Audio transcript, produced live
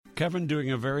Kevin doing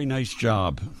a very nice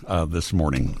job this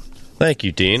morning. Thank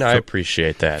you, Dean. I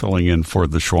appreciate that. Filling in for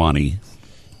the Schwani,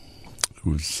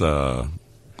 who's, well,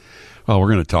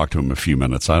 we're going to talk to him in a few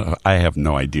minutes. I have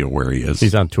no idea where he is.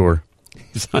 He's on tour.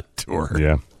 He's on tour.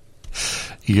 Yeah.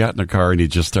 He got in a car and he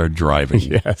just started driving.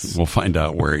 Yes. We'll find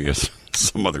out where he is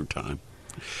some other time.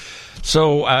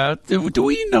 So, do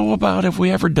we know about, have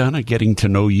we ever done a Getting to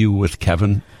Know You with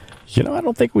Kevin? You know, I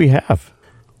don't think we have.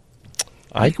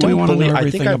 We want to know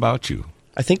everything about you.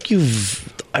 I think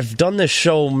I've done this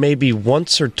show maybe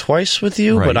once or twice with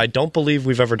you, but I don't believe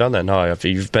we've ever done that. No,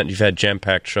 you've had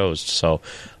jam-packed shows, so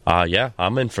yeah,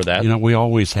 I'm in for that. You know, we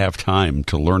always have time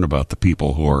to learn about the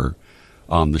people who are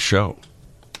on the show.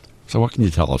 So what can you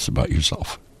tell us about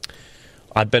yourself?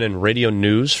 I've been in radio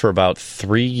news for about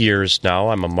 3 years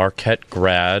now. I'm a Marquette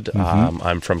grad. Mm-hmm.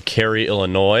 I'm from Cary,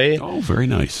 Illinois. Oh, very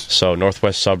nice. So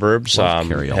northwest suburbs.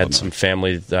 Cary, had Illinois. some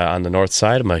family on the north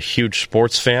side. I'm a huge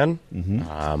sports fan.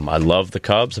 Mm-hmm. I love the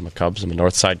Cubs. I'm a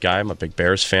north side guy. I'm a big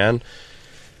Bears fan.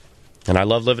 And I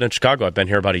love living in Chicago. I've been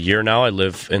here about a year now. I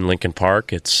live in Lincoln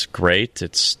Park. It's great.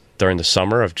 It's during the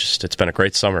summer. It's been a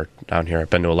great summer down here. I've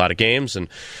been to a lot of games and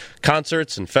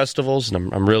concerts and festivals,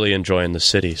 and I'm really enjoying the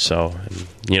city. So,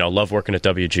 love working at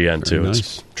WGN too. Nice.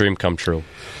 It's a dream come true.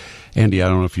 Andy, I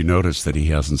don't know if you noticed that he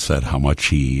hasn't said how much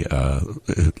he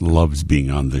loves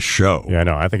being on this show. Yeah, I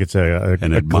know. I think it's a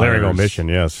glaring omission,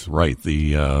 yes. Right.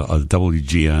 The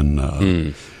WGN,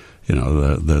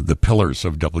 the pillars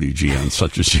of WGN,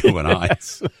 such as you and I.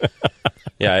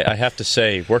 Yeah, I have to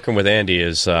say, working with Andy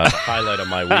is the highlight of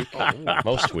my week.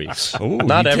 Most weeks.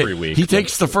 Not every week. He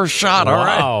takes the first shot, all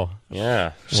right. Wow.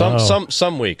 Yeah.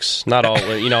 Some weeks. Not all.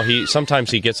 Sometimes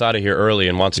he gets out of here early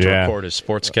and wants to record his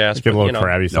sportscast. Get a little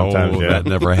crabby sometimes. No, that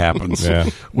never happens. Yeah.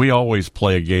 We always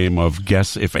play a game of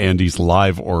guess if Andy's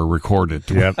live or recorded.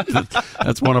 Yep.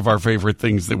 That's one of our favorite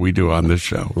things that we do on this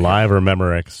show. Live or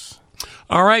Memorex.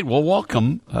 All right, well,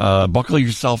 welcome. Buckle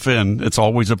yourself in. It's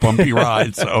always a bumpy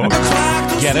ride, so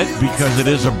get it because it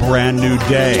is a brand new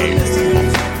day.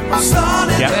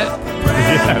 Get it?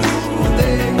 Yes.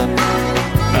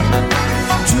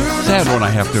 Sad when I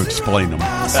have to explain them.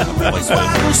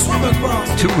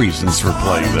 Two reasons for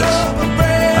playing this.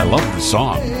 I love the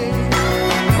song.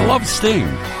 I love Sting.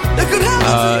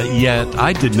 Yet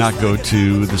I did not go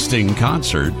to the Sting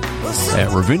concert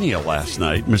at Ravinia last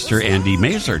night. Mr. Andy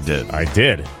Mazer did. I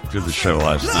did. To the show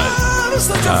last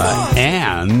night.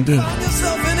 And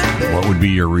what would be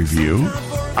your review?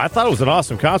 I thought it was an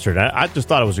awesome concert. I just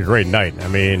thought it was a great night. I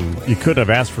mean, you couldn't have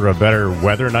asked for a better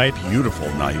weather night. Beautiful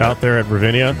night out there at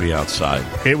Ravinia. Be outside.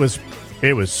 It was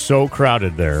so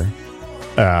crowded there.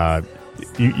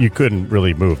 You couldn't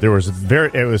really move. It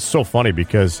was so funny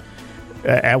because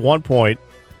at one point,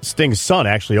 Sting's son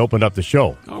actually opened up the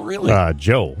show. Oh, really?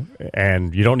 Joe.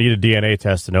 And you don't need a DNA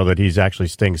test to know that he's actually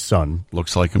Sting's son.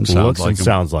 Looks like him, sounds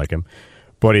like him.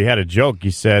 But he had a joke.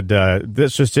 He said,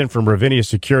 this just in from Ravinia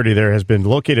Security. There has been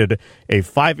located a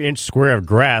 5-inch square of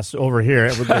grass over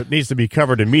here that needs to be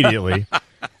covered immediately.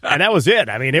 And that was it.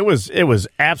 I mean, it was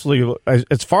absolutely,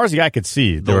 as far as the eye could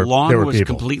see, the lawn was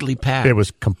people. Completely packed. It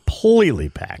was completely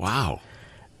packed. Wow.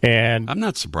 And I'm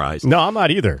not surprised. No, I'm not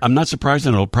either. I'm not surprised,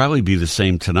 and it'll probably be the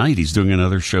same tonight. He's doing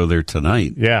another show there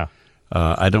tonight. Yeah.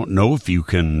 I don't know if you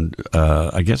can,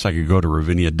 I guess I could go to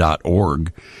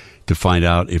Ravinia.org to find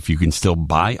out if you can still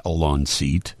buy a lawn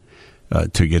seat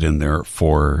to get in there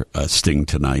for Sting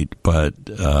tonight. But,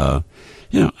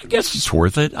 I guess it's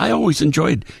worth it. I always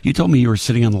enjoyed, you told me you were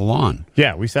sitting on the lawn.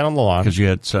 Yeah, we sat on the lawn. Because you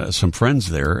had some friends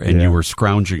there, and you were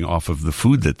scrounging off of the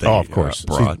food that they of course.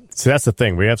 brought. See, that's the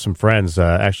thing. We have some friends,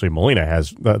 actually Melina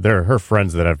has, they're her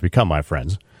friends that have become my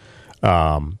friends,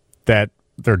 that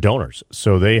they're donors.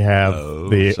 So they have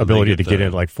the ability to get in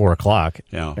at like 4 o'clock.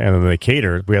 Yeah. And then they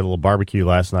cater. We had a little barbecue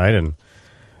last night, and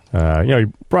we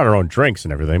brought our own drinks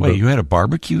and everything. Wait, you had a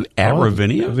barbecue at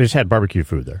Ravinia? We just had barbecue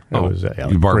food there.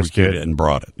 You barbecued it and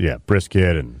brought it. Yeah,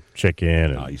 brisket and chicken.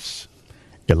 And nice.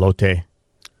 Elote.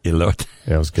 Elote.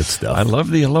 That was good stuff. I love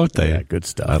the elote. Yeah, good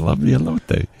stuff. I love the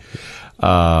elote.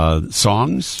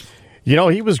 Songs?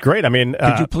 He was great. I mean,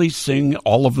 could you please sing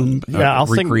all of them? I'll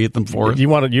recreate them for us. You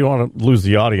want to lose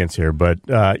the audience here, but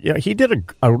he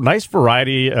did a nice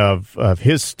variety of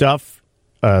his stuff,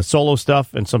 solo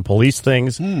stuff, and some Police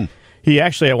things. He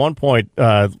actually, at one point,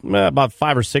 about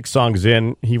 5 or 6 songs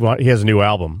in, he has a new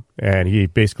album, and he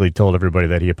basically told everybody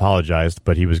that he apologized,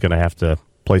 but he was going to have to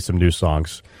play some new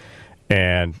songs.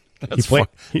 And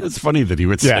it's funny that he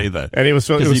would say that, and it was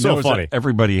so funny.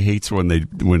 Everybody hates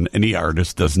when any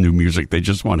artist does new music; they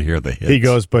just want to hear the hits. He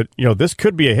goes, but this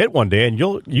could be a hit one day, and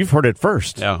you've heard it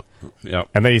first. Yeah.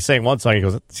 And then he's saying one song. He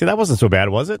goes, "See, that wasn't so bad,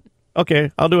 was it?"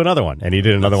 okay, I'll do another one. And he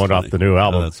did another one off the new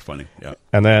album. Oh, that's funny. Yeah.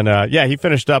 And then, he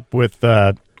finished up with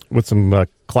some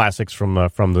classics from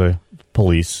the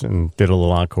Police and did a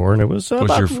little encore. And it was what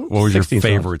was your 16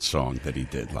 favorite song that he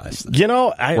did last night? You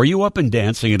know, were you up and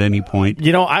dancing at any point?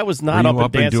 You know, I was not Were you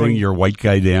up and dancing. doing your white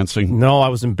guy dancing? No, I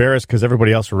was embarrassed because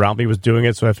everybody else around me was doing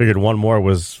it, so I figured one more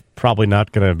was probably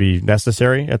not going to be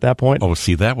necessary at that point. Oh,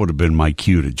 see, that would have been my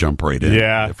cue to jump right in.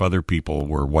 Yeah. If other people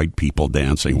were white people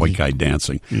dancing, white guy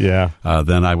dancing, yeah,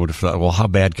 then I would have thought, well, how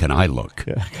bad can I look?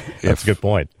 Yeah. That's a good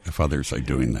point. If others are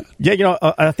doing that. Yeah, you know,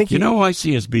 I think... You know who I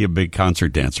see as be a big concert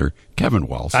dancer? Kevin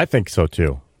Wells. I think so,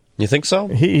 too. You think so?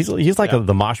 He's like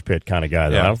the mosh pit kind of guy.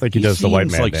 Though. Yeah. I don't think he does the white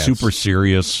man like dance. super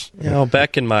serious. You know,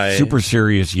 back in my... Super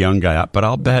serious young guy. But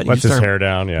I'll bet... Lets his hair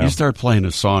down, yeah. You start playing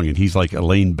a song, and he's like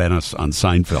Elaine Bennis on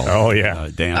Seinfeld. Oh, yeah.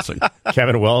 Dancing.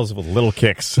 Kevin Wells with little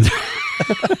kicks.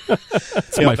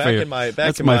 That's my favorite.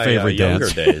 That's my favorite younger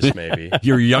dance. days, maybe.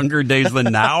 Your younger days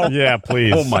than now? Yeah,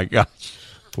 please. Oh, my gosh.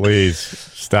 Please,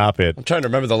 stop it. I'm trying to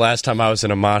remember the last time I was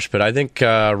in a mosh pit. I think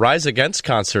Rise Against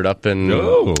concert up in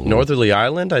Northerly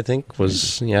Island, I think,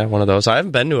 was one of those. I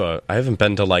haven't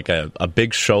been to like a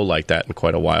big show like that in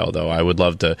quite a while, though. I would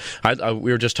love to.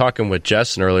 We were just talking with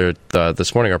Jess earlier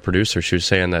this morning, our producer. She was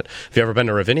saying that have you ever been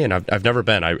to Ravinia? And I've never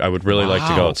been. I would really like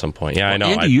to go at some point. Yeah, well, I know.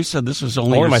 Andy, you said this was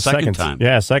only my second time.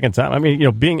 Yeah, second time. I mean, you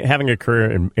know, having a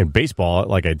career in baseball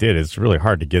like I did, it's really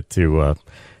hard to get to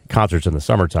concerts in the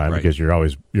summertime because you're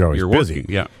always busy. Working,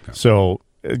 yeah. So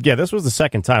this was the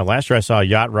second time. Last year I saw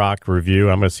Yacht Rock Review.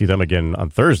 I'm going to see them again on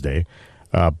Thursday.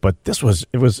 But it was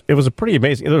a pretty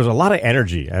amazing. There was a lot of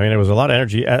energy. I mean, it was a lot of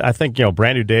energy. I think, you know,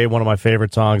 Brand New Day, one of my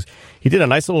favorite songs. He did a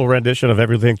nice little rendition of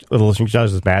Everything Little Thing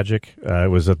Does Is Magic. It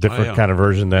was a different kind of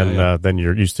version than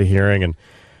you're used to hearing, and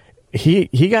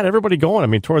he got everybody going. I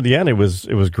mean, toward the end, it was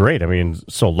great. I mean,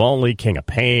 So Lonely, King of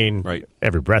Pain, right?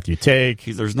 Every Breath You Take.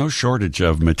 There's no shortage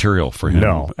of material for him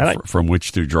from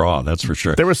which to draw. That's for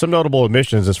sure. There were some notable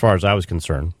omissions as far as I was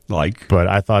concerned. But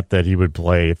I thought that he would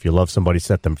play If You Love Somebody,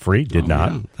 Set Them Free. Did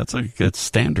not. Yeah. That's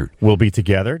standard. We'll Be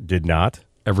Together. Did not.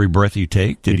 Every Breath You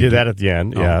Take. He did that at the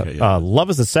end. Oh, yeah. okay, yeah. Love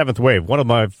Is the Seventh Wave. One of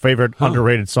my favorite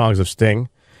underrated songs of Sting.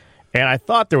 And I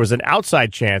thought there was an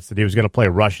outside chance that he was going to play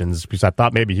Russians because I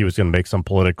thought maybe he was going to make some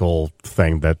political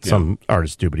thing that some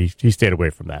artists do, but he stayed away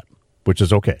from that, which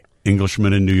is okay.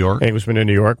 Englishman in New York? Englishman in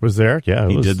New York was there. Yeah,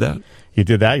 he did that? He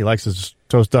did that. He likes his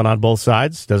toast done on both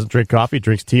sides. Doesn't drink coffee,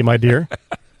 drinks tea, my dear.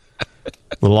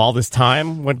 Little All This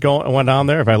Time went on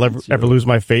there. If I ever lose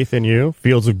my faith in you.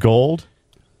 Fields of Gold.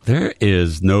 There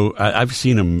is no... I've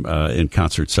seen him in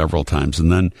concert several times,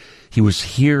 and then he was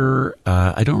here...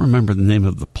 I don't remember the name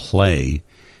of the play.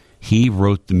 He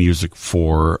wrote the music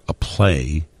for a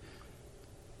play.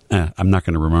 I'm not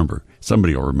going to remember.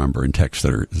 Somebody will remember and text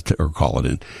it or call it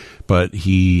in. But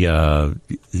he, in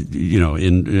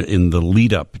the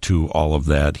lead up to all of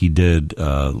that, he did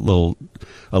a little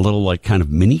like kind of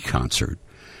mini concert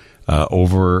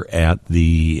over at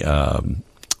the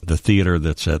theater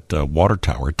that's at Water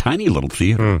Tower, a tiny little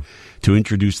theater, to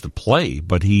introduce the play.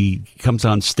 But he comes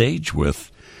on stage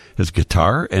with his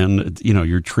guitar, and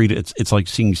you're treated. It's like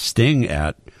seeing Sting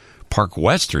at Park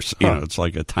West, or it's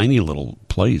like a tiny little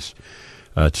place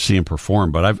to see him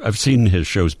perform. But I've seen his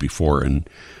shows before, and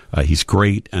he's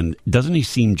great. And doesn't he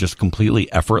seem just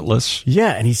completely effortless?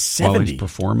 Yeah, and he's 70 while he's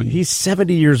performing. He's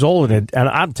 70 years old, and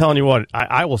I'm telling you what,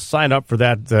 I will sign up for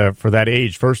that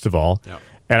age first of all,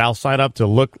 and I'll sign up to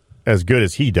look as good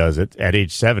as he does it at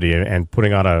age 70 and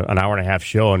putting on an hour and a half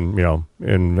show in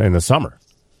the summer.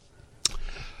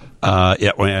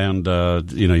 He's going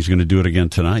to do it again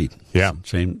tonight. Yeah,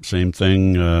 same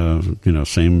thing.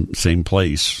 Same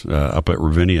place up at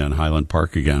Ravinia in Highland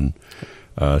Park again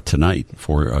tonight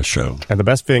for a show. And the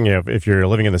best thing, if you're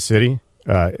living in the city,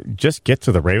 just get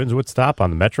to the Ravenswood stop on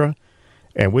the Metro,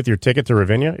 and with your ticket to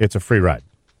Ravinia, it's a free ride.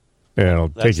 And it'll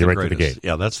take you right to the gate.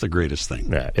 Yeah, that's the greatest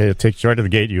thing. Yeah, it takes you right to the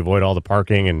gate. You avoid all the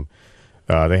parking, and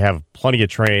they have plenty of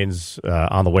trains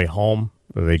on the way home.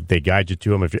 They guide you to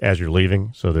them as you're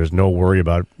leaving, so there's no worry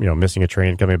about missing a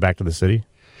train coming back to the city.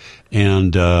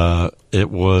 And it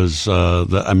was,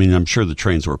 I'm sure the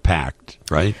trains were packed,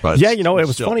 right? But yeah, it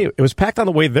was funny. It was packed on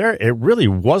the way there. It really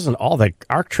wasn't all that.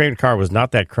 Our train car was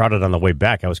not that crowded on the way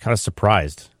back. I was kind of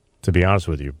surprised, to be honest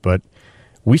with you. But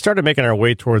we started making our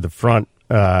way toward the front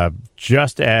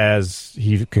just as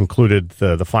he concluded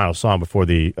the final song before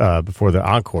the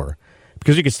encore,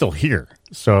 because you could still hear.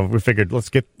 So we figured let's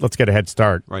get a head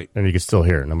start, right? And you could still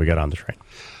hear, and then we got on the train.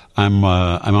 I'm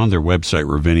on their website,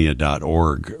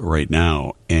 ravinia.org, right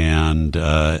now, and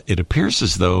it appears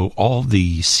as though all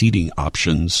the seating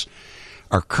options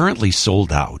are currently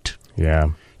sold out. Yeah.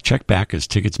 Check back as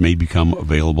tickets may become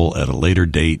available at a later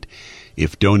date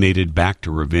if donated back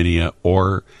to Ravinia,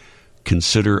 or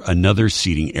consider another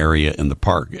seating area in the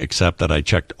park, except that I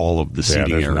checked all of the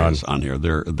seating areas on here.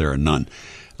 There are none.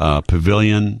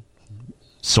 Pavilion,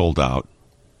 sold out.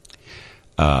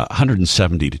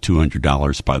 $170 to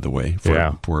 $200, by the way,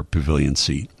 for a pavilion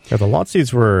seat. Yeah, the lawn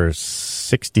seats were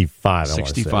 $65.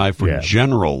 $65 for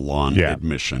general lawn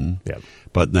admission. Yeah.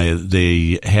 But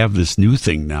they have this new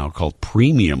thing now called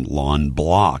premium lawn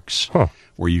blocks,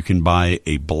 where you can buy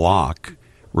a block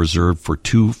reserved for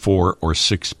 2, 4, or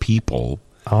 6 people.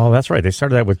 Oh, that's right. They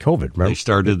started that with COVID, remember? They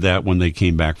started that when they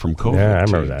came back from COVID. Yeah, I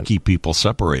remember that. Keep people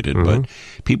separated. But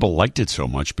people liked it so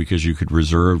much because you could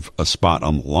reserve a spot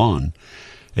on the lawn,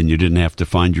 and you didn't have to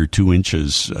find your 2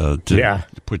 inches to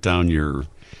put down your,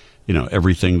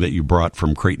 everything that you brought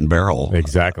from Crate and Barrel.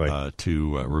 Exactly.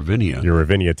 To Ravinia. Your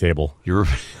Ravinia table.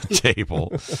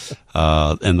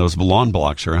 And those lawn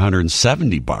blocks are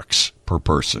 $170 per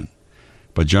person.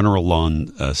 But general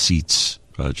lawn seats,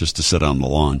 just to sit on the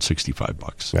lawn,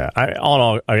 $65. Yeah, all in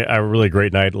all, a really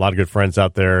great night. A lot of good friends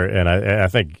out there, and I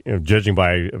think, judging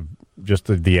by just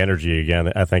the energy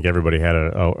again, I think everybody had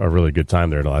a really good time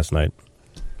there last night.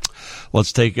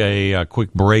 Let's take a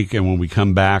quick break, and when we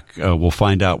come back, we'll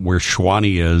find out where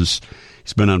Schwani is.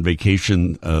 He's been on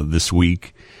vacation this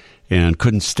week and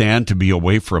couldn't stand to be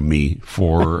away from me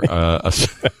for a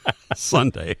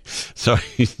Sunday. So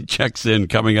he checks in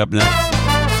coming up next.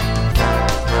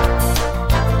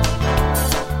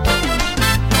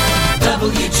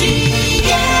 WGN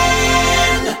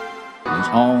is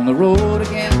on the road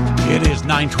again. It is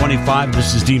 9:25.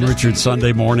 This is Dean Richards,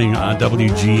 Sunday morning on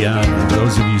WGN. And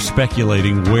those of you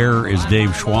speculating, where is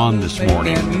Dave Schwan this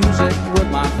morning?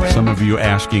 Some of you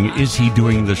asking, is he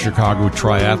doing the Chicago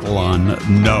Triathlon?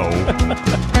 No,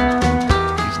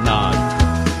 he's not.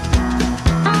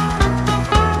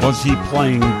 Was he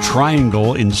playing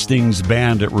Triangle in Sting's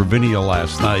band at Ravinia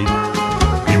last night?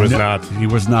 He was not. He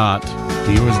was not.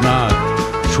 He was not.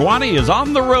 Schwani is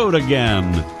on the road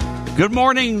again. Good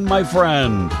morning, my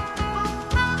friend.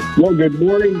 Well, good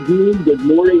morning, Dean. Good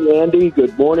morning, Andy.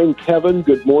 Good morning, Kevin.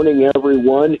 Good morning,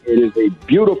 everyone. It is a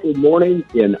beautiful morning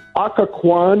in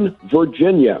Occoquan,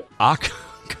 Virginia.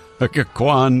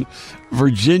 Occoquan,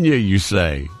 Virginia, you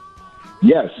say?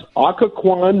 Yes,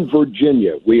 Occoquan,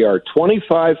 Virginia. We are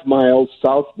 25 miles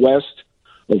southwest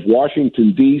of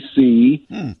Washington, D.C.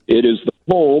 It is the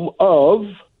home of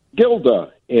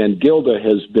Gilda, and Gilda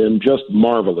has been just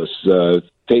marvelous,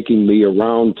 taking me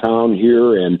around town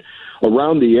here and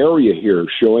around the area here,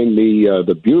 showing me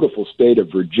the beautiful state of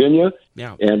Virginia.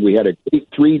 Yeah. And we had a great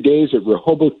 3 days at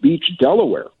Rehoboth Beach,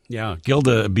 Delaware. Yeah,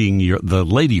 Gilda being the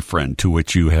lady friend to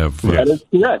which you have that is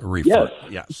correct. referred.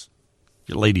 Yes.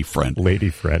 Your lady friend. Lady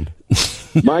friend.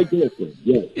 My dear friend,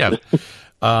 yes. Yeah.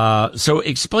 So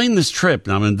explain this trip.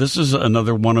 I mean, this is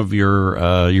another one of your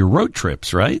road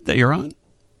trips, right, that you're on?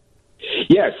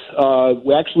 Yes,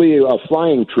 actually a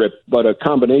flying trip, but a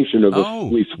combination of.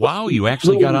 Wow! You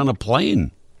actually got on a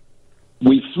plane.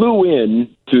 We flew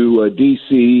in to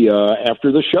D.C.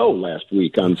 After the show last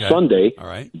week on Sunday. All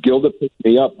right. Gilda picked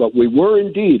me up, but we were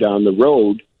indeed on the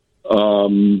road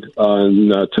on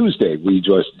Tuesday. We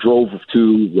just drove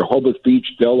to Rehoboth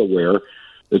Beach, Delaware.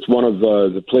 It's one of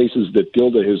the places that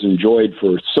Gilda has enjoyed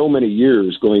for so many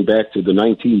years, going back to the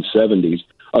 1970s.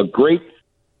 A great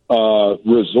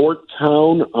resort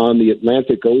town on the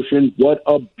Atlantic Ocean. What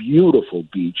a beautiful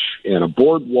beach and a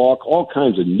boardwalk, all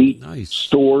kinds of neat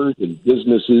stores and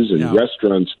businesses and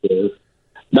restaurants there.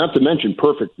 Not to mention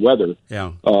perfect weather.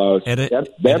 Yeah.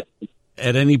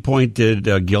 At any point, did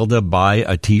Gilda buy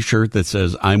a T-shirt that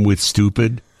says "I'm with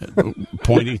stupid"?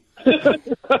 Pointing.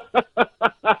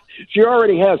 She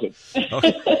already has it.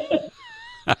 Okay.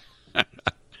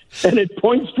 And it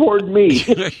points toward me.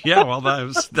 Yeah, well,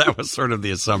 that was sort of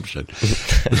the assumption.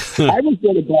 I was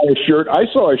going to buy a shirt. I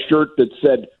saw a shirt that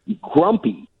said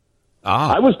 "Grumpy."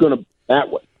 I was going to buy that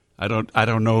one. I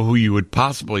don't know who you would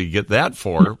possibly get that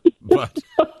for, but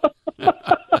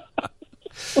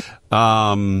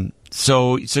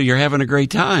so you're having a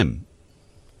great time.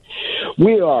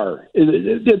 We are.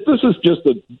 This is just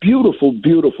a beautiful,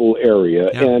 beautiful area,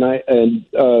 and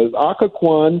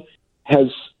Occoquan has.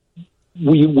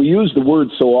 We use the word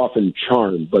so often,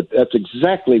 charm, but that's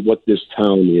exactly what this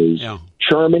town is. Yeah.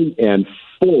 Charming and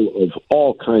full of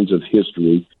all kinds of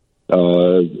history.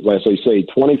 As I say,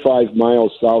 25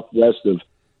 miles southwest of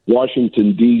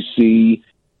Washington, D.C.,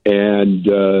 and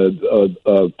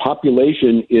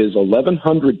population is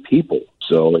 1,100 people.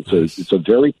 So it's a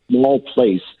very small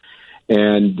place.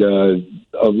 and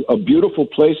a beautiful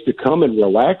place to come and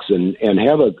relax and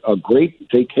have a great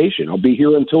vacation. I'll be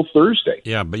here until Thursday.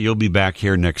 Yeah, but you'll be back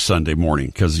here next Sunday morning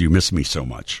because you miss me so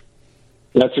much.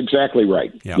 That's exactly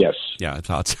right. Yeah. Yes. Yeah, I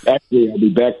thought so. Actually, I'll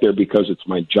be back there because it's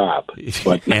my job.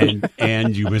 But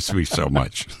and you miss me so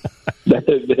much.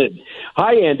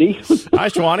 Hi, Andy. Hi,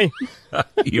 Schwani.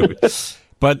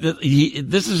 But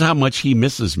this is how much he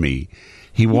misses me.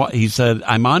 He said,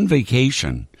 I'm on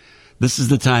vacation. This is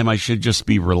the time I should just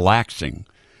be relaxing.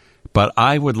 But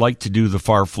I would like to do the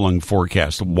far-flung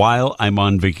forecast while I'm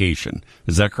on vacation.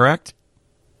 Is that correct?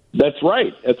 That's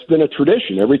right. It's been a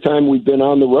tradition. Every time we've been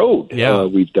on the road,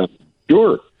 we've done it.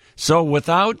 Sure. So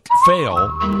without fail,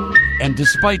 and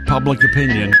despite public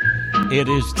opinion, it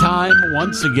is time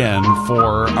once again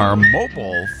for our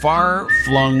mobile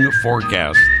far-flung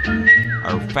forecast,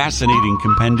 our fascinating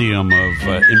compendium of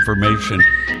information.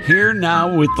 Here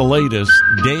now with the latest,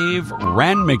 Dave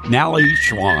Rand McNally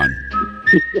Schwan.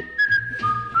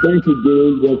 Thank you,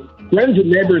 Dave. Well, friends and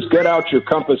neighbors, get out your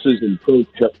compasses and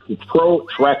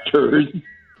protractors,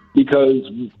 because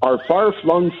our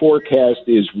far-flung forecast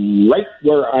is right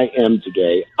where I am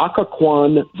today,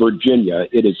 Occoquan, Virginia.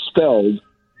 It is spelled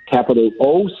capital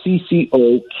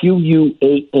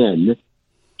Occoquan,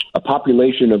 a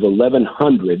population of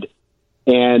 1,100,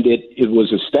 and it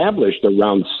was established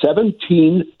around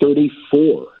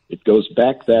 1734. It goes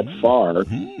back that far,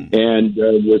 and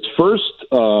was first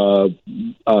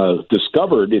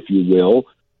discovered, if you will,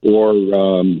 or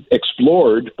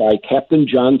explored by Captain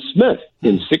John Smith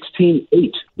in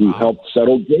 1608, who helped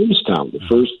settle Jamestown, the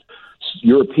first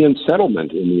European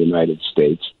settlement in the United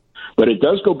States. But it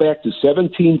does go back to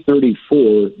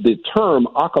 1734. The term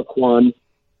Occoquan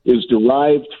is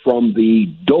derived from the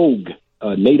Dogue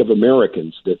Native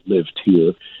Americans that lived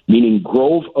here, meaning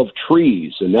grove of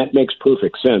trees, and that makes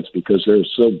perfect sense because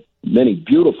there's so many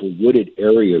beautiful wooded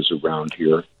areas around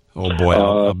here. Oh boy,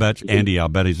 I'll bet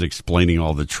he's explaining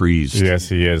all the trees. Yes,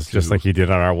 he is, just like he did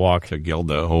on our walk to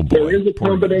Gilda. Oh boy,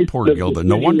 poor Gilda.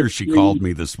 No wonder she called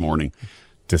me this morning.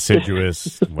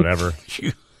 Deciduous, whatever.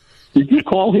 Did you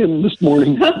call him this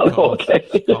morning? Oh, okay.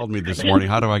 She called me this morning.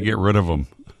 How do I get rid of him?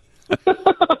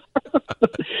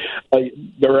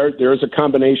 There is a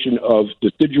combination of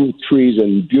deciduous trees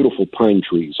and beautiful pine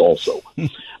trees also.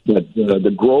 But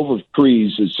the grove of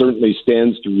trees certainly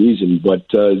stands to reason. But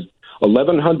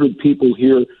 1,100 people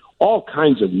here, all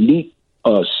kinds of neat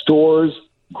stores,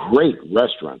 great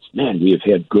restaurants. Man, we have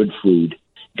had good food.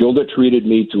 Gilda treated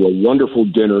me to a wonderful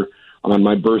dinner on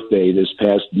my birthday this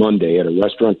past Monday at a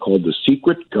restaurant called The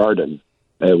Secret Garden.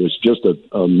 It was just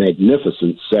a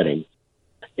magnificent setting.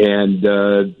 And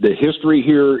the history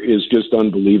here is just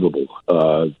unbelievable.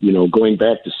 Going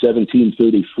back to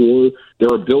 1734,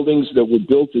 there are buildings that were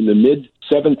built in the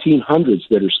mid-1700s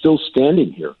that are still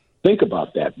standing here. Think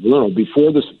about that.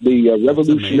 Before the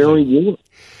Revolutionary War.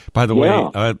 By the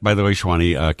way,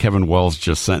 Schwani, Kevin Wells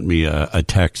just sent me a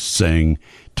text saying,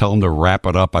 "Tell him to wrap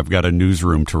it up. I've got a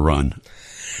newsroom to run."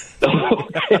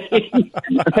 Okay,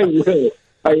 I will.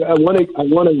 I want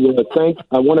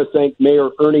to thank Mayor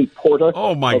Ernie Porta.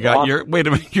 Oh my God! Wait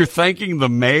a minute. You're thanking the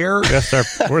mayor? Yes, sir.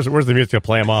 Where's the music to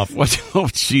play him off? What? Oh,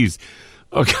 jeez.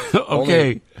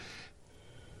 Okay.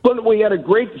 But we had a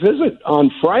great visit on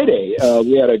Friday.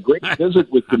 We had a great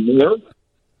visit with the mayor,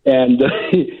 and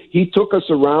he took us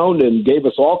around and gave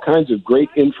us all kinds of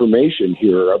great information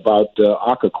here about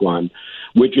Occoquan,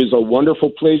 which is a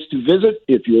wonderful place to visit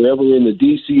if you're ever in the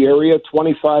D.C. area,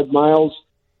 25 miles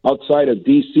outside of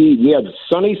D.C. We have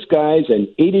sunny skies and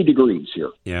 80 degrees here.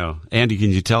 Yeah. Andy,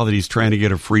 can you tell that he's trying to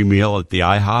get a free meal at the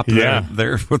IHOP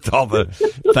there with all the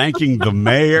thanking the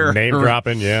mayor? Name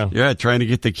dropping, yeah. Yeah, trying to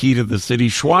get the key to the city.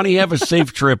 Schwani, have a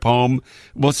safe trip home.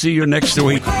 We'll see you next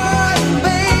week.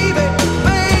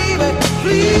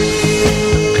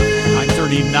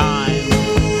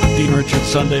 9:39, Dean Richards,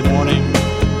 Sunday morning.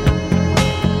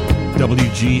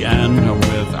 WGN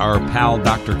with our pal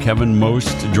Dr. Kevin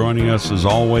Most joining us as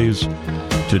always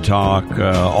to talk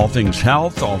all things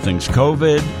health, all things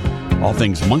COVID, all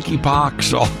things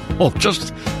monkeypox,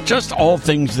 just all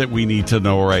things that we need to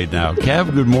know right now.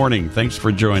 Kev, good morning. Thanks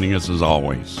for joining us as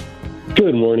always.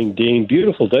 Good morning, Dean.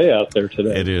 Beautiful day out there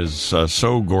today. It is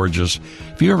so gorgeous.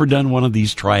 Have you ever done one of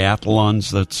these triathlons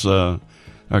that's are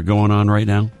going on right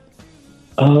now?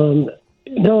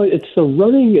 No, it's the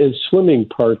running and swimming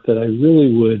part that I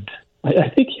really would. I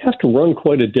think you have to run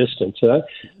quite a distance. I'm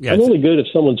only good if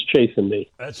someone's chasing me.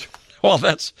 That's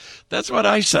what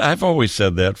I said. I've always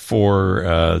said that for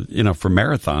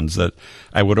marathons, that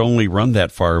I would only run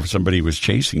that far if somebody was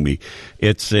chasing me.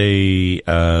 It's a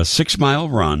 6-mile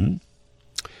run.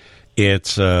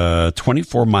 It's a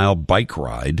 24-mile bike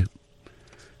ride.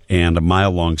 and a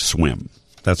mile-long swim.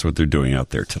 That's what they're doing out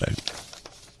there today.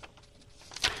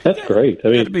 That's great. I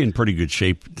mean, got to be in pretty good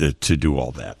shape to do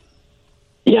all that.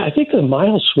 Yeah, I think the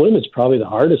mile swim is probably the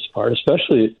hardest part,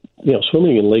 especially,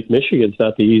 swimming in Lake Michigan's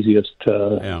not the easiest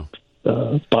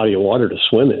body of water to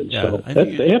swim in. Yeah, so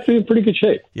they have to be in pretty good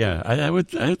shape. Yeah, I would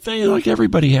think like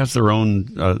everybody has their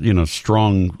own,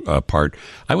 strong part.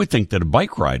 I would think that a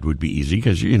bike ride would be easy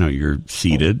because, you're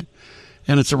seated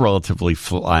and it's a relatively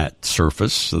flat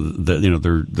surface. So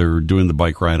they're doing the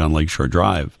bike ride on Lakeshore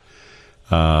Drive.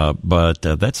 But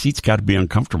that seat's got to be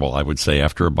uncomfortable, I would say,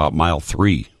 after about mile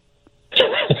 3.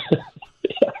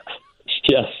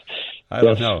 Yes. I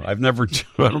don't know. I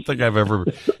don't think I've ever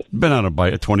been on a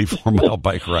 24-mile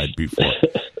bike ride before.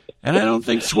 And I don't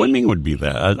think swimming would be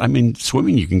that. I mean,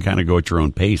 swimming, you can kind of go at your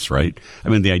own pace, right? I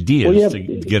mean, the idea is to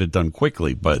get it done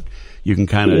quickly, but you can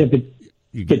kind of...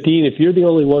 But Dean, if you're the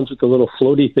only ones with the little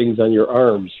floaty things on your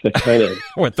arms, that kind of...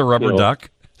 With the rubber duck?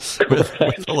 With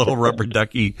the little rubber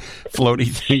ducky floaty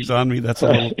things on me,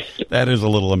 that is a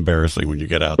little embarrassing when you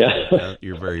get out there.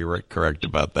 You're very correct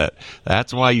about that.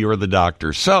 That's why you're the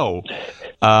doctor. So,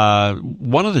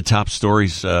 one of the top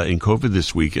stories in COVID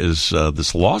this week is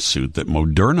this lawsuit that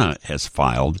Moderna has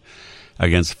filed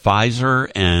against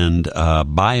Pfizer and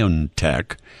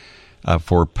BioNTech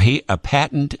for a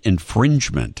patent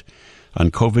infringement on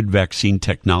COVID vaccine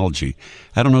technology.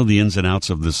 I don't know the ins and outs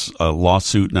of this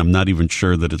lawsuit, and I'm not even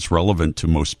sure that it's relevant to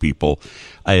most people.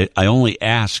 I only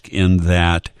ask in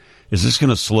that, is this going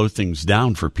to slow things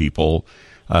down for people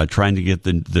trying to get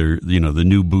the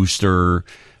new booster,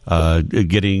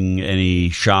 getting any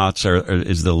shots, or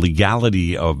is the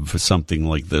legality of something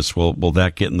like this, will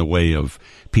that get in the way of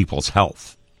people's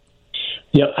health?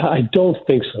 Yeah, I don't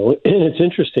think so. And it's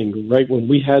interesting, right? When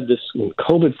we had this, when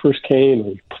COVID first came,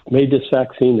 we made this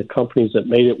vaccine, the companies that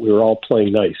made it, we were all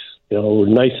playing nice. We're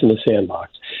nice in the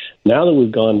sandbox. Now that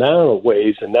we've gone down a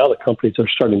ways, and now the companies are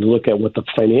starting to look at what the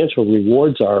financial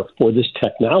rewards are for this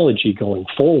technology going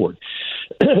forward.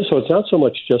 So it's not so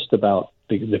much just about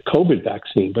the COVID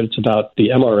vaccine, but it's about the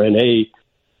mRNA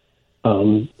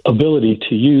ability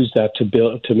to use that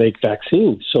to make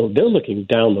vaccines. So they're looking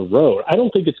down the road. I don't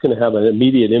think it's going to have an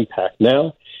immediate impact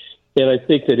now. And I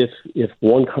think that if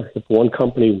one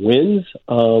company wins,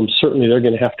 certainly they're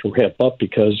going to have to ramp up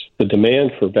because the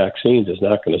demand for vaccines is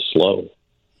not going to slow.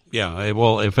 Yeah,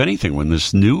 well, if anything, when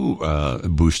this new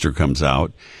booster comes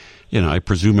out, I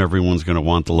presume everyone's going to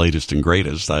want the latest and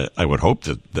greatest. I would hope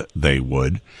that they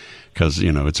would. Because,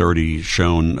 it's already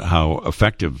shown how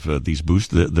effective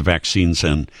the vaccines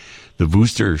and the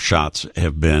booster shots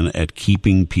have been at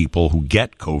keeping people who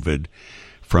get COVID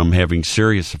from having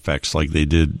serious effects like they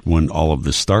did when all of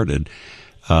this started.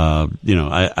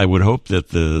 I would hope that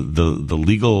the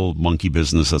legal monkey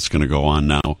business that's going to go on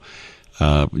now,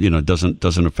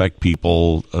 doesn't affect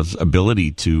people's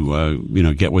ability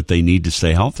to, get what they need to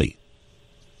stay healthy.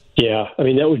 Yeah, I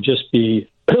mean, that would just be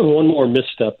one more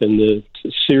misstep in the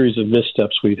series of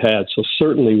missteps we've had. So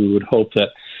certainly we would hope that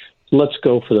let's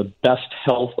go for the best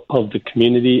health of the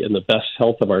community and the best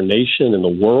health of our nation and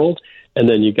the world. And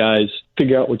then you guys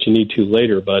figure out what you need to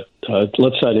later. But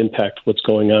let's not impact what's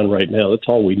going on right now. That's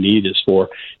all we need is for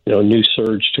a new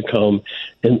surge to come.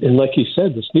 And like you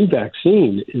said, this new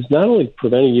vaccine is not only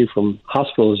preventing you from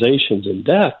hospitalizations and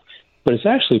death, but it's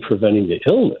actually preventing the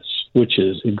illness, which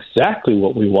is exactly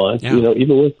what we want,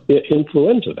 even with the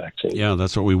influenza vaccine. Yeah,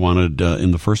 that's what we wanted in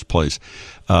the first place.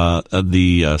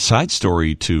 The side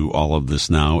story to all of this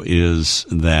now is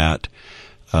that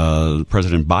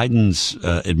President Biden's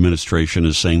administration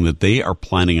is saying that they are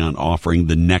planning on offering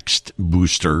the next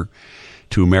booster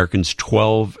to Americans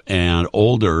 12 and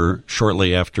older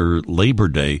shortly after Labor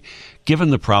Day. Given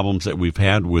the problems that we've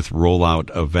had with rollout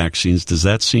of vaccines, does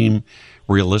that seem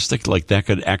realistic, like that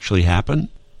could actually happen?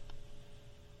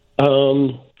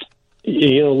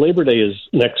 Labor Day is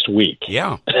next week.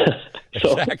 Yeah,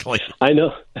 so exactly. I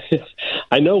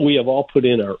know we have all put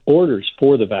in our orders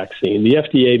for the vaccine. The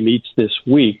FDA meets this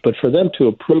week, but for them to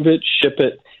approve it, ship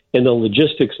it, and the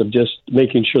logistics of just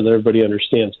making sure that everybody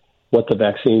understands what the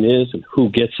vaccine is and who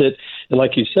gets it. And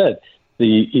like you said, the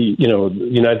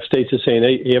United States is saying,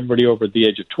 hey, everybody over the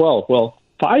age of 12. Well,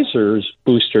 Pfizer's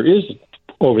booster is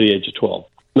over the age of 12.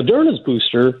 Moderna's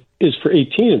booster is for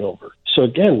 18 and over. So,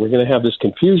 again, we're going to have this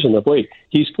confusion of, wait,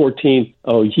 he's 14.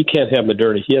 Oh, he can't have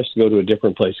Moderna. He has to go to a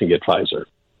different place and get Pfizer.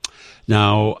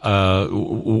 Now,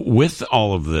 with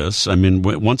all of this, I mean,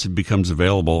 once it becomes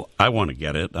available, I want to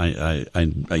get it. I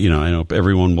know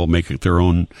everyone will make their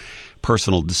own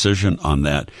personal decision on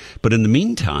that. But in the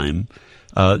meantime,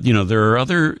 there are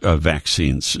other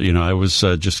vaccines. I was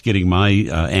just getting my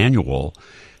annual,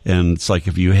 And it's like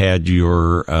if you had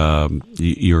your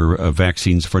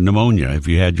vaccines for pneumonia, if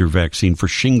you had your vaccine for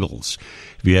shingles,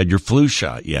 if you had your flu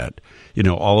shot yet,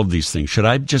 all of these things. Should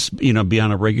I just, be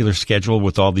on a regular schedule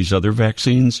with all these other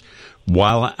vaccines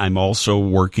while I'm also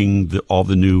working all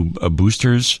the new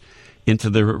boosters into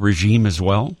the regime as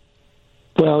well?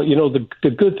 Well, the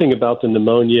good thing about the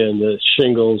pneumonia and the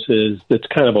shingles is it's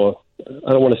kind of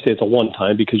I don't want to say it's a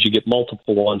one-time because you get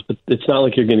multiple ones, but it's not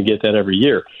like you're going to get that every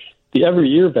year. The every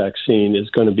year vaccine is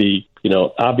going to be,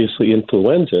 obviously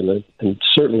influenza, and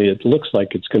certainly it looks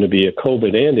like it's going to be a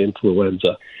COVID and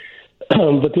influenza.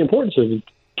 But the importance of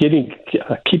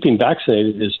keeping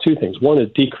vaccinated is two things. One,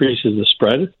 it decreases the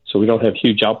spread, so we don't have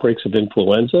huge outbreaks of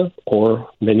influenza or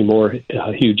many more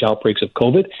huge outbreaks of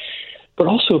COVID. But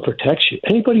also protects you.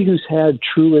 Anybody who's had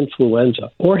true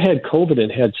influenza or had COVID and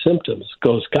had symptoms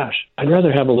goes, gosh, I'd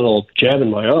rather have a little jab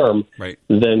in my arm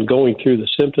than going through the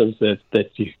symptoms that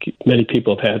many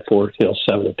people have had for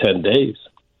 7 to 10 days.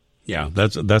 Yeah,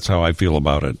 that's how I feel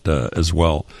about it as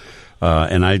well.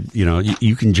 And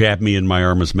you can jab me in my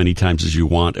arm as many times as you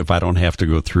want if I don't have to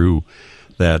go through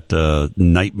that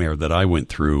nightmare that I went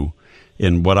through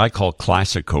in what I call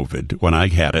classic COVID when I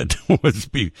had it was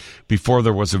before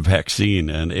there was a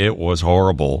vaccine, and it was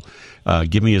horrible.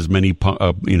 Give me as many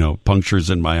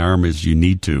punctures in my arm as you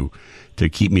need to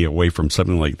keep me away from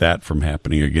something like that from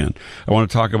happening again. I want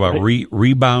to talk about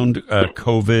rebound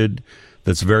COVID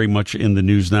that's very much in the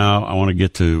news now. I want to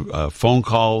get to phone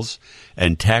calls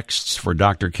and texts for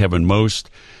Dr. Kevin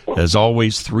Most. As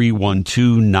always,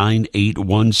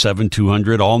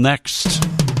 312-981-7200. All next.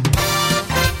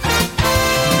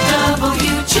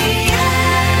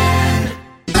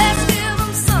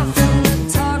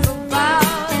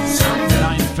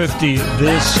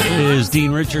 This is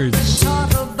Dean Richards.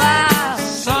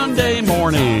 Sunday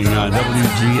morning on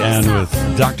WGN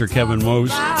with Dr. Kevin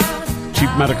Most, Chief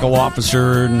Medical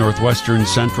Officer, Northwestern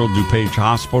Central DuPage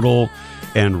Hospital.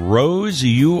 And Rose,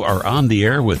 you are on the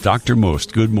air with Dr.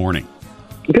 Most. Good morning.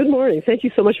 Good morning. Thank you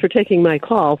so much for taking my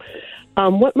call.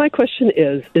 What my question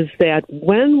is that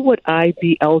when would I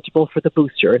be eligible for the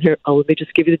booster? And here, let me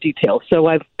just give you the details. So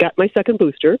I've got my second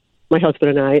booster, my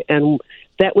husband and I, and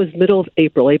that was middle of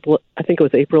April. I think it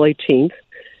was April 18th.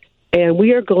 And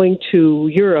we are going to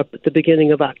Europe at the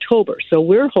beginning of October. So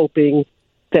we're hoping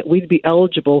that we'd be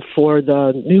eligible for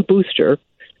the new booster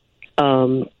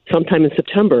sometime in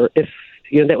September. If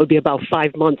that would be about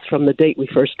 5 months from the date we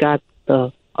first got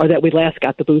or that we last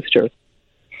got the booster.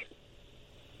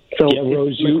 So yeah,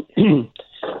 Rose,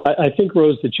 I think,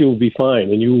 Rose, that you will be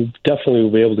fine, and you definitely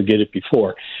will be able to get it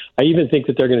before. I even think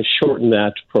that they're going to shorten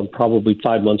that from probably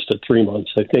 5 months to 3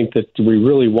 months. I think that we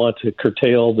really want to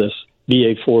curtail this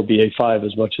BA4, BA5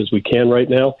 as much as we can right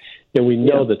now, and we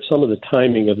know that some of the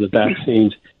timing of the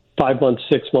vaccines, 5 months,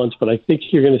 6 months, but I think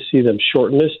you're going to see them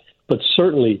shorten this, but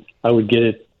certainly I would get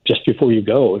it just before you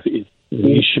go. You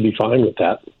should be fine with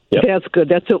that. Yep. That's good.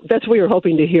 That's what we were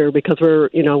hoping to hear because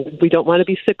we don't want to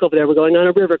be sick over there. We're going on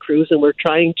a river cruise and we're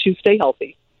trying to stay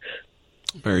healthy.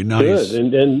 Very nice.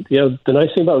 Good. And the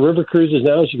nice thing about river cruises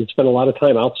now is you can spend a lot of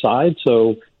time outside.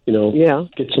 So,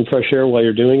 get some fresh air while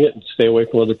you're doing it and stay away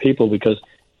from other people because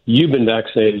you've been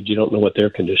vaccinated. You don't know what their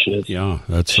condition is. Yeah,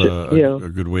 that's a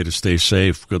good way to stay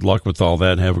safe. Good luck with all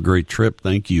that. Have a great trip.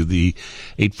 Thank you. The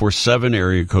 847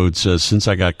 area code says, since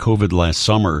I got COVID last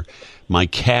summer, my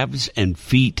calves and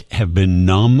feet have been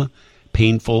numb,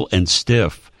 painful, and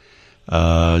stiff.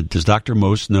 Does Dr.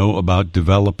 Most know about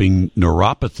developing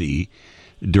neuropathy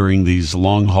during these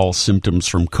long-haul symptoms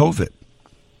from COVID?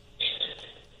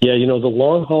 Yeah, the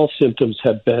long-haul symptoms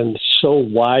have been so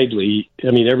widely,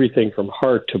 everything from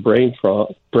heart to brain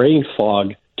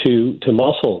fog to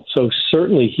muscle. So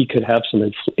certainly he could have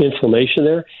some inflammation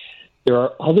there. There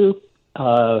are other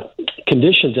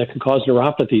conditions that can cause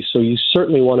neuropathy, so you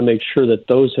certainly want to make sure that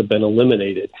those have been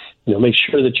eliminated. Make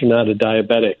sure that you're not a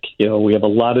diabetic. We have a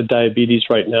lot of diabetes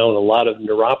right now and a lot of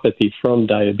neuropathy from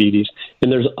diabetes, and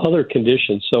there's other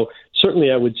conditions. So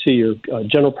certainly I would see your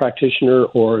general practitioner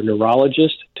or a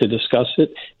neurologist to discuss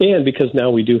it, and because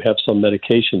now we do have some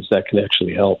medications that can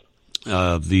actually help.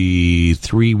 The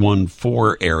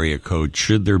 314 area code,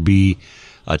 should there be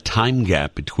a time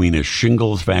gap between a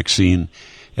shingles vaccine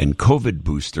and COVID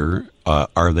booster?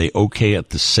 Are they okay at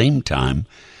the same time?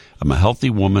 I'm a healthy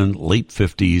woman, late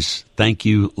 50s. Thank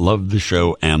you. Love the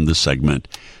show and the segment.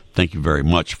 Thank you very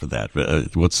much for that.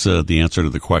 What's the answer to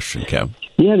the question, Kev?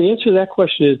 Yeah, the answer to that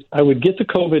question is I would get the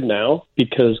COVID now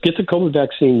because get the COVID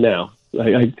vaccine now.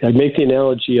 I make the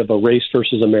analogy of a race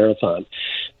versus a marathon.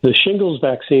 The shingles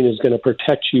vaccine is going to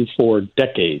protect you for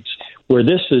decades, where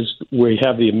this is where you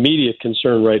have the immediate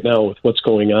concern right now with what's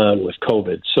going on with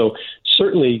COVID. So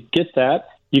certainly get that.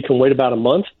 You can wait about a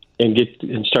month and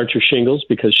start your shingles,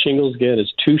 because shingles, again,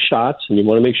 is 2 shots, and you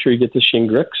want to make sure you get the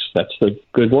Shingrix. That's the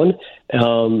good one.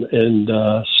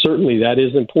 Certainly that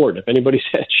is important. If anybody's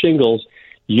had shingles,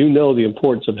 you know the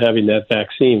importance of having that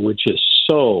vaccine, which is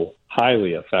so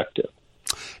highly effective.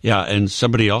 Yeah, and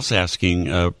somebody else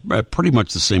asking pretty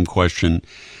much the same question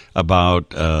about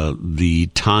the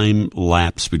time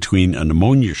lapse between a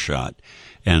pneumonia shot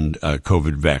and a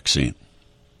COVID vaccine.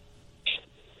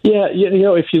 Yeah,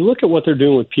 if you look at what they're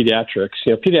doing with pediatrics,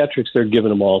 they're giving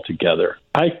them all together.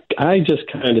 I just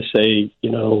kind of say,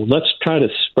 let's try to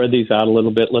spread these out a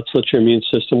little bit. Let's let your immune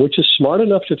system, which is smart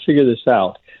enough to figure this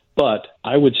out, but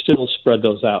I would still spread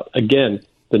those out. Again,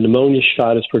 the pneumonia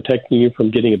shot is protecting you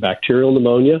from getting a bacterial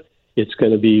pneumonia. It's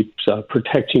going to be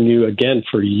protecting you, again,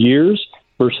 for years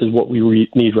versus what we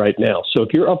need right now. So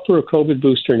if you're up for a COVID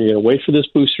booster and you're going to wait for this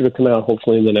booster to come out,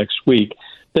 hopefully in the next week,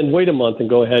 then wait a month and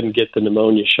go ahead and get the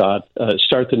pneumonia shot.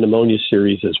 Start the pneumonia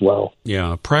series as well.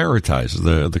 Yeah, prioritize.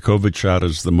 The COVID shot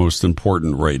is the most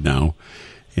important right now.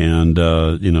 And,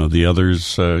 the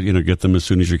others, get them as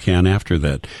soon as you can after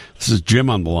that. This is Jim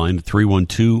on the line at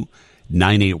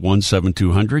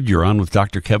 312-981-7200. You're on with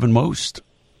Dr. Kevin Most.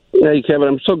 Hey, Kevin,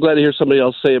 I'm so glad to hear somebody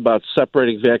else say about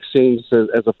separating vaccines.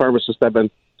 As a pharmacist, I've been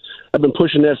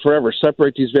pushing that forever.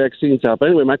 Separate these vaccines out. But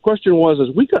anyway, my question was: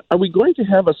 are we going to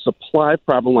have a supply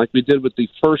problem like we did with the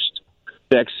first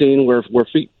vaccine, where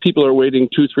people are waiting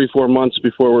 2, 3, 4 months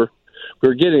before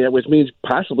we're getting it, which means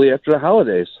possibly after the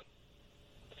holidays?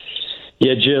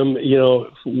 Yeah, Jim.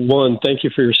 One, thank you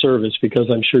for your service,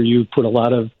 because I'm sure you put a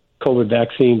lot of COVID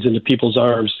vaccines into people's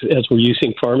arms as we're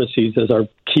using pharmacies as our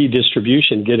key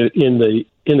distribution, get it in the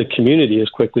community as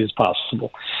quickly as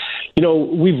possible.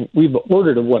 We've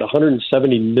ordered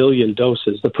 170 million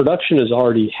doses. The production is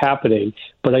already happening,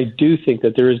 but I do think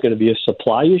that there is going to be a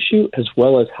supply issue, as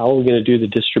well as how we're going to do the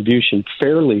distribution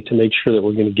fairly to make sure that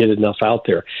we're going to get enough out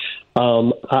there.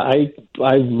 My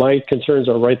concerns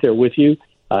are right there with you.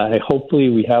 Hopefully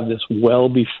we have this a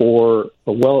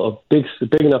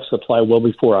big enough supply well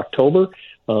before October.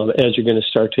 As you're going to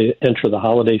start to enter the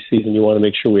holiday season, you want to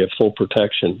make sure we have full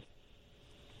protection.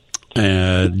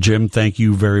 Jim, thank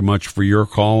you very much for your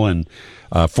call and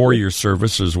for your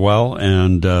service as well.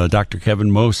 And Dr. Kevin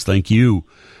Most, thank you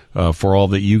for all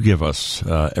that you give us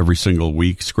every single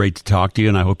week. It's great to talk to you,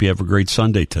 and I hope you have a great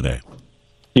Sunday today.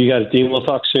 You got it, Dean. We'll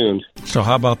talk soon. So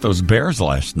how about those Bears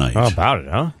last night? How about it,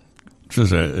 huh?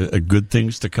 Is a good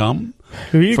things to come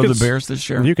for the Bears this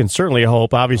year? You can certainly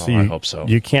hope. Obviously, I hope so.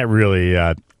 You can't really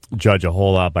judge a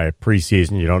whole lot by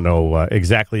preseason. You don't know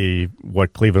exactly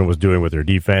what Cleveland was doing with their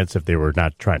defense, if they were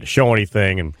not trying to show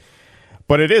anything.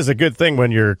 But it is a good thing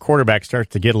when your quarterback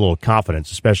starts to get a little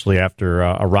confidence, especially after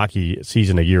a rocky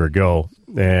season a year ago.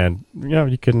 And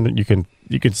you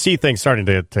can see things starting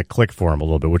to click for him a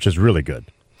little bit, which is really good.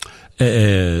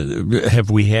 Have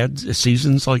we had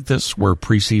seasons like this where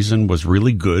preseason was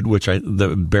really good, which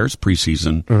the Bears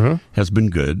preseason has been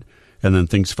good, and then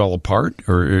things fell apart?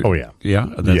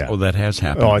 That has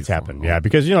happened. Oh, it's happened. Yeah,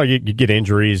 because you get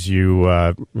injuries.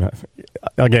 Again,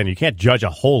 you can't judge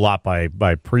a whole lot by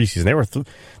preseason. They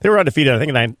were undefeated, I think,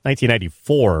 in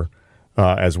 1994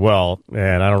 as well,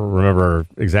 and I don't remember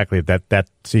exactly if that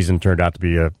season turned out to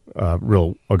be a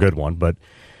good one, but.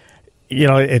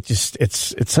 It's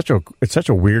such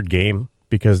a weird game,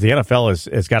 because the NFL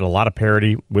has got a lot of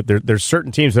parity. There's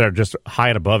certain teams that are just high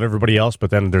and above everybody else, but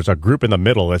then there's a group in the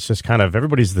middle that's just kind of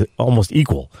everybody's almost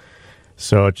equal.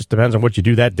 So it just depends on what you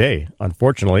do that day.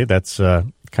 Unfortunately, that's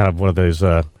kind of one of those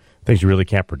things you really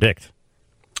can't predict.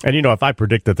 And, if I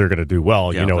predict that they're going to do well,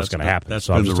 what's going to happen.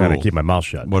 So I'm just trying to keep my mouth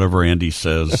shut. Whatever Andy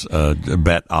says,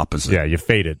 bet opposite. Yeah, you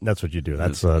fade it. That's what you do.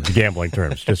 That's the gambling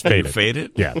terms. Just fade it. Fade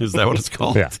it? Yeah. Is that what it's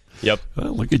called? Yeah. Yep.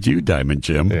 Well, look at you, Diamond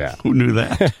Jim. Yeah. Who knew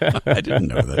that? I didn't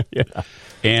know that. Yeah.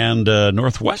 And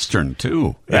Northwestern,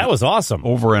 too. That was awesome.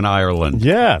 Over in Ireland.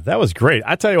 Yeah, that was great.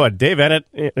 I tell you what, Dave Ennett,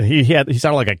 he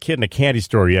sounded like a kid in a candy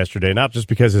store yesterday, not just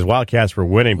because his Wildcats were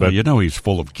winning, but... he's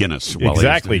full of Guinness.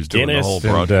 Exactly. He's doing Guinness the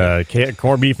whole and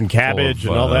corned beef and cabbage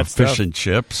and all that fish stuff. And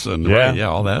chips and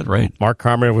all that, right. Mark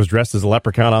Carmen was dressed as a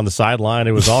leprechaun on the sideline.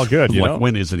 It was all good,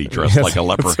 When isn't he dressed like a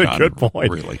leprechaun? That's a good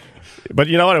point. Really. But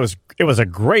you know what? It was a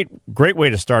great way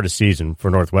to start a season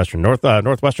for Northwestern.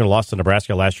 Northwestern lost to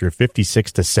Nebraska last year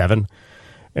 56-7.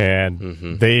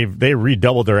 And they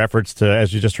redoubled their efforts to,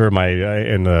 as you just heard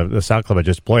in the sound clip I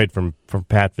just played from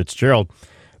Pat Fitzgerald.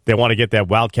 They want to get that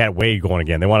Wildcat way going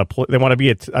again. They want to be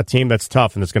a team that's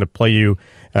tough and that's going to play you.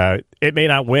 It may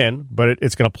not win, but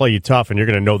it's going to play you tough, and you're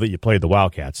going to know that you played the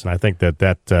Wildcats. And I think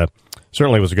that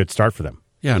certainly was a good start for them.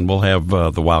 Yeah, and we'll have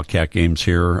the Wildcat games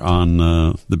here on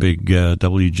the big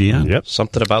WGN. Yep.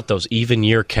 Something about those even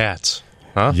year cats.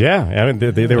 Huh? Yeah, I mean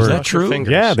they were. Is that true?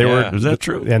 Yeah, they were. Is that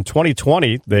true? In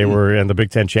 2020, they were in the Big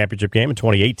Ten championship game. In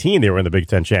 2018, they were in the Big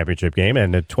Ten championship game,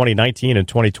 and in 2019 and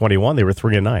 2021, they were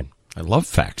 3-9. I love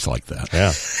facts like that.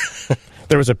 Yeah.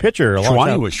 There was a pitcher a long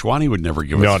time. Schwani would never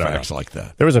give us facts like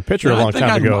that. There was a pitcher a long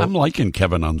time ago. I'm liking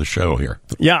Kevin on the show here.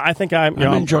 Yeah, I think I'm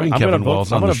enjoying Kevin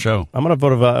Wells on the show. I'm going to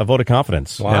vote a vote of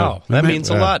confidence. Wow, that means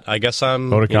a lot. I guess I'm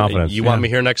vote of confidence. You want me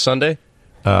here next Sunday?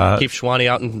 Keep Schwani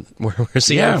out in where's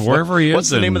he? Yeah, wherever he is. What's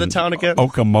the name of the town again?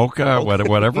 Okamoka,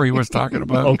 whatever he was talking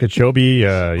about. Okeechobee.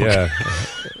 Yeah.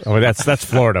 Oh, that's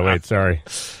Florida. Wait, sorry.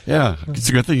 Yeah, it's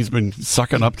a good thing he's been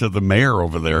sucking up to the mayor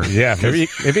over there. Yeah, maybe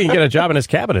he can get a job in his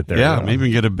cabinet there. Yeah,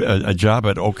 maybe he can get a job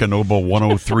at Okanobo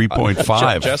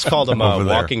 103.5. Jess called him a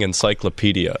walking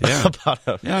encyclopedia. Yeah,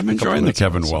 I'm enjoying the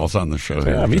Kevin Wells on the show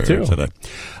here. Me too. Today.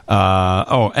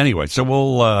 Anyway, so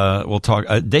we'll talk.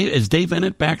 Is Dave in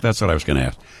it back? That's what I was going to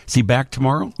ask. Is he back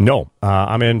tomorrow? No,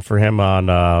 I'm in for him on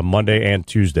Monday and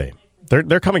Tuesday.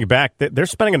 They're coming back. They're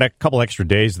spending a couple extra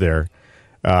days there.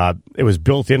 It was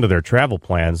built into their travel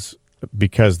plans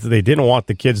because they didn't want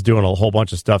the kids doing a whole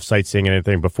bunch of stuff, sightseeing and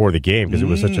anything before the game because it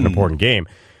was such an important game.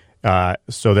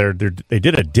 So they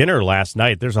did a dinner last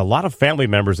night. There's a lot of family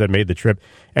members that made the trip.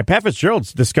 And Pat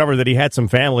Fitzgerald discovered that he had some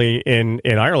family in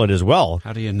Ireland as well.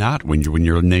 How do you not when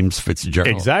your name's Fitzgerald?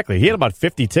 Exactly. He had about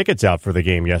 50 tickets out for the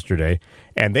game yesterday,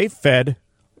 and they fed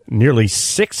nearly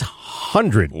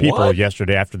 600 people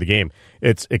yesterday after the game.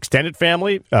 It's extended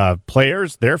family,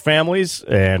 players, their families,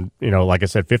 and like I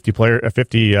said, 50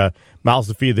 mouths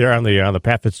to feed there on the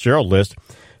Pat Fitzgerald list.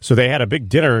 So they had a big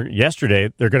dinner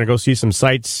yesterday. They're going to go see some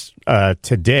sights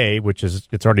today, which is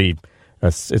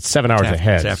it's 7 hours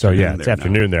ahead. It's it's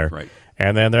afternoon there. Right.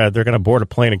 And then they're going to board a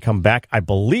plane and come back. I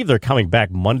believe they're coming back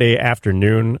Monday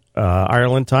afternoon,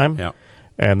 Ireland time. Yeah.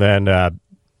 And then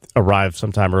arrive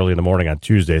sometime early in the morning on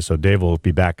Tuesday. So Dave will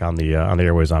be back on the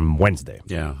airways on Wednesday.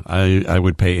 Yeah, I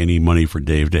would pay any money for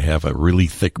Dave to have a really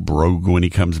thick brogue when he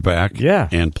comes back. Yeah.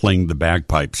 And playing the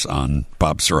bagpipes on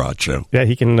Bob Surratt show. Yeah,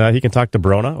 he can talk to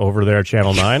Brona over there at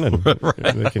Channel 9, and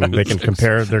they can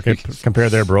compare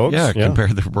their brogues. Yeah, compare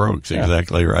their brogues. Yeah.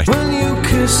 Exactly right. When you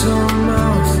kiss her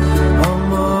mouth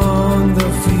among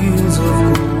the fields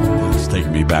of gold. It's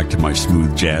taking me back to my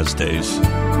smooth jazz days.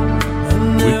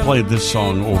 We played this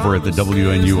song over at the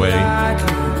WNUA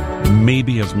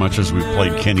maybe as much as we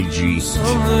played Kenny G,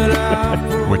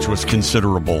 which was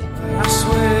considerable.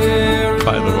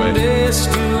 By the way,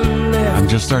 I'm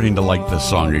just starting to like this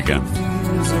song again.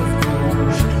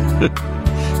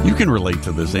 You can relate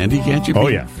to this, Andy, can't you? Oh,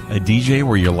 yeah. A DJ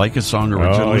where you like a song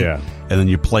originally, and then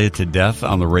you play it to death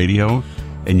on the radio,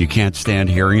 and you can't stand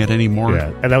hearing it anymore.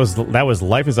 Yeah, and that was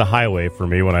Life is a Highway for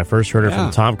me when I first heard it from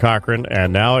Tom Cochran,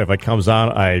 and now if it comes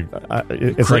on,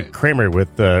 it's like Kramer with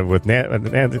what's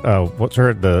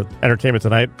her the Entertainment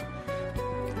Tonight,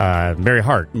 Mary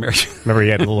Hart. Remember, he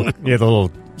had the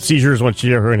little seizures when she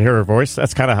heard her voice.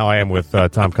 That's kind of how I am with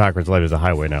Tom Cochran's Life is a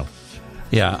Highway now.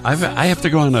 Yeah, I have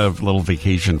to go on a little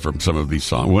vacation from some of these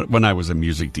songs. When I was a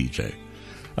music DJ,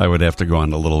 I would have to go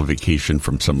on a little vacation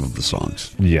from some of the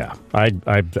songs. Yeah, I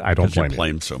don't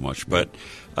blame him so much. But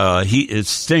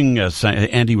Sting.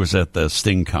 Andy was at the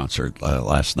Sting concert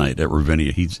last night at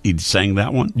Ravinia. He sang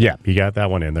that one. Yeah, he got that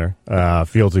one in there.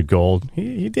 Fields of Gold.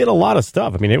 He did a lot of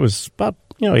stuff. I mean, it was about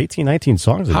 18, 19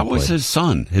 songs. How was his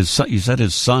son? You said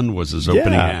his son was his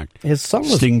opening act. His son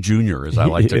was Sting Jr., as I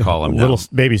like to call him. Little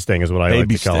baby Sting is what I like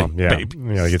to call him. Yeah, baby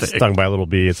he gets stung by a little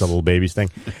bee. It's a little baby Sting.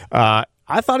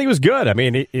 I thought he was good. I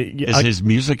mean, is his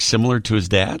music similar to his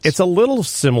dad's? It's a little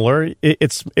similar.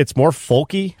 It's more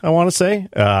folky, I want to say.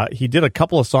 He did a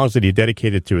couple of songs that he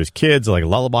dedicated to his kids, like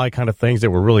lullaby kind of things that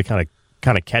were really kind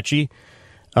of catchy.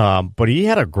 But he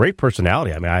had a great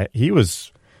personality. I mean, he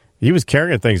was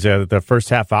carrying things the first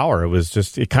half hour. It was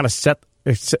just it set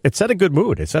a good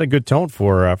mood. It set a good tone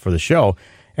for the show.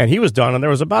 And he was done, and there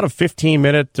was about a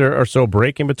 15-minute or so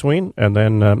break in between, and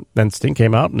then Sting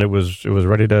came out, and it was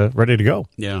ready to go.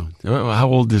 Yeah. How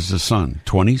old is his son?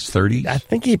 20s, 30s? I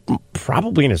think he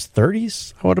probably in his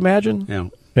 30s. I would imagine. Yeah.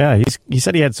 Yeah. He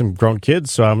said he had some grown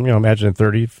kids, so I'm imagining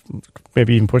 30,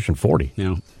 maybe even pushing 40.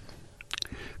 Yeah.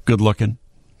 Good looking.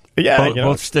 Yeah.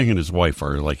 Both Sting and his wife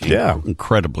are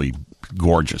incredibly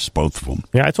gorgeous, both of them.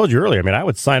 Yeah. I told you earlier. I mean, I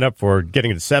would sign up for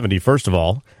getting to 70 first of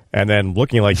all. And then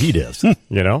looking like he does, I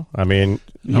mean,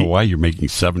 why you're making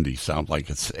 70 sound like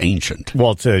it's ancient?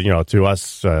 Well, to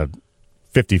us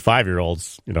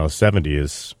 55-year-olds, 70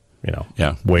 is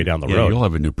way down the road. You'll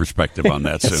have a new perspective on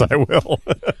that soon. Yes, I will.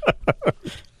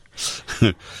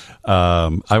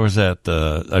 I was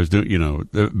doing,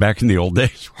 back in the old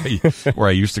days where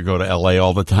I used to go to L.A.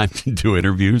 all the time to do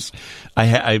interviews.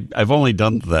 I've only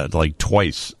done that like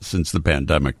twice since the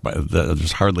pandemic. But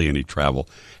there's hardly any travel.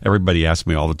 Everybody asks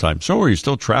me all the time, so are you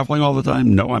still traveling all the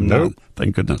time? No, I'm not.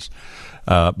 Thank goodness.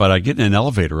 But I get in an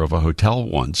elevator of a hotel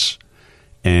once,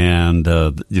 and,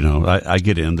 I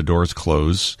get in, the doors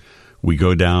close. We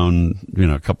go down,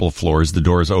 a couple of floors, the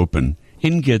doors open.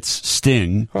 In gets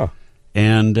Sting. Huh.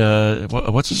 And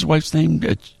what's his wife's name?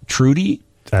 Trudy?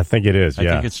 I think it is, I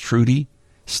think it's Trudy.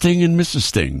 Sting and Mrs.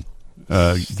 Sting.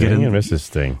 Sting and Mrs.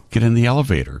 Sting. Get in the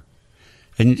elevator.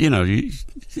 And,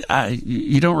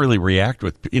 you don't really react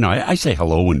with, I say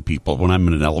hello when I'm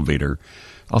in an elevator.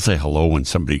 I'll say hello when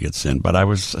somebody gets in, but I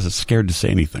was scared to say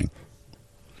anything.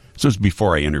 So it was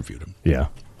before I interviewed him. Yeah.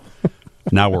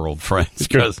 Now we're old friends.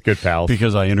 Good pals.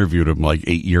 Because I interviewed him like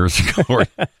 8 years ago or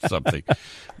something.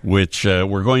 Which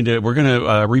we're going to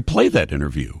replay that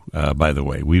interview. By the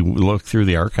way, we looked through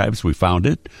the archives, we found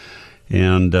it,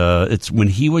 and it's when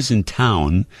he was in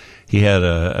town. He had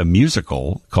a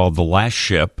musical called The Last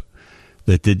Ship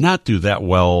that did not do that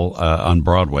well on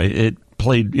Broadway. It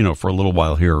played, for a little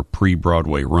while here,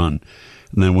 pre-Broadway run,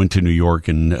 and then went to New York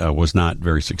and was not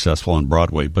very successful on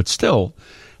Broadway. But still,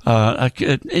 an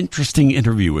interesting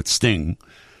interview with Sting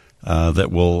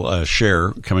that we'll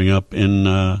share coming up in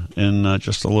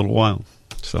just a little while.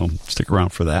 So stick around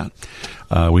for that.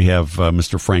 We have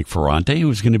Mr. Frank Ferrante,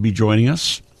 who's going to be joining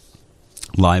us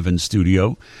live in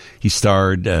studio. He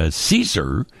starred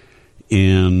Caesar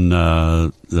in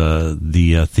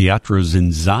the Teatro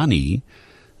Zinzani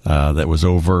that was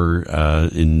over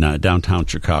in downtown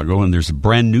Chicago, and there's a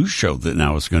brand new show that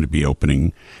now is going to be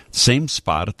opening, same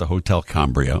spot at the Hotel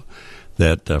Cambria,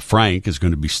 that Frank is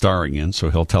going to be starring in, so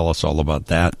he'll tell us all about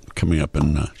that coming up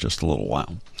in just a little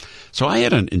while. So I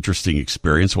had an interesting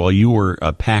experience while you were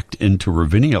packed into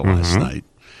Ravinia last night.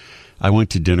 I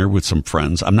went to dinner with some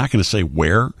friends. I'm not going to say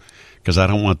where, because I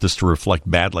don't want this to reflect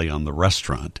badly on the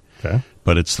restaurant. Okay.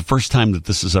 But it's the first time that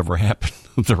this has ever happened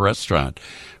at the restaurant.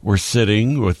 We're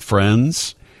sitting with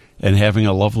friends and having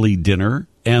a lovely dinner,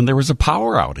 and there was a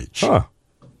power outage. Huh.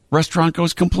 Restaurant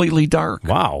goes completely dark.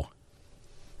 Wow.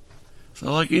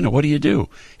 So, what do you do?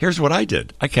 Here's what I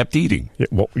did. I kept eating. Yeah,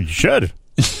 well, you should.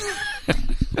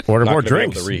 Order more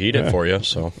drinks. To reheat it for you,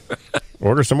 so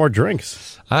order some more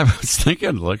drinks. I was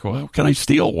thinking, well, can I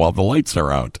steal while the lights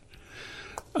are out?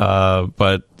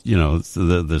 But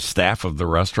the staff of the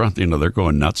restaurant, they're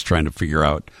going nuts trying to figure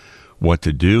out what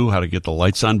to do, how to get the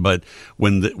lights on. But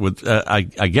I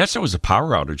guess it was a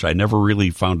power outage. I never really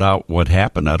found out what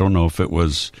happened. I don't know if it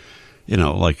was,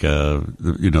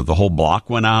 the whole block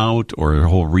went out, or the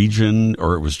whole region,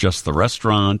 or it was just the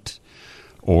restaurant,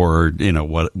 or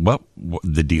what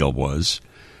the deal was.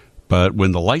 But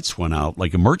when the lights went out,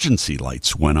 like emergency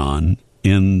lights went on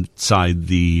inside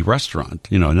the restaurant,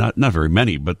 not very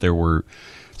many, but there were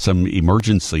some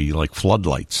emergency like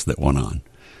floodlights that went on.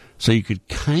 So you could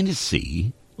kind of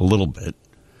see a little bit,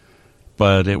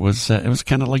 but it was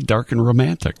kind of like dark and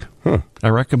romantic. Huh. I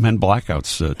recommend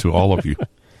blackouts to all of you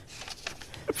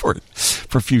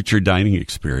for future dining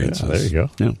experiences. Yeah, there you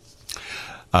go.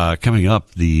 Yeah. Coming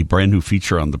up, the brand new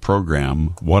feature on the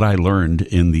program, What I Learned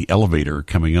in the Elevator,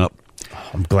 coming up.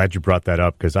 I'm glad you brought that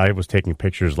up, because I was taking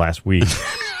pictures last week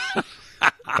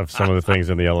of some of the things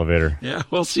in the elevator. Yeah,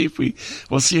 we'll see if we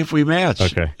match.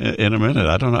 Okay. In a minute.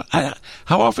 I don't know.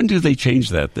 How often do they change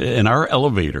that? In our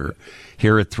elevator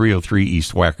here at 303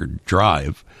 East Wacker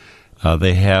Drive,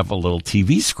 they have a little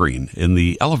TV screen in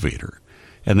the elevator,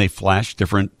 and they flash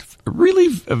different, really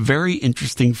very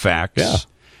interesting facts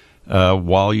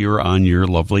while you're on your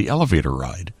lovely elevator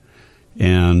ride.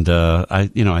 And I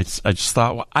just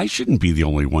thought, well, I shouldn't be the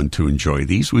only one to enjoy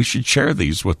these. We should share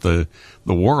these with the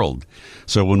world.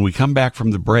 So when we come back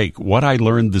from the break, what I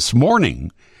learned this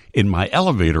morning in my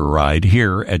elevator ride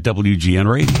here at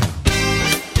WGN Radio.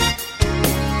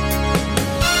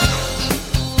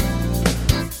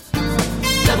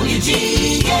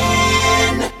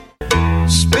 WGN.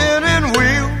 Spinning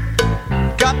wheel,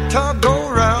 got to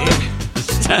go round.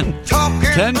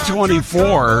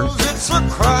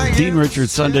 10:24. Dean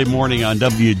Richards, Sunday morning on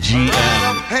WGN.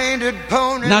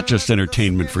 Not just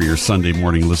entertainment for your Sunday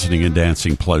morning listening and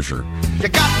dancing pleasure,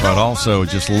 but also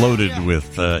just loaded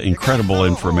with incredible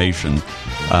information.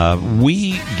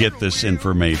 We get this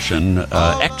information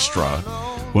extra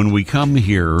when we come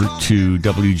here to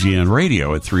WGN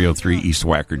Radio at 303 East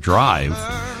Wacker Drive.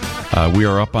 We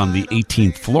are up on the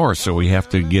 18th floor, so we have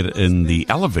to get in the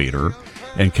elevator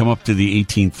and come up to the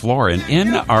 18th floor. And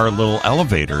in our little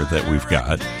elevator that we've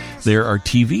got, there are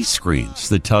TV screens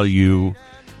that tell you,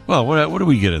 Well, what do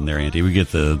we get in there, Andy? We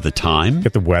get the time.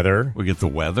 Get the weather. We get the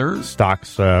weather.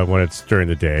 Stocks when it's during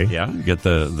the day. Yeah, we get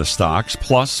the stocks,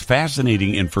 plus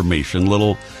fascinating information,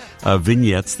 little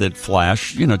vignettes that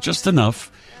flash, just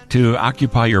enough to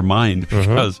occupy your mind,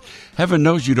 because heaven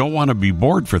knows you don't want to be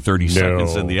bored for 30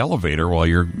 seconds in the elevator while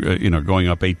you're going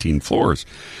up 18 floors.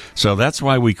 So that's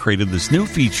why we created this new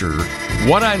feature,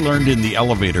 What I Learned in the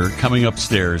Elevator, coming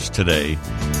upstairs today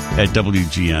at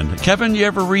WGN. Kevin, you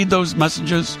ever read those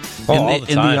messages in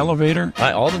the elevator?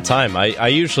 All the time. I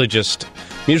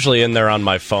usually in there on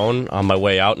my phone on my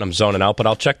way out, and I'm zoning out, but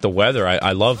I'll check the weather.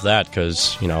 I love that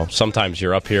because, sometimes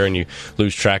you're up here and you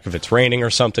lose track if it's raining or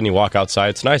something. You walk outside.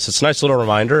 It's nice. It's a nice little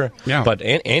reminder. Yeah. But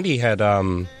Andy had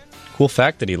cool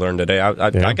fact that he learned today.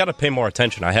 I got to pay more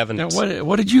attention. I haven't. Now,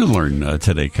 what did you learn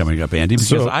today coming up, Andy?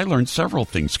 Because I learned several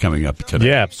things coming up today.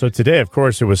 Yeah, so today, of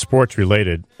course, it was sports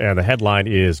related, and the headline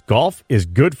is Golf is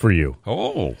Good for You.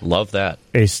 Oh, love that.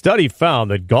 A study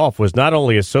found that golf was not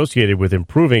only associated with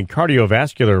improving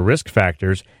cardiovascular risk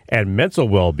factors and mental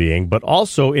well-being, but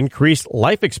also increased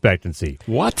life expectancy.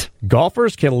 What?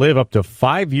 Golfers can live up to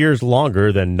 5 years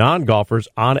longer than non-golfers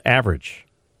on average.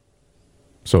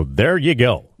 So there you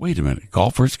go. Wait a minute.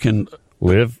 Golfers can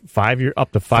live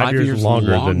up to 5 years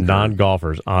longer than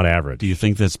non-golfers on average. Do you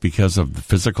think that's because of the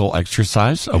physical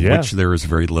exercise, of which there is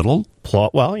very little?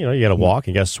 Well, you got to walk,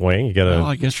 you got to swing, you got to. Well,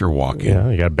 I guess you're walking. Yeah,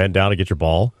 you got to bend down to get your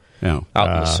ball. Yeah. Out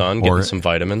in the sun, getting some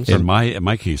vitamins. In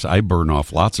my case, I burn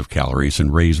off lots of calories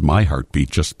and raise my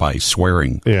heartbeat just by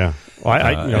swearing. Yeah. Well,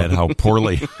 at how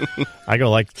poorly. I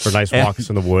go for nice walks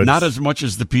in the woods. Not as much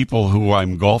as the people who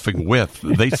I'm golfing with.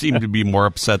 They seem to be more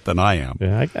upset than I am.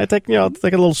 Yeah, I take a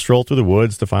little stroll through the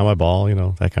woods to find my ball,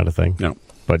 that kind of thing. Yeah.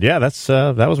 But yeah,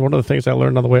 that was one of the things I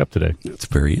learned on the way up today. It's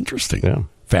very interesting. Yeah.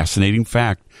 Fascinating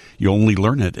fact. You only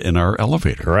learn it in our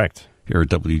elevator. Correct. Here at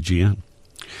WGN.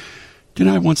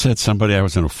 I once had somebody, I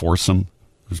was in a foursome,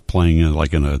 I was playing in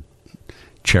a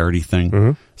charity thing.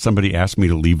 Mm-hmm. Somebody asked me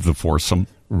to leave the foursome.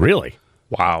 Really?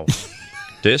 Wow.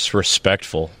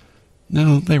 Disrespectful.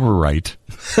 No, they were right.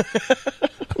 I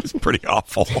was pretty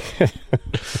awful.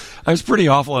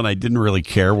 And I didn't really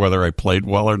care whether I played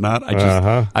well or not.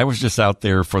 I was just out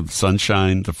there for the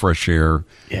sunshine, the fresh air,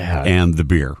 and the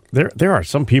beer. There are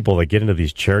some people that get into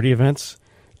these charity events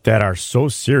that are so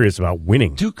serious about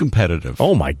winning. Too competitive.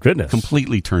 Oh, my goodness.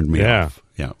 Completely turned me off.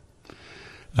 Yeah.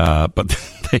 But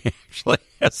they actually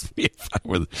asked me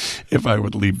if I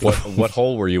would leave. What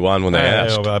hole were you on when they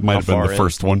asked? That might have been the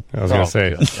first one. I was going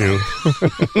to say,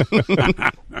 2.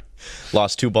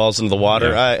 Lost 2 balls into the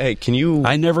water. Hey, can you...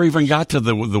 I never even got to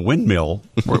the windmill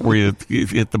where you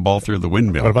hit the ball through the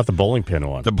windmill. What about the bowling pin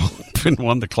one? The bowling pin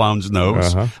one, the clown's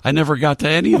nose. Uh-huh. I never got to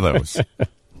any of those.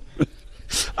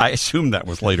 I assume that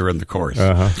was later in the course.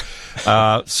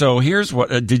 Uh-huh. So here's what...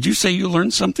 did you say you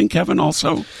learned something, Kevin,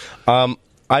 also?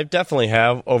 I definitely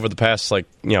have over the past,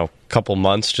 couple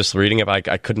months just reading it.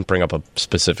 I couldn't bring up a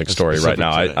specific story right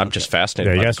now. I'm just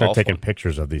fascinated. Yeah, you got to start taking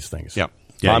pictures of these things. Yeah.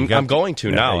 I'm going to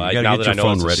now. Now that I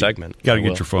know it's a segment. You got to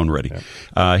get your phone ready.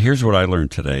 Yeah. Here's what I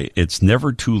learned today. It's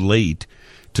never too late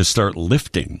to start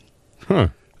lifting.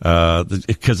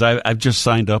 Because I've just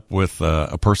signed up with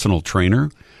a personal trainer.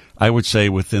 I would say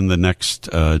within the next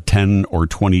 10 or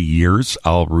 20 years,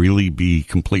 I'll really be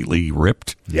completely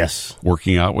ripped. Yes.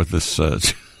 Working out with this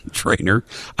trainer.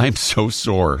 I'm so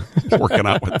sore working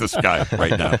out with this guy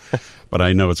right now. But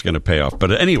I know it's going to pay off.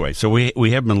 But anyway, so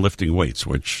we have been lifting weights,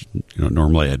 which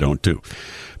normally I don't do.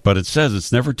 But it says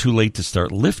it's never too late to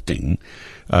start lifting.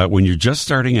 When you're just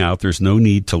starting out, there's no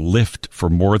need to lift for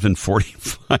more than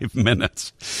 45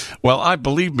 minutes. Well,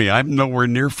 believe me, I'm nowhere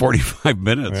near 45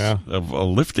 minutes of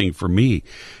lifting for me. It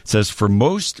says for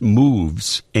most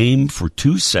moves, aim for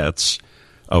 2 sets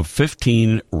of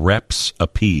 15 reps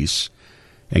apiece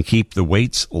and keep the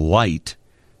weights light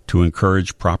to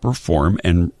encourage proper form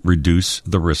and reduce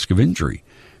the risk of injury.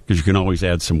 Because you can always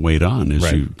add some weight on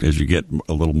as you get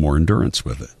a little more endurance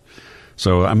with it.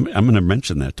 So I'm going to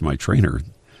mention that to my trainer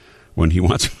when he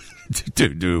wants to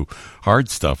do hard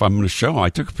stuff. I'm going to show him. I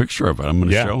took a picture of it. I'm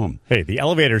going to show him. Hey, the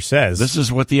elevator says. This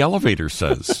is what the elevator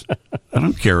says. I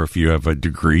don't care if you have a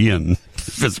degree in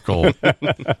physical,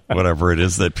 whatever it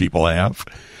is that people have.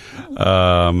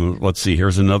 Let's see.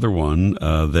 Here's another one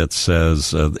that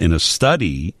says, in a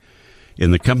study,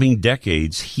 in the coming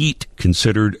decades, heat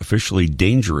considered officially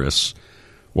dangerous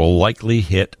will likely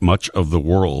hit much of the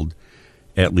world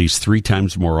at least 3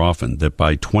 times more often, that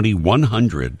by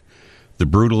 2100, the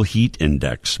brutal heat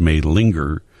index may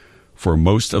linger for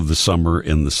most of the summer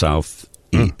in the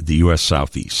the U.S.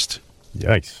 Southeast.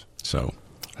 Yikes. So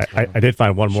I did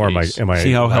find one more in my see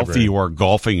how library. healthy you are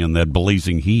golfing in that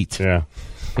blazing heat. Yeah.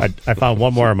 I found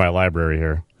one more in my library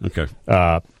here. Okay.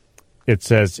 It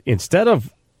says, instead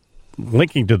of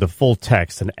linking to the full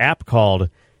text, an app called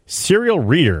Serial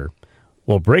Reader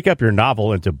will break up your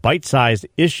novel into bite-sized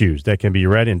issues that can be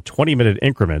read in 20-minute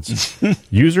increments.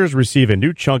 Users receive a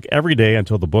new chunk every day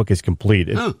until the book is complete.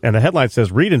 And the headline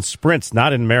says, read in sprints,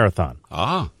 not in marathon.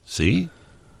 See?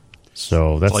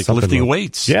 So that's like lifting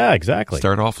weights. Yeah, exactly.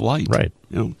 Start off light. Right.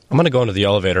 I'm going to go into the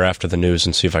elevator after the news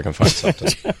and see if I can find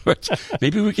something.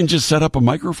 Maybe we can just set up a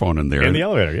microphone in there. In the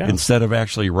elevator, yeah. Instead of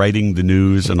actually writing the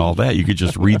news and all that, you could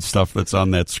just read stuff that's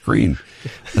on that screen.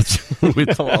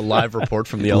 With a live report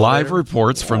from the elevator? Live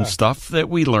reports from stuff that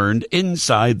we learned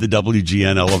inside the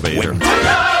WGN elevator.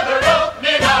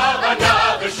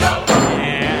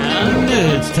 And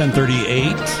it's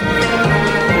 10:38.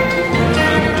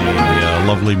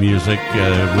 Lovely music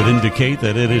would indicate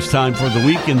that it is time for the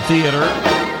week in theater.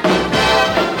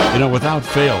 You know, without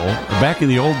fail, back in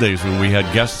the old days when we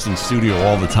had guests in studio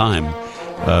all the time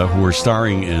who were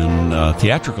starring in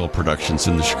theatrical productions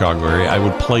in the Chicago area, I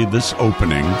would play this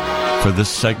opening for this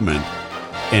segment,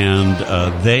 and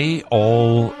they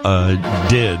all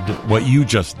did what you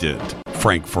just did,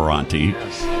 Frank Ferranti.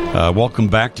 Welcome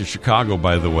back to Chicago,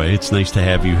 by the way. It's nice to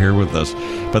have you here with us.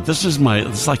 But this is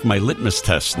like my litmus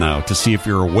test now to see if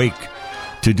you're awake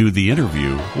to do the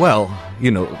interview. Well, you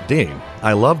know, Dean,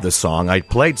 I love this song. I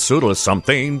played Pseudo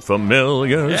something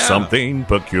familiar, something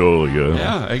peculiar.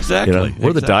 Yeah, exactly. You know,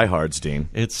 we're the diehards, Dean.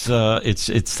 That's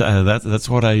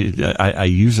what I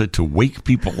use it to wake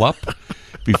people up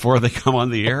before they come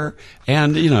on the air.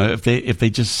 And you know, if they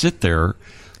just sit there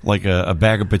like a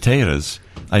bag of potatoes,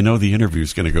 I know the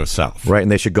interview's going to go south. Right, and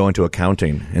they should go into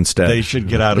accounting instead. They should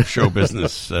get out of show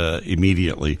business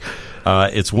immediately.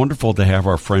 It's wonderful to have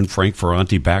our friend Frank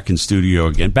Ferranti back in studio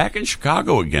again, back in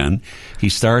Chicago again. He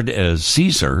starred as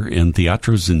Caesar in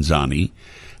Teatro Zinzanni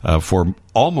for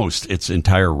almost its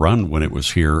entire run when it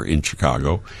was here in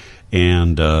Chicago.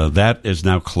 And that is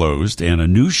now closed, and a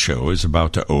new show is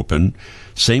about to open.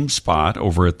 Same spot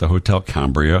over at the Hotel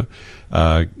Cambria.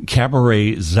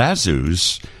 Cabaret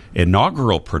Zazu's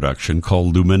inaugural production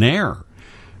called Luminaire.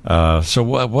 So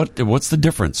what's the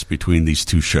difference between these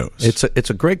two shows? It's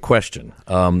a great question.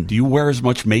 Do you wear as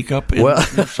much makeup in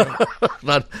the show?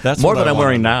 That's more than I'm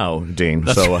wearing now, Dean.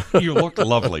 You look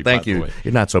lovely. Thank you.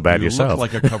 You're not so bad yourself. You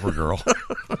look like a cover girl.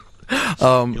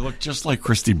 You look just like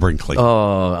Christy Brinkley.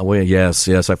 Oh, well, yes.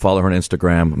 I follow her on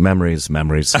Instagram. Memories.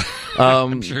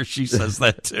 I'm sure she says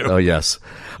that too. Oh, yes.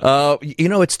 You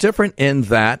know, it's different in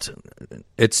that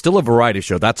it's still a variety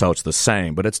show. That's how it's the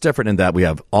same. But it's different in that we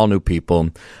have all new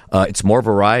people. It's more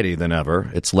variety than ever.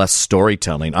 It's less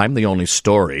storytelling. I'm the only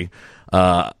story.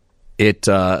 The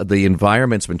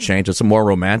environment's been changed. It's a more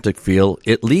romantic feel.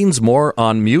 It leans more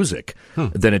on music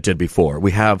than it did before.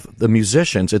 We have the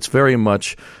musicians. It's very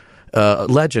much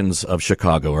legends of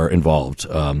Chicago are involved,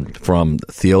 from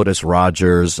Theodis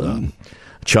Rogers,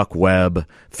 Chuck Webb,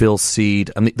 Phil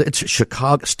Seed. I mean, it's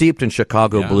Chicago, steeped in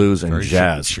Chicago blues and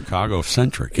jazz.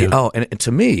 Chicago-centric. Yeah. Oh, and to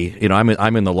me, you know,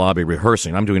 I'm in the lobby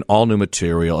rehearsing. I'm doing all new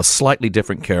material, a slightly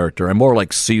different character. I'm more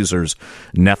like Caesar's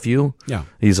nephew. Yeah,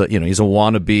 he's a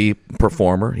wannabe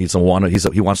performer.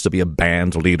 He wants to be a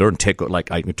band leader and take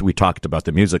we talked about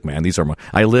the Music Man.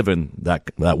 I live in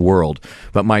that world.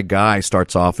 But my guy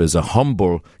starts off as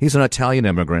he's an Italian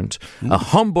immigrant, a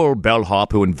humble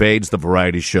bellhop who invades the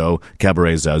variety show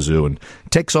Cabaret Zazu and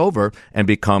takes over and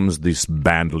becomes this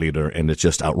band leader, and it's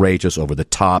just outrageous, over the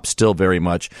top, still very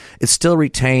much. It still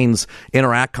retains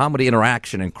comedy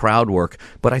interaction and crowd work,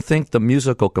 but I think the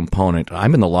musical component,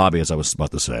 I'm in the lobby, as I was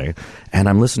about to say, and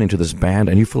I'm listening to this band,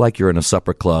 and you feel like you're in a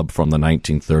supper club from the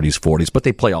 1930s, 40s, but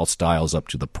they play all styles up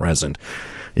to the present.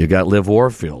 You got Liv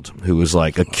Warfield, who is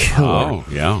like a killer. Oh,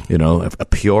 yeah. You know, a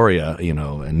Peoria,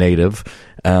 a native.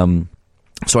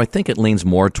 So I think it leans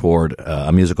more toward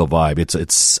a musical vibe.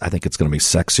 I think it's going to be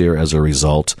sexier as a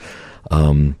result,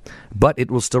 but it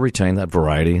will still retain that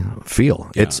variety feel.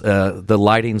 Yeah. It's the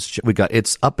lighting's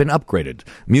it's up and upgraded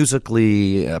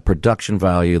musically, production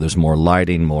value. There's more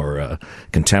lighting, more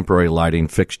contemporary lighting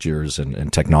fixtures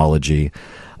and technology,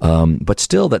 but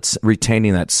still that's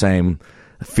retaining that same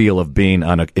feel of being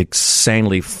on an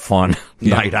insanely fun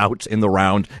night out in the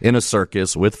round in a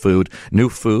circus with food. New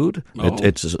food.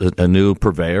 It's a new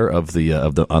purveyor of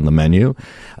the on the menu.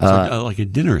 It's like a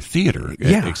dinner theater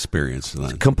experience.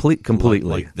 Then. Completely.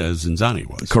 Like the Zinzanni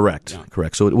was. Correct.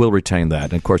 So it will retain that.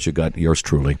 And of course, you got yours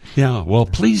truly. Yeah. Well,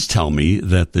 please tell me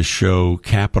that the show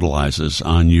capitalizes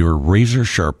on your razor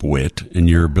sharp wit and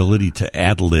your ability to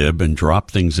ad lib and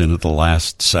drop things in at the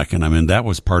last second. I mean, that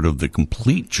was part of the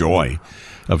complete joy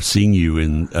of seeing you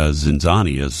in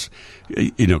Zinzanni is,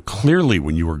 clearly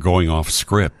when you were going off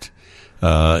script,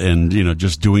 and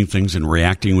just doing things and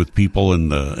reacting with people in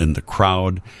the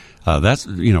crowd. That's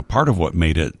part of what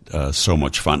made it so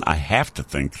much fun. I have to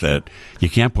think that you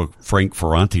can't put Frank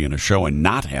Ferrante in a show and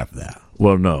not have that.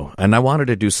 Well, no. And I wanted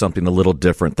to do something a little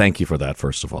different. Thank you for that,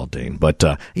 first of all, Dean. But,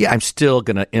 I'm still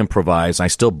going to improvise. I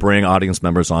still bring audience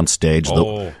members on stage.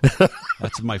 Oh,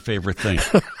 that's my favorite thing.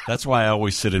 That's why I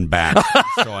always sit in back,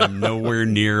 so I'm nowhere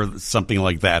near something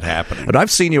like that happening. But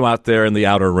I've seen you out there in the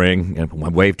outer ring, and I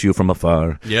waved to you from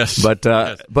afar. Yes. But,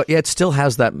 yes. But yeah, it still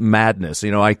has that madness.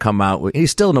 I come out with, he's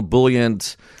still an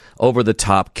ebullient,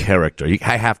 over-the-top character.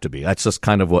 I have to be. That's just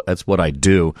kind of what I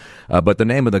do. But the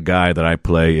name of the guy that I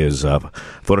play is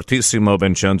Fortissimo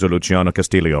Vincenzo Luciano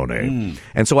Castiglione.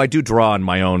 And so I do draw on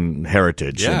my own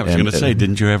heritage. Yeah, I was going to say,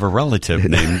 didn't you have a relative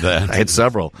named that? I had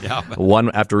several. Yeah.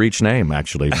 One after each name,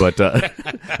 actually. But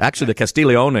actually, the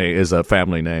Castiglione is a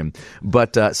family name.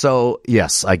 But so,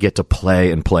 yes, I get to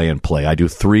play and play and play. I do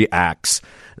 3 acts.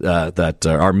 That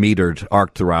are metered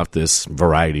arc throughout this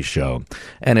variety show,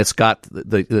 and it's got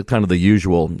the kind of the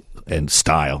usual and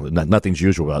style. Nothing's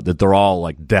usual about it. They're all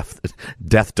like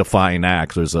death-defying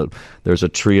acts. There's a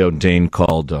trio, Dane,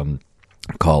 called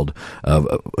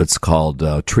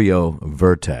Trio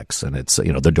Vertex, and it's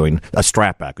they're doing a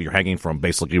strap act. You're hanging from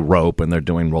basically rope, and they're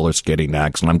doing roller skating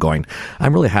acts. And I'm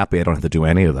really happy I don't have to do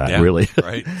any of that. Yeah, really,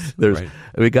 right?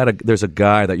 There's a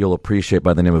guy that you'll appreciate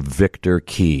by the name of Victor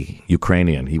Key,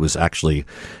 Ukrainian. He was actually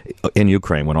in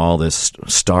Ukraine when all this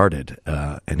started,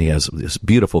 and he has these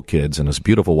beautiful kids and his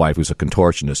beautiful wife who's a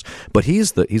contortionist. But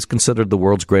he's considered the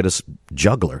world's greatest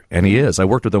juggler, and he is. I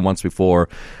worked with him once before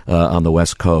on the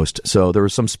West Coast, so there were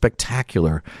some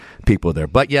spectacular people there.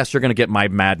 But yes, you're going to get my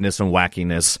madness and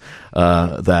wackiness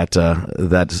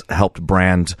that helped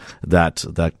brand that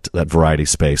variety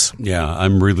space. Yeah,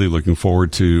 I'm really looking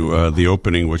forward to the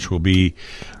opening, which will be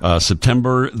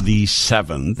September the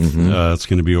 7th. It's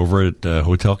going to be over at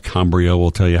Hotel Cambria.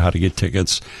 We'll tell you how to get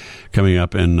tickets coming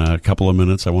up in a couple of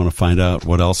minutes. I want to find out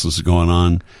what else is going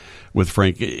on with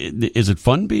Frank. Is it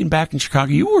fun being back in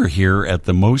Chicago? You were here at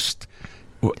the most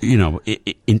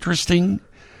interesting,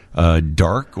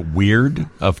 dark, weird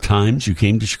of times. You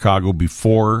came to Chicago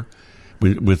before,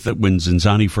 when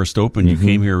Zinzanni first opened. You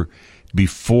came here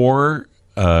before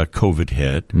COVID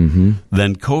hit.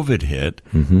 Then COVID hit.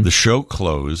 The show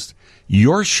closed.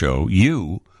 Your show,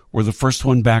 you were the first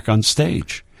one back on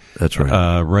stage. That's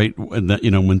right. Right,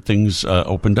 when things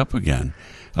opened up again.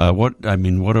 What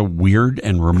a weird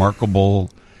and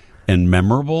remarkable and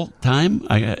memorable time.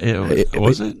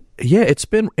 Was it? Yeah, it's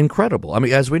been incredible. I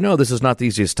mean, as we know, this is not the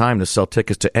easiest time to sell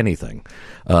tickets to anything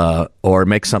or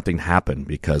make something happen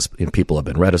because people have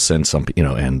been reticent.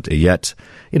 And yet,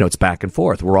 it's back and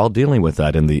forth. We're all dealing with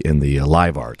that in the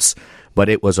live arts. But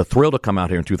it was a thrill to come out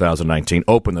here in 2019,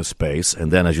 open the space,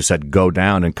 and then, as you said, go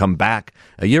down and come back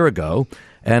a year ago.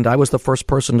 And I was the first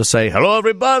person to say, "Hello,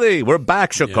 everybody! We're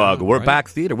back, Chicago. We're back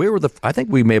theater." We were I think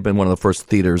we may have been one of the first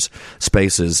theaters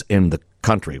spaces in the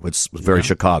country, which was very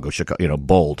Chicago,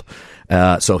 bold.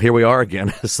 So here we are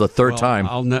again. It's the third time.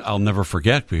 I'll never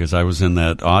forget because I was in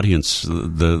that audience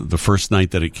the first night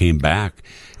that it came back,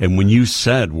 and when you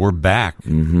said we're back,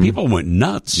 people went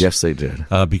nuts. Yes, they did,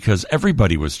 because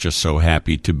everybody was just so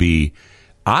happy to be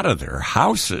out of their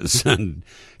houses and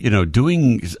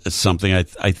doing something.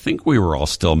 I think we were all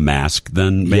still masked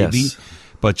then, maybe. Yes.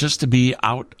 But just to be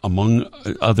out among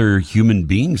other human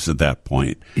beings at that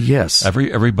point. Yes.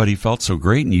 Everybody felt so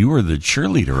great, and you were the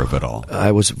cheerleader of it all.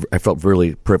 I felt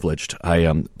really privileged.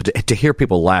 To hear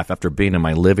people laugh after being in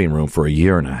my living room for a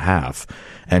year and a half,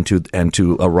 and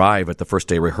to arrive at the first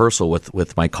day rehearsal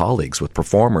with my colleagues, with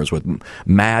performers, with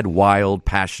mad, wild,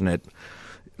 passionate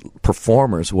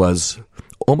performers was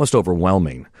almost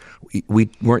overwhelming. We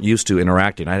weren't used to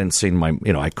interacting. I didn't see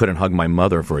I couldn't hug my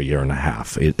mother for a year and a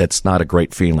half. It's not a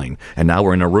great feeling. And now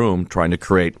we're in a room trying to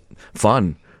create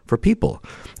fun for people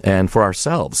and for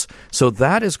ourselves. So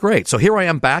that is great. So here I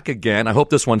am back again. I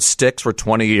hope this one sticks for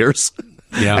 20 years.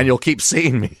 Yeah. And you'll keep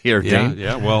seeing me here, Dean.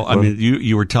 Yeah. Well, I mean,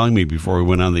 you were telling me before we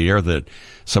went on the air that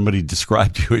somebody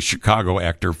described you as Chicago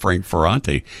actor Frank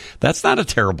Ferrante. That's not a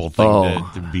terrible thing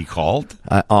to be called.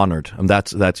 Honored. And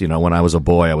that's when I was a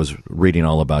boy, I was reading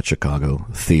all about Chicago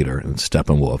theater and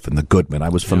Steppenwolf and the Goodman. I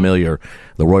was familiar,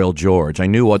 the Royal George. I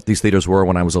knew what these theaters were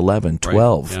when I was 11,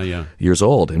 12 years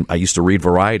old. And I used to read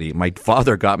Variety. My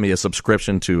father got me a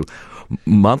subscription to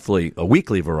a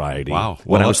weekly Variety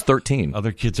when I was 13.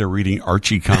 Other kids are reading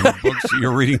Archie comic books.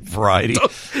 You're reading Variety.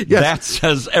 Yes. That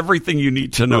says everything you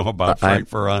need to know about Frank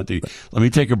Ferrante. Ferranti. Let me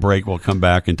take a break. We'll come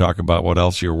back and talk about what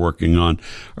else you're working on.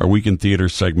 Our Weekend Theater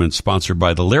segment sponsored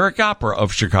by the Lyric Opera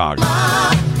of Chicago.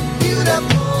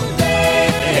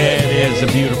 It is a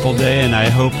beautiful day, and I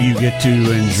hope you get to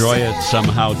enjoy it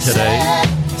somehow today.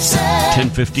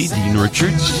 10:50, Dean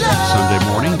Richards, Sunday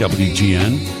morning,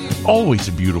 WGN. Always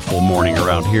a beautiful morning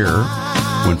around here.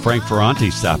 When Frank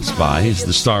Ferranti stops by, he's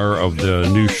the star of the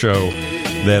new show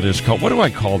that is called, what do I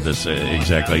call this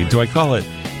exactly? Do I call it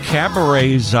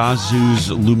Cabaret Zazu's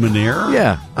Luminaire?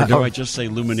 Yeah. Or do I just say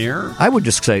Luminaire? I would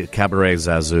just say Cabaret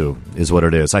Zazu is what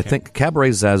it is. I think Cabaret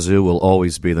Zazu will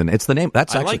always be it's the name.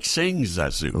 That's I actually, like saying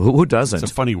Zazu. Who doesn't?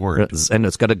 It's a funny word. And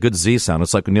it's got a good Z sound.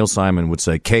 It's like Neil Simon would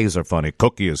say, K's are funny,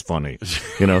 cookie is funny.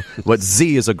 But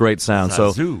Z is a great sound.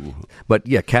 Zazu. But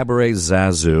yeah, Cabaret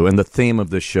Zazu, and the theme of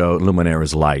this show, Luminaire,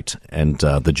 is light, and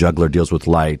the juggler deals with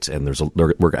light, and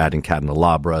we're adding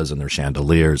candelabras and there's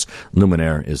chandeliers.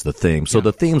 Luminaire is the theme. So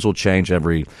the themes will change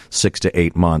every 6 to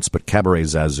 8 months, but Cabaret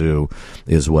Zazu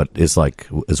is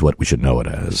what we should know it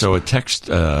as. So a text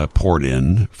poured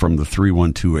in from the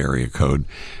 312 area code.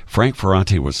 Frank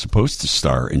Ferranti was supposed to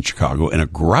star in Chicago in a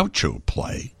Groucho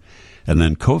play. And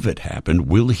then COVID happened.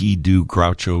 Will he do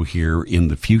Groucho here in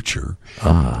the future?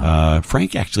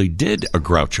 Frank actually did a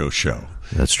Groucho show.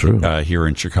 That's true. Here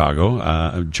in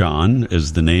Chicago. John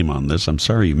is the name on this. I'm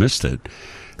sorry you missed it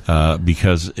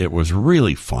because it was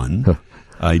really fun.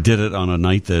 I did it on a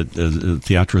night that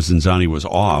Teatro Zinzani was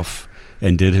off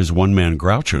and did his one-man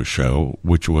Groucho show,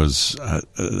 which was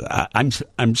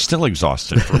I'm still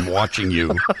exhausted from watching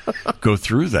you go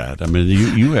through that. I mean,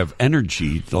 you have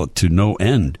energy to no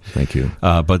end. Thank you.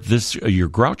 But your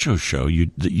Groucho show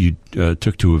you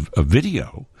took to a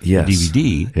video, yes, a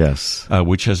DVD, yes,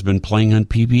 which has been playing on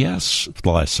PBS for the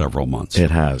last several months.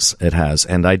 It has,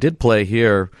 and I did play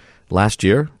here last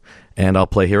year. And I'll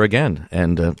play here again.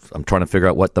 And I'm trying to figure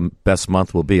out what the best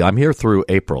month will be. I'm here through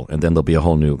April, and then there'll be a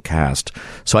whole new cast.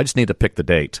 So I just need to pick the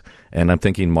date. And I'm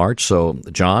thinking March. So,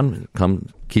 John, come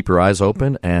keep your eyes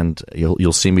open, and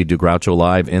you'll see me do Groucho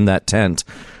live in that tent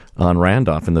on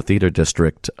Randolph in the theater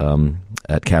district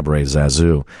at Cabaret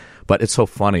Zazu. But it's so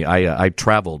funny. I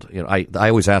traveled. I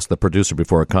always ask the producer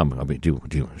before I come. I mean,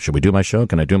 should we do my show?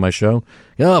 Can I do my show?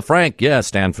 Yeah, Frank. Yeah,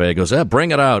 Stan Fay goes. Yeah,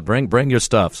 bring it out. Bring your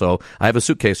stuff. So I have a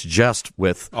suitcase just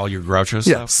with all your Groucho stuff.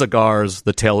 Yeah, cigars,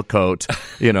 the tailcoat,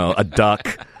 a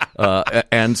duck.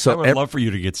 And so I would love for you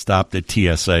to get stopped at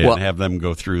TSA and have them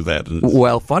go through that.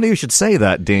 Well, funny you should say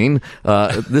that, Dean.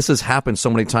 This has happened so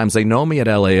many times. They know me at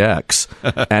LAX,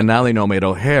 and now they know me at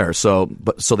O'Hare. So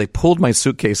they pulled my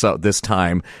suitcase out this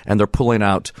time, and they're pulling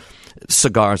out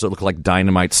cigars that look like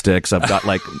dynamite sticks. I've got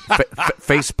like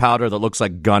face powder that looks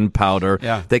like gunpowder.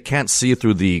 Yeah. They can't see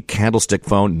through the candlestick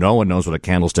phone. No one knows what a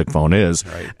candlestick phone is.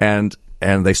 Right.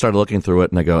 And they started looking through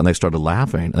it, and they started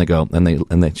laughing.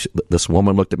 And this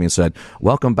woman looked at me and said,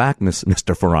 "Welcome back,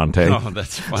 Mr. Ferranti." Oh,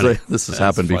 that's funny. So this has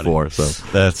happened before. So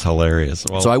that's hilarious.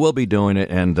 Well, so I will be doing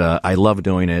it, and I love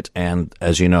doing it. And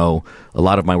as you know, a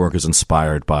lot of my work is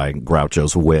inspired by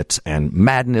Groucho's wit and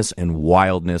madness and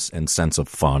wildness and sense of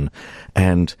fun,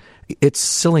 and it's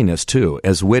silliness too.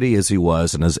 As witty as he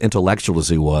was, and as intellectual as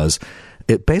he was,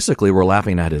 it basically we're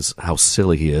laughing at how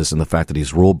silly he is and the fact that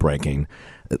he's rule breaking.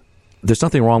 There's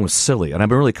nothing wrong with silly, and I've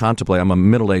been really contemplating. I'm a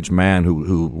middle-aged man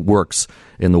who works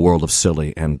in the world of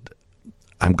silly, and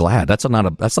I'm glad. That's not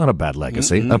a bad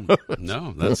legacy.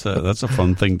 No, that's a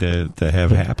fun thing to have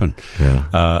happen.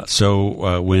 Yeah.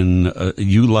 So when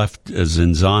you left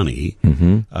Zinzani,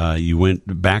 you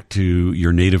went back to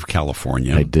your native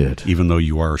California. I did, even though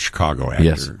you are a Chicago actor.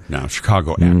 Yes. Now,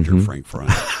 Chicago actor Frank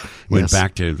Ferranti. Went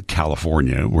back to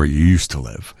California, where you used to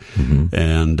live,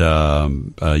 and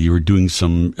you were doing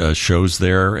some shows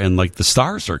there, and like the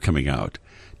stars are coming out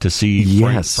to see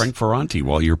Frank Ferranti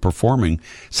while you're performing.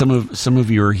 Some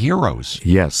of your heroes,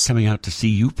 coming out to see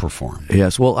you perform.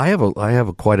 Yes, well, I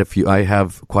have quite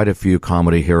a few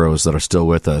comedy heroes that are still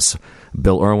with us.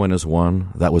 Bill Irwin is one.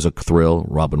 That was a thrill.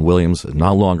 Robin Williams is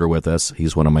no longer with us.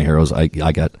 He's one of my heroes. I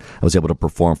was able to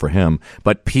perform for him.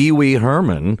 But Pee Wee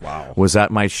Herman was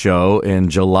at my show in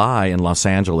July in Los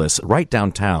Angeles, right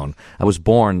downtown. I was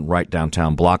born right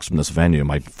downtown, blocks from this venue.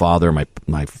 My father,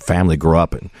 my family grew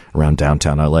up around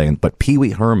downtown LA. But Pee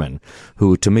Wee Herman,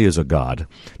 who to me is a god,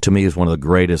 to me is one of the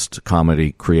greatest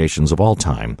comedy creations of all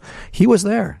time, he was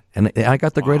there. And I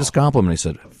got the greatest compliment. He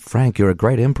said, "Frank, you're a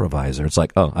great improviser." It's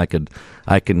like, I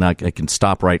can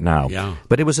stop right now. Yeah.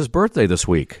 But it was his birthday this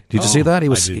week. Did you see that? I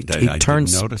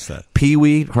didn't notice that. Pee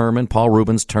Wee Herman, Paul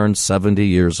Rubens turned 70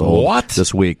 years old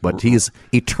this week. But he's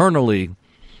eternally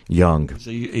young. He's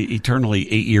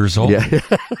eternally 8 years old. Yeah.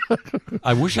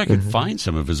 I wish I could find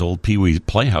some of his old Pee Wee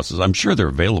Playhouses. I'm sure they're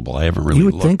available. I haven't really You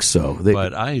would looked. think so.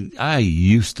 But I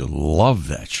used to love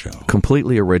that show.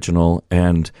 Completely original,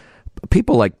 and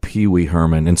people like Pee Wee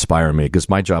Herman inspire me because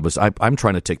my job is I'm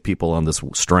trying to take people on this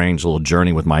strange little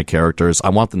journey with my characters. I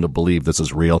want them to believe this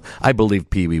is real. I believe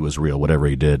Pee Wee was real, whatever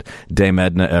he did. Dame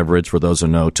Edna Everage, for those who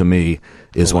know, to me,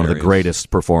 is one of the greatest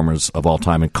performers of all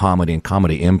time in comedy and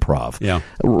comedy improv. Yeah.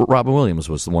 Robin Williams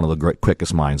was one of the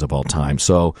quickest minds of all time.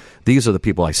 So these are the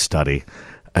people I study.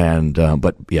 And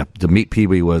but yeah, to meet Pee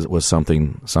Wee was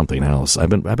something else. I've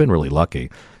been really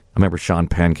lucky. I remember Sean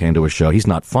Penn came to a show. He's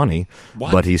not funny,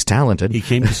 but he's talented. He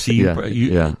came to see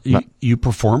you. You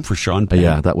performed for Sean Penn.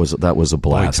 Yeah, that was a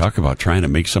blast. Boy, talk about trying to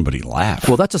make somebody laugh.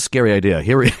 Well, that's a scary idea.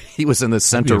 Here he was in the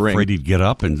center ring. Afraid he'd get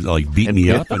up and beat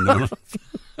me up, and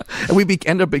we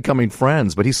ended up becoming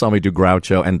friends. But he saw me do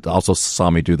Groucho and also saw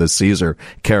me do the Caesar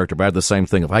character. But I had the same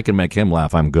thing. If I can make him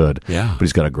laugh, I'm good. Yeah. But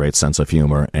he's got a great sense of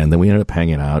humor. And then we ended up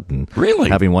hanging out and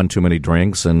having one too many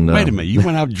drinks. And wait a minute, you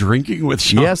went out drinking with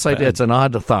Sean? Yes, I did. It's an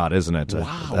odd thought, isn't it?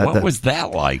 Wow, what was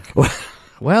that like?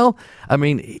 Well, I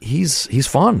mean, he's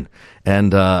fun,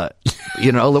 and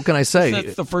what can I say?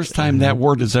 That's the first time that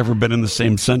word has ever been in the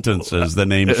same sentence as the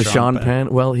name Sean Penn.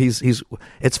 Well, he's.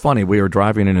 It's funny. We were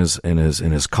driving in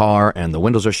his car, and the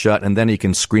windows are shut, and then he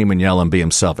can scream and yell and be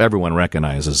himself. Everyone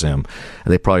recognizes him.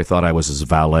 They probably thought I was his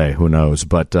valet. Who knows?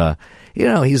 But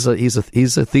he's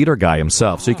a theater guy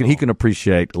himself, so he can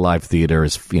appreciate live theater.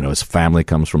 His family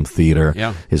comes from theater.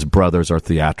 Yeah. His brothers are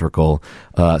theatrical,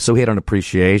 so he had an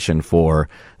appreciation for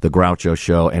the Groucho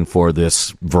show and for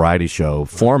this variety show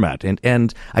format,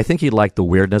 and I think he liked the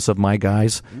weirdness of my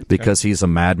guys because he's a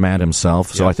madman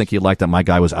himself. So I think he liked that my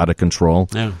guy was out of control.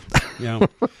 Yeah. Yeah.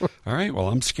 All right. Well,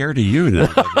 I'm scared of you now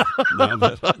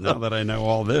that I know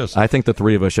all this. I think the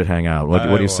three of us should hang out. What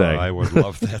do you say? I would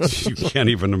love that. You can't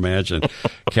even imagine.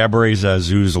 Cabaret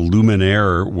Zazu's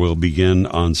Luminaire will begin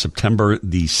on September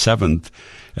the 7th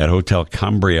at Hotel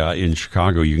Cambria in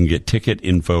Chicago. You can get ticket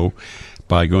info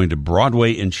by going to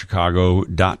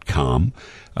BroadwayInChicago.com.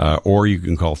 Or you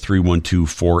can call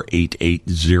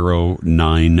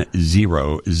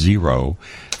 312-488-0900.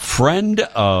 Friend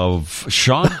of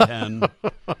Sean Penn.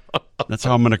 That's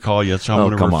how I'm going to call you. That's how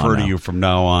I'm going to refer to you from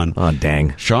now on. Oh,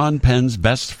 dang. Sean Penn's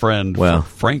best friend,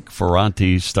 Frank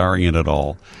Ferranti, starring in it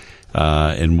all.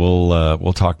 And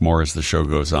we'll talk more as the show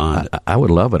goes on. I would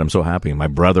love it. I'm so happy. My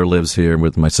brother lives here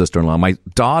with my sister-in-law. My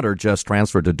daughter just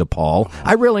transferred to DePaul.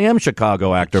 I really am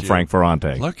Chicago actor Frank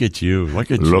Ferrante. Look at you. Look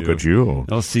at you.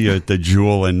 I'll see you at the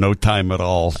Jewel in no time at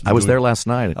all. I was there last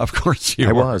night. Of course you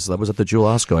were. I was. I was at the Jewel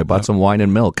Osco. I bought some wine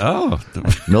and milk. Oh.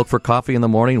 Milk for coffee in the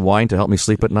morning, wine to help me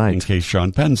sleep at night. In case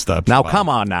Sean Penn stops Now, by. come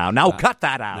on now. Now, cut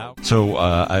that out. So,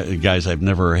 guys, I've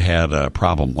never had a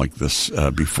problem like this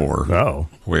before. Oh.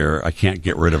 Where I can't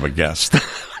get rid of a guest.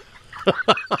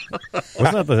 Wasn't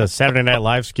that the Saturday Night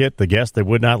Live skit, The Guest That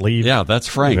Would Not Leave? Yeah, that's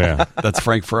Frank. Yeah. That's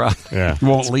Frank Ferrari. Yeah. He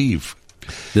won't leave.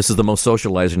 This is the most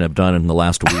socializing I've done in the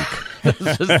last week.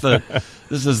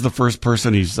 This is the first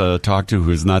person he's talked to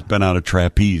who has not been on a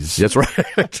trapeze. That's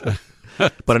right.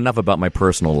 But enough about my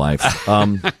personal life.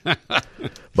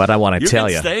 But I want to tell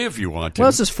you. You can stay if you want to. Well,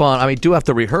 this is fun. I mean, do have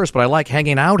to rehearse, but I like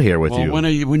hanging out here with you.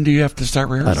 When do you have to start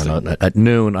rehearsing? I don't know. At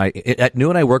noon,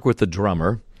 I work with the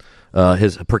drummer.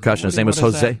 His percussion. His name is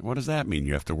Jose. What does that mean?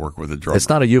 You have to work with a drummer. It's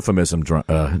not a euphemism,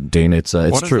 Dean. It's true.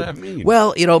 What does that mean?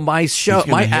 Well, my show,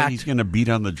 my act. He's going to beat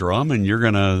on the drum, and you're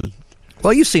going to.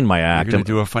 Well, you've seen my act. You're going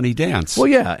to do a funny dance. Well,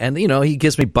 yeah, and he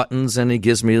gives me buttons and he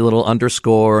gives me a little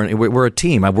underscore, and we're a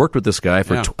team. I've worked with this guy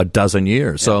for a dozen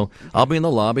years, so I'll be in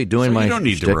the lobby doing my. You don't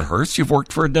need to rehearse. You've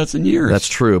worked for a dozen years. That's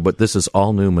true, but this is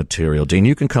all new material. Dean,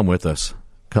 you can come with us.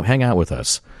 Come hang out with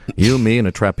us. You, me, and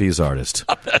a trapeze artist,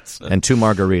 and 2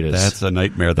 margaritas. That's a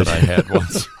nightmare that I had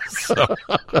once. So.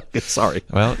 Sorry.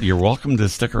 Well, you're welcome to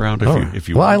stick around if you want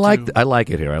to. Well, I like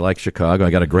it here. I like Chicago.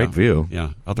 I got a great view. Yeah.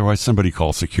 Otherwise, somebody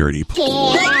call security.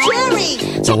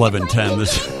 It's 11:10.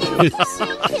 This is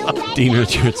Dean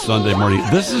Richards Sunday morning.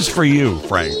 This is for you,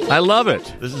 Frank. I love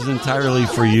it. This is entirely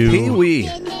for you.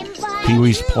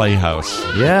 Pee-wee's Playhouse.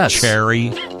 Yes. Cherry.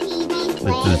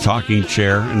 The talking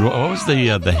chair. And what was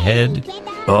the head?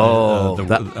 Oh,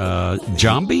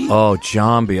 Jambi? Oh,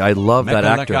 Jambi. I love that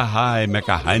actor. Mecca High,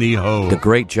 Mecca Hiney Ho. The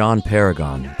great John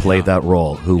Paragon played that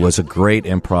role, who was a great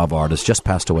improv artist, just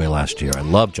passed away last year. I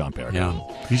love John Paragon.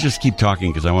 Yeah. You just keep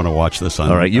talking because I want to watch this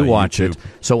on All right, you watch YouTube. it.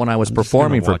 So when I was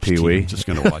performing for Pee-wee. I'm just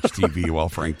going to watch TV while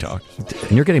Frank talks.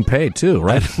 And you're getting paid too,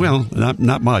 right? Well,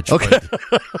 not much. Okay.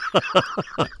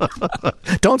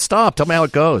 Don't stop. Tell me how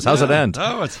it goes. How's it end?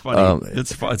 Oh, it's funny.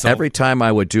 It's fun. Every time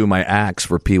I would do my acts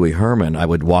for Pee Wee Herman, I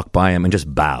would would walk by him and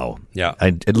just bow. Yeah.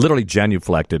 It literally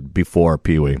genuflected before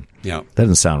Pee Wee. Yeah. That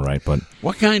doesn't sound right, but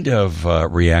What kind of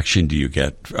reaction do you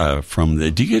get from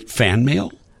the? Do you get fan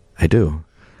mail? I do.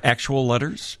 Actual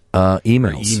letters?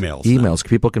 Emails. Emails.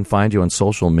 People can find you on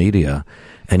social media,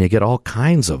 and you get all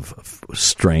kinds of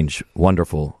strange,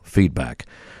 wonderful feedback.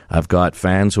 I've got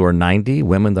fans who are 90,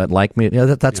 women that like me. Yeah,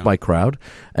 that's my crowd.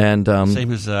 And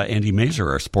Same as Andy Mazer,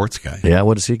 our sports guy. yeah,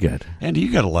 what does he get? Andy,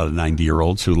 you got a lot of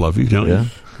 90-year-olds who love you, don't Yeah.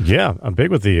 you? Yeah, I'm big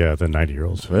with the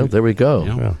 90-years. Well, there we go.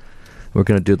 Yeah. We're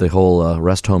going to do the whole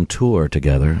rest home tour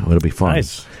together. It'll be fun.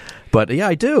 Nice. But yeah,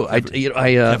 I do.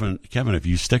 Kevin, if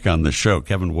you stick on the show,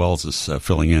 Kevin Wells is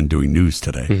filling in doing news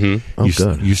today. Oh,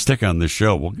 good. You stick on this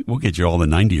show, we'll get you all the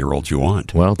 90-year-olds you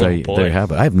want. Well, there you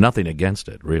have it. I have nothing against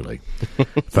it, really. In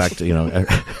fact,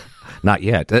 not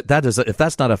yet. That is, if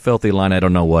that's not a filthy line, I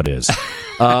don't know what is.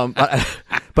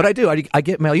 But I do. I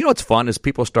get mail. You know what's fun is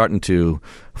people starting to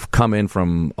come in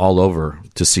from all over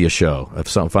to see a show.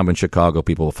 If I'm in Chicago,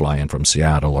 people will fly in from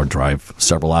Seattle or drive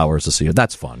several hours to see it.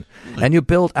 That's fun. And you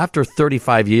build, after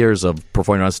 35 years of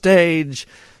performing on stage,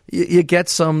 you get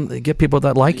people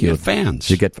that like you. You get fans.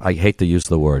 I hate to use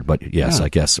the word, but yes, Yeah. I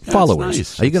guess. Yeah, followers.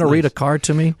 nice. Are you going to read nice. a card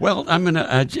to me? Well, I'm going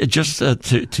to just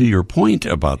to your point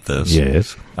about this.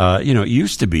 Yes. It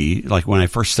used to be like when I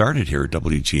first started here at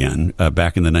WGN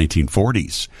back in the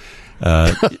 1940s.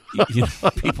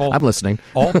 People. I'm listening.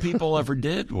 All people ever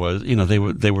did was,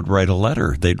 they would write a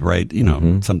letter. They'd write,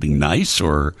 something nice,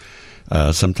 or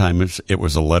sometimes it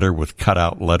was a letter with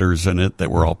cutout letters in it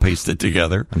that were all pasted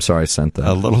together. I'm sorry I sent that.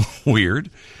 A little weird.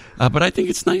 But I think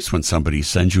it's nice when somebody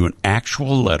sends you an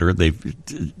actual letter. They've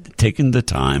taken the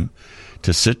time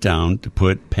to sit down, to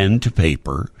put pen to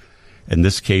paper, in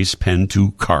this case, pen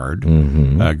to card,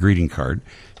 greeting card,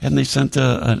 and they sent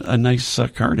a nice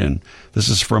card in. This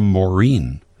is from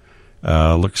Maureen.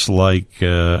 Looks like,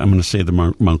 I'm going to say the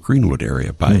Mount Greenwood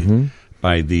area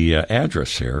by the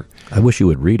address here. I wish you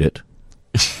would read it.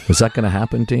 Is that going to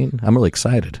happen, Dean? I'm really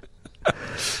excited.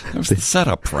 That was the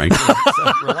setup, Frank.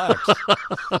 Relax.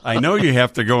 I know you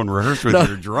have to go and rehearse with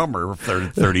your drummer for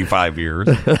 35 years.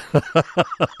 It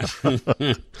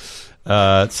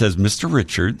says, Mr.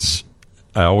 Richards,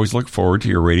 I always look forward to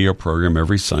your radio program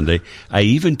every Sunday. I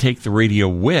even take the radio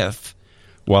with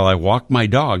while I walk my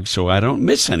dog so I don't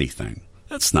miss anything.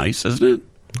 That's nice, isn't it?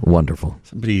 Wonderful.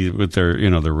 Somebody with their,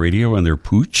 their radio and their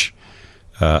pooch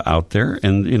out there.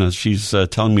 And, she's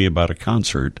telling me about a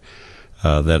concert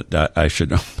that I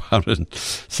should know about, and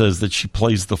says that she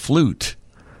plays the flute.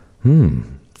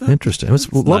 Interesting. It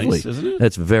was lovely. Nice, isn't it?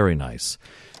 It's very nice.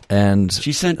 And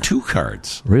she sent 2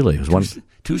 cards. Really? It was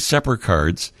two separate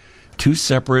cards, 2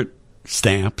 separate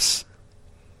stamps.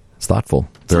 It's thoughtful.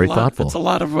 Very thoughtful. It's a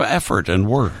lot of effort and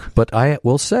work. But I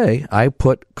will say, I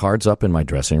put cards up in my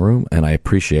dressing room, and I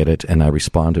appreciate it, and I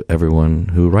respond to everyone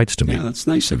who writes to me. Yeah, that's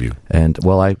nice of you. And,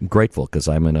 well, I'm grateful because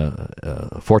I'm in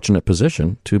a fortunate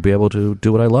position to be able to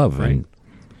do what I love. Right. And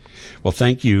well,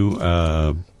 thank you.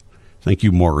 Thank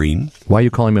you, Maureen. why are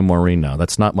you calling me Maureen now?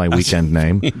 That's not my weekend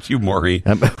name. Thank you, Maureen.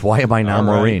 Why am I now All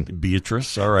right. Maureen?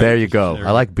 Beatrice. All right. There you go.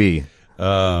 I like B.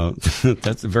 I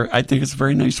think it's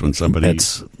very nice when somebody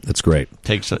It's great.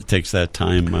 takes that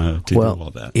time to do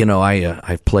all that.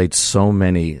 I've played so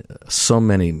many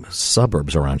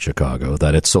suburbs around Chicago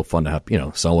that it's so fun to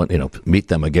have someone meet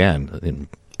them again.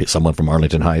 Someone from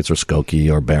Arlington Heights or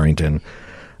Skokie or Barrington.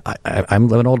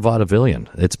 I'm an old vaudevillian.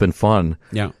 It's been fun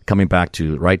coming back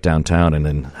to right downtown and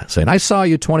then saying, I saw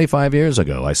you 25 years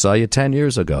ago. I saw you 10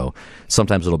 years ago.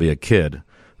 Sometimes it'll be a kid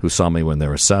who saw me when they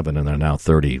were 7 and they're now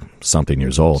 30-something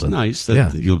years old. It's nice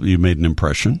that you made an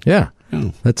impression. Yeah. Yeah.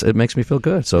 It makes me feel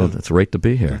good. So it's great to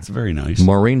be here. It's very nice.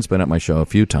 Maureen's been at my show a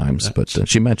few times, but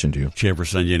she mentioned you. Did she ever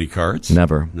send you any cards?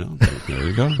 Never. No. There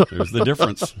you go. There's the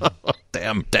difference.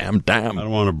 Damn. I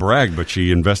don't want to brag, but she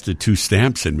invested 2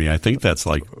 stamps in me. I think that's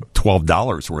like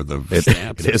 $12 worth of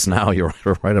stamps. It is now. You're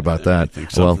right about that. I think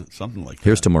something like that.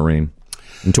 Here's to Maureen.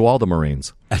 And to all the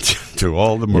Marines. To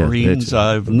all the Marines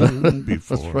I've known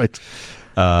before. That's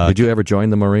right. Did you ever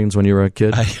join the Marines when you were a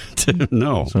kid? I didn't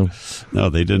know. No,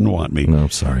 they didn't want me. No,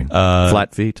 sorry.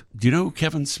 Flat feet. Do you know who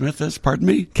Kevin Smith is? Pardon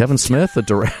me? Kevin Smith, the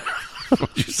director.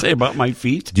 What did you say about my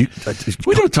feet?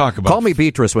 We don't talk about. Call me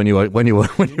Beatrice when you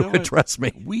address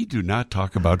me. We do not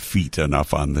talk about feet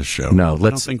enough on this show. No, I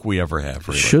don't think we ever have.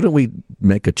 Really. Shouldn't we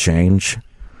make a change?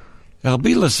 I'll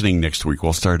be listening next week.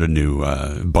 We'll start a new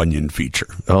bunion feature.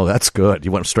 Oh, that's good.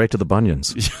 You went straight to the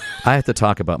bunions. I have to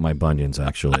talk about my bunions,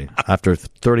 actually. After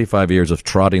 35 years of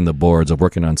trotting the boards, of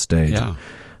working on stage,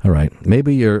 All right.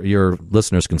 Maybe your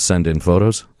listeners can send in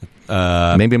photos.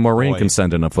 Maybe Maureen can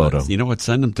send in a photo. You know what?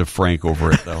 Send them to Frank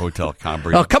over at the Hotel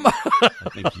Cambria. Oh, come on. I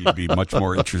think he'd be much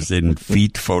more interested in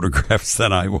feet photographs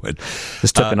than I would.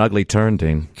 This took an ugly turn,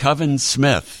 Dean. Kevin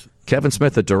Smith. Kevin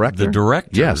Smith, the director? The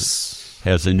director. Yes.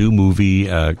 Has a new movie,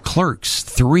 Clerks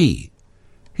 3.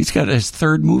 He's got his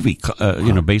third movie,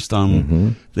 based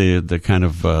on the kind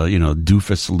of,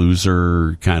 doofus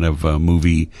loser kind of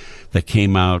movie that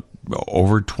came out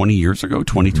over 20 years ago,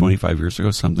 25 years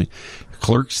ago, something.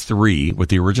 Clerks 3 with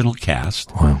the original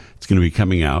cast. Wow. It's going to be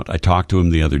coming out. I talked to him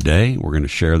the other day. We're going to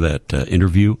share that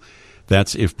interview.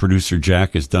 That's if producer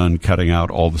Jack is done cutting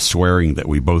out all the swearing that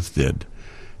we both did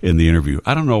in the interview.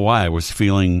 I don't know why I was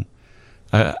feeling,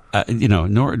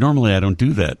 normally I don't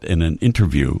do that in an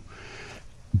interview.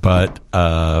 But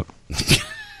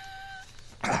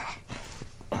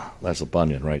that's a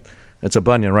bunion, right? That's a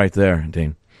bunion right there,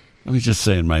 Dean. Let me just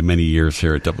say, in my many years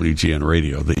here at WGN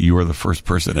Radio, that you were the first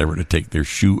person ever to take their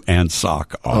shoe and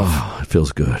sock off. Oh, it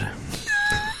feels good.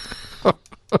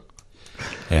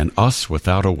 And us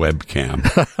without a webcam.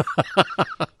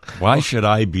 Why should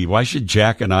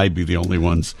Jack and I be the only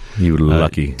ones you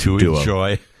lucky to duo.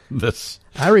 Enjoy this?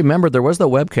 I remember there was the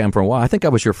webcam for a while. I think I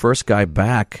was your first guy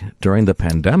back during the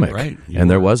pandemic. Right. And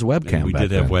there was webcam we back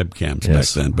did have then. webcams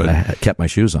Yes. back then, but I kept my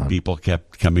shoes on. People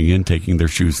kept coming in, taking their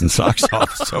shoes and socks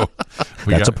off. So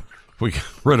we got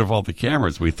rid of all the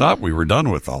cameras. We thought we were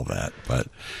done with all that, but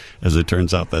as it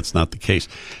turns out, that's not the case.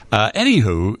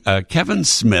 Anywho, Kevin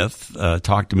Smith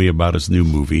talked to me about his new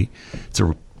movie. It's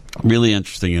a really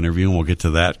interesting interview, and we'll get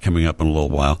to that coming up in a little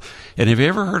while. And have you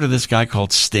ever heard of this guy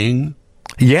called Sting?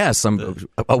 Yes, I'm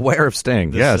aware of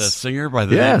Sting. This singer by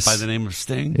the name of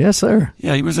Sting. Yes, sir.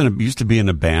 Yeah, he used to be in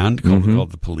a band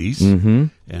called The Police,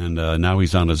 and now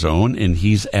he's on his own. And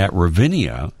he's at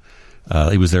Ravinia.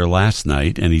 He was there last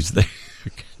night, and he's there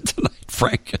tonight.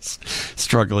 Frank is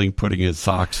struggling putting his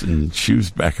socks and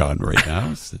shoes back on right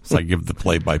now. So I give the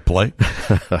play-by-play.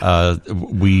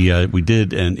 We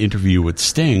did an interview with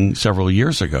Sting several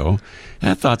years ago,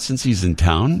 and I thought since he's in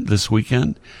town this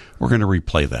weekend, we're going to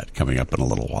replay that coming up in a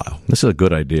little while. This is a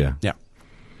good idea. Yeah.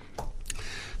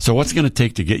 So what's it going to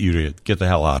take to get you to get the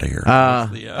hell out of here?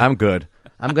 I'm good.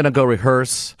 I'm going to go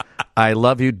rehearse. I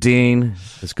love you, Dean.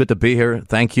 It's good to be here.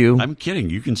 Thank you. I'm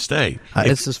kidding. You can stay.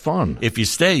 This is fun. If you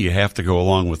stay, you have to go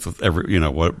along with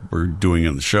what we're doing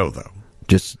in the show, though.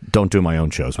 Just don't do my own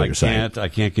shows, what you're saying. I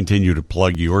can't continue to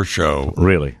plug your show.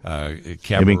 Really?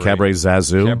 You mean Cabaret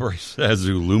Zazu? Cabaret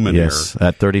Zazu Luminaire. Yes,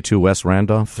 at 32 West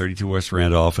Randolph. 32 West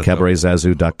Randolph.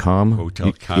 CabaretZazu.com.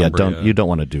 Hotel Cambria. You don't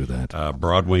want to do that.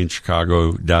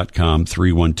 BroadwayInChicago.com,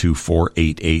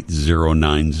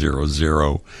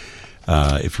 312-488-0900.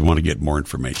 If you want to get more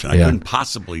information. I couldn't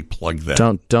possibly plug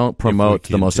that. Don't promote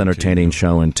the most entertaining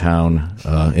show in town,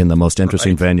 in the most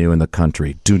interesting venue in the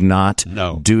country. Do not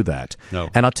do that. No.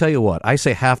 And I'll tell you what, I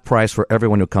say half price for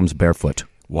everyone who comes barefoot.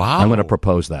 Wow. I'm going to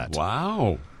propose that.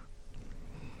 Wow.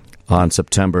 On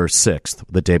September 6th,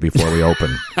 the day before we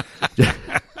open.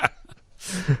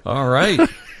 All right.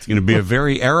 It's going to be a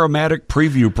very aromatic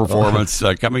preview performance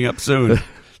coming up soon.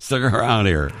 Stick around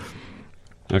here.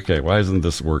 Okay, why isn't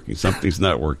this working? Something's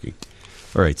not working.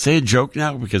 All right, say a joke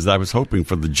now, because I was hoping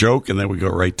for the joke, and then we go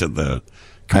right to the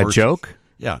commercial. A joke?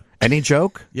 Yeah. Any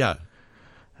joke? Yeah.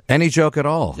 Any joke at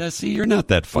all? Yeah, see, you're not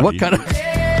that funny. What kind of...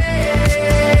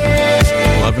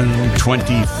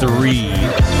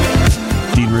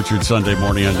 11:23, Dean Richards, Sunday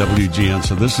morning on WGN.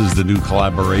 So this is the new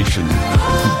collaboration,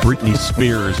 Britney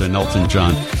Spears and Elton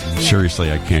John.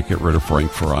 Seriously, I can't get rid of Frank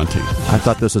Ferranti. I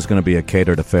thought this was going to be a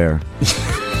catered affair.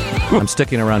 I'm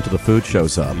sticking around till the food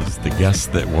shows up. He's the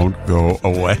guest that won't go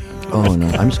away. Oh, no.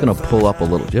 I'm just going to pull up a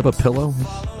little. Do you have a pillow?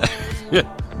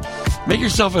 Make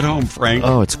yourself at home, Frank.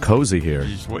 Oh, it's cozy here.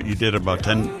 It's what you did about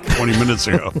 10, 20 minutes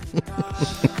ago.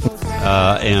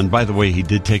 And by the way, he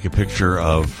did take a picture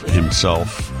of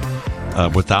himself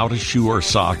without a shoe or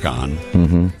sock on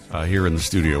here in the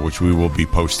studio, which we will be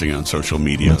posting on social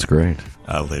media. That's great.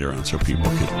 Later on, so people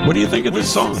can... What do you think of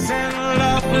this song?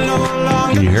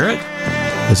 Can you hear it?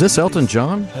 Is this Elton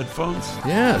John? Headphones?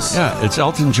 Yes. Yeah, it's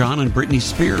Elton John and Britney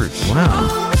Spears.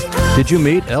 Wow. Did you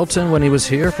meet Elton when he was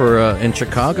here in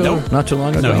Chicago not too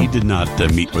long ago? No, he did not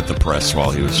meet with the press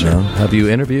while he was here. No. Have you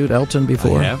interviewed Elton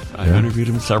before? I have. I've interviewed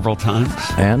him several times.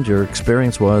 And your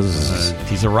experience was?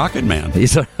 He's a rocket man.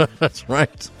 That's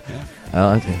right.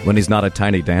 Yeah. When he's not a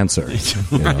tiny dancer.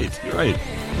 Right.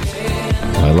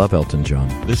 I love Elton John.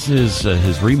 This is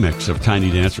his remix of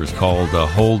Tiny Dancers called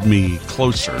Hold Me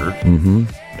Closer. Mm-hmm.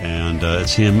 And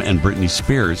it's him and Britney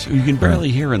Spears, who you can barely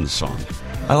hear in the song.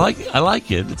 I like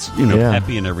it. It's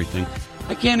happy and everything.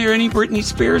 I can't hear any Britney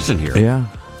Spears in here. Yeah.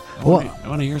 I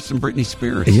want to hear some Britney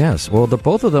Spears. Yes, well,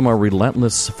 both of them are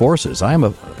relentless forces. I am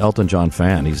a Elton John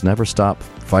fan. He's never stopped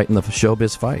fighting the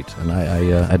showbiz fight, and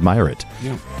I admire it.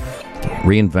 Yeah.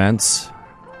 Reinvents.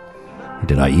 He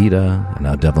did Aida, and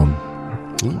now Devil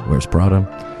Wears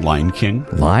Prada.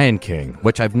 Lion King,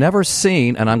 which I've never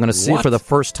seen, and I'm going to see it for the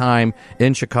first time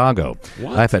in Chicago.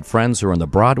 What? I've had friends who are in the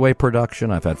Broadway production.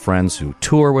 I've had friends who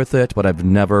tour with it, but I've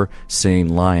never seen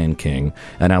Lion King.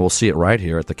 And I will see it right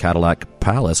here at the Cadillac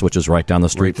Palace, which is right down the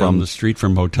street down the street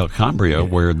from Hotel Cambria,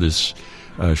 where this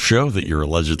show that you're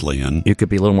allegedly in. You could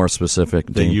be a little more specific,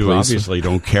 that Dean, you please. Obviously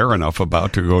don't care enough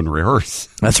about to go and rehearse.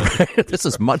 That's right. This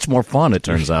is much more fun, it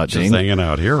turns out, Just Dean. hanging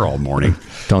out here all morning.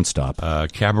 Don't stop.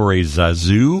 Cabaret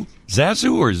Zazu.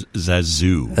 Zazu or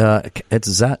Zazu?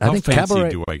 It's I How think fancy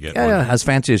Cabaret. do I get? Yeah, as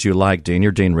fancy as you like, Dean.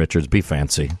 You're Dean Richards. Be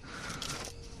fancy.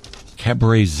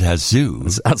 Cabaret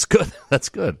Zazu. That's good. That's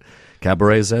good.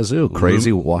 Cabaret Zazu. Crazy.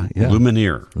 Yeah.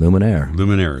 Luminaire.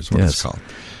 Luminaire is what it's called.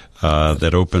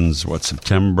 That opens,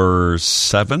 September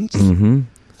 7th? Mm-hmm.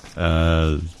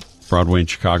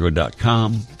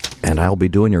 BroadwayInChicago.com. And I'll be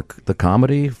doing the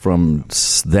comedy from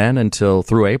then until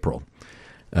through April,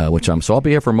 so I'll be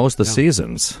here for most of the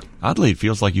seasons. Oddly, it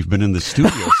feels like you've been in the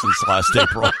studio since last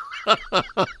April.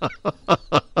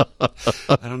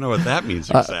 I don't know what that means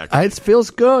exactly. It feels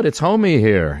good. It's homey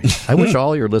here. I wish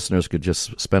all your listeners could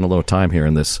just spend a little time here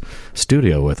in this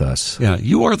studio with us. Yeah,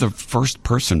 you are the first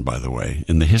person, by the way,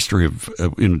 in the history of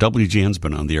WGN's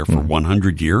been on the air for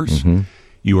 100 years. Mm-hmm.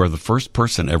 You are the first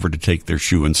person ever to take their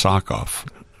shoe and sock off.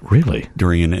 Really?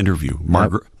 During an interview.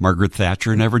 Margaret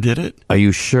Thatcher never did it. Are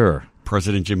you sure?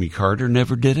 President Jimmy Carter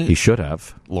never did it. He should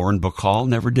have. Lauren Bacall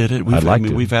never did it.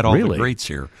 We've had all the greats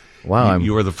here. Wow.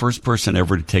 You are the first person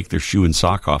ever to take their shoe and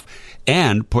sock off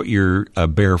and put your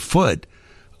bare foot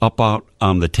up out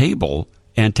on the table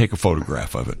and take a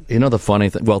photograph of it. You know the funny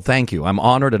thing? Well, thank you. I'm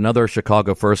honored. Another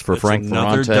Chicago first for Frank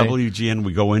Ferrante. Another WGN.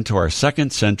 We go into our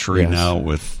second century now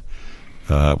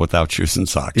without shoes and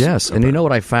socks. Yes, and you know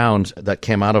what I found that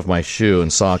came out of my shoe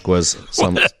and sock was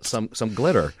some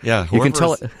glitter. Yeah, you can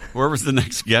tell it. Whoever's the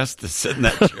next guest to sit in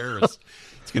that chair it's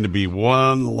going to be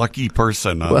one lucky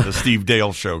person on the Steve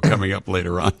Dale show coming up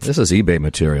later on. This is eBay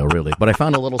material, really. But I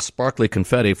found a little sparkly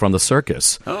confetti from the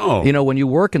circus. Oh, when you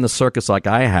work in the circus like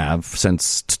I have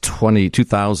since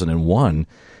 2001.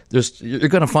 You're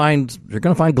going to find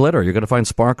glitter. You're going to find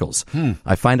sparkles.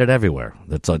 I find it everywhere.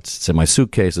 It's in my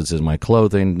suitcase. It's in my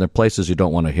clothing. There are places you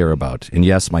don't want to hear about. And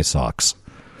yes, my socks.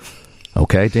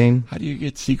 Okay, Dean. How do you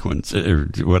get sequins or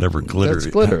whatever glitter? That's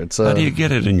glitter. How do you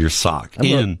get it in your sock?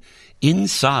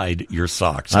 Inside your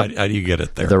socks. How do you get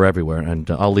it there? They're everywhere. And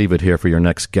I'll leave it here for your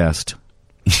next guest.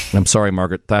 I'm sorry,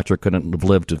 Margaret Thatcher couldn't have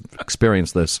lived to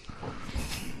experience this.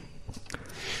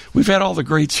 We've had all the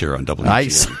greats here on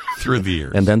WGN through the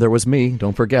years. And then there was me,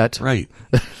 don't forget. Right.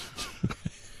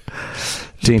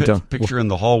 Dean, picture in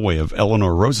the hallway of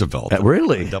Eleanor Roosevelt.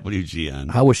 Really? On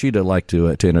WGN. How was she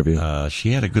to interview?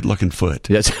 She had a good-looking foot.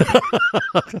 Yes.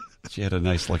 She had a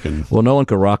nice-looking... Well, no one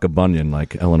could rock a bunion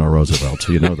like Eleanor Roosevelt.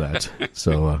 You know that.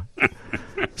 So,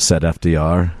 said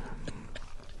FDR.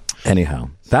 Anyhow,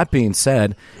 that being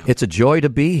said, it's a joy to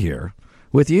be here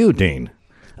with you, Dean.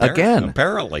 Again,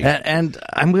 apparently, and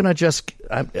I'm gonna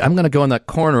go in that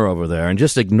corner over there and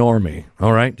just ignore me.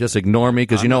 All right, just ignore me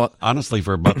because honestly,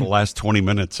 for about the last 20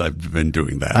 minutes, I've been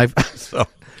doing that.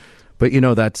 But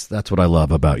that's what I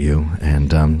love about you, and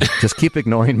just keep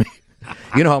ignoring me.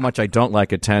 You know how much I don't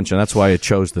like attention. That's why I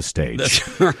chose the stage.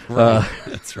 That's right.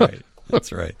 That's right.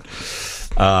 That's right.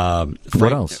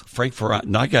 What else? Frank Ferrante.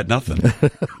 No, I got nothing.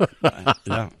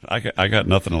 I got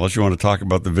nothing unless you want to talk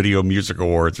about the Video Music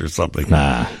Awards or something.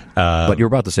 Nah. But you're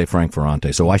about to say Frank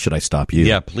Ferrante, so why should I stop you?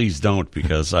 Yeah, please don't,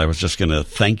 because I was just going to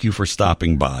thank you for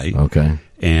stopping by. Okay.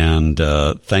 And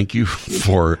thank you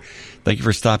for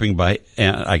stopping by.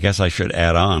 And I guess I should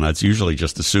add on. It's usually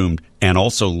just assumed, and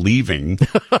also leaving.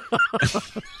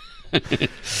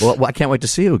 Well, I can't wait to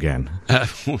see you again.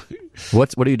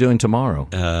 What are you doing tomorrow?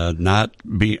 I'm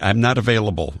not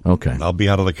available. Okay. I'll be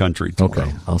out of the country tomorrow.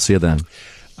 Okay. I'll see you then.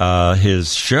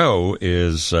 His show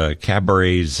is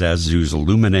Cabaret Zazu's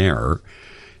Luminaire,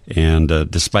 and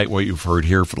despite what you've heard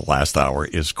here for the last hour,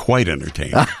 is quite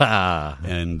entertaining.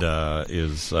 And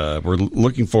we're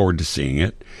looking forward to seeing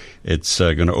it. It's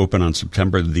going to open on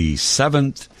September the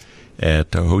 7th.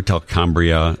 At Hotel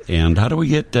Cambria. And how do we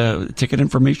get ticket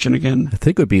information again? I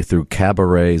think it would be through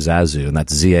Cabaret Zazu, and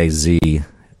that's ZAZAU.com.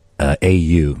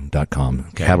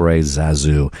 Okay. Cabaret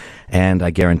Zazu. And I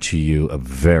guarantee you a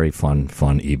very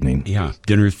fun evening. Yeah.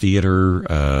 Dinner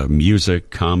theater,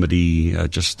 music, comedy,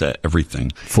 just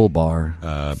everything. Full bar,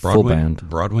 full band.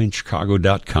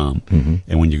 BroadwayInChicago.com. Mm-hmm.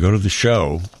 And when you go to the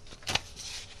show,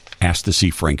 ask to see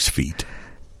Frank's feet.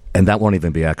 And that won't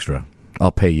even be extra.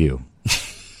 I'll pay you.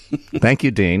 Thank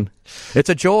you, Dean. It's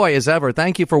a joy as ever.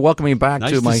 Thank you for welcoming me back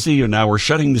Nice to my... to see you. Now we're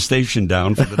shutting the station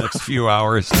down for the next few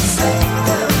hours.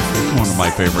 One of my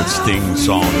favorite Sting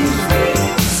songs.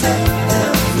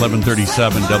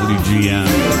 11:37 WGN.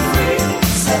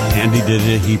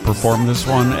 Andy, he perform this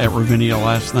one at Ravinia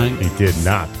last night? He did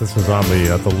not. This was on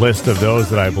the list of those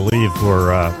that I believe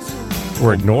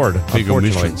were ignored. Big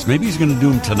omissions. Maybe he's going to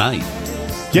do them tonight.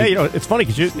 Yeah, it's funny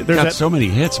because there's got so many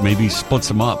hits. Maybe he splits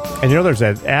them up. And there's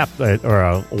that app or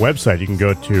a website you can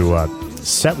go to,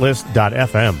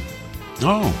 setlist.fm.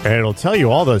 Oh, and it'll tell you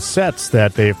all the sets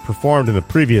that they've performed in the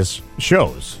previous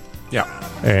shows. Yeah,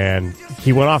 and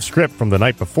he went off script from the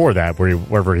night before that,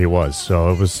 wherever he was.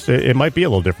 So it might be a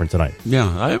little different tonight.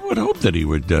 Yeah, I would hope that he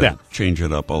would change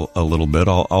it up a little bit.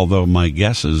 Although my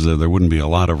guess is that there wouldn't be a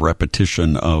lot of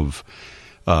repetition of.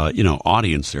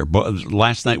 Audience there. But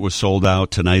last night was sold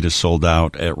out. Tonight is sold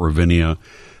out at Ravinia.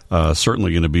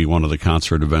 Certainly going to be one of the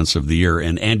concert events of the year.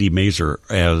 And Andy Mazer,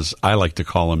 as I like to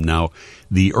call him now,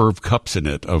 the Irv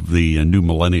Kupcinet of the new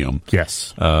millennium.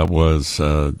 Yes. Was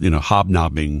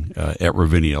hobnobbing at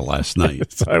Ravinia last night.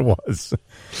 Yes, I was.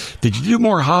 Did you do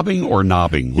more hobbing or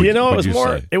knobbing?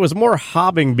 It was more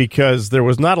hobbing because there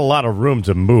was not a lot of room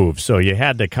to move, so you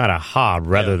had to kind of hob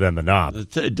rather than the knob.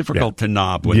 It's difficult to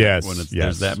knob when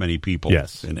there's that many people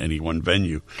in any one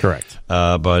venue. Correct.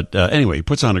 But anyway, he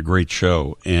puts on a great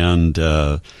show, and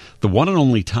the one and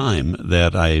only time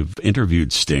that I've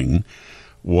interviewed Sting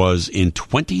was in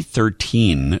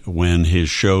 2013 when his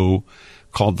show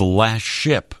called The Last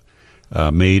Ship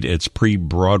made its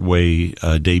pre-Broadway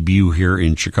debut here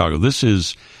in Chicago. This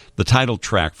is the title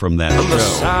track from that show. The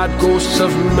sad ghosts of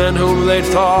men whom they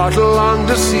thought long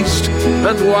deceased,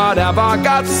 and whatever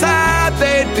got said,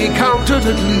 they'd be counted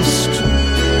at least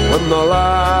when the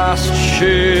last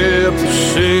ship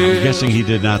sailed. I'm guessing he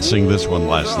did not sing this one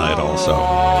last night also.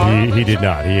 He did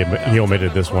not. He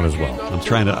omitted this one as well.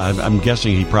 I'm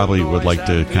guessing he probably would like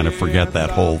to kind of forget that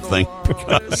whole thing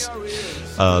because...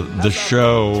 the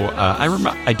show,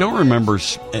 I don't remember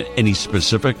any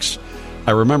specifics.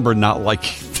 I remember not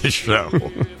liking the show.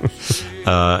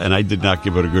 And I did not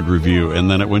give it a good review.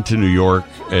 And then it went to New York,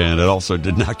 and it also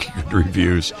did not get good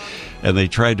reviews. And they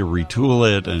tried to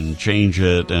retool it and change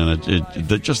it, and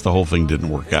just the whole thing didn't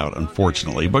work out,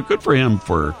 unfortunately. But good for him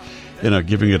for,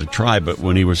 giving it a try. But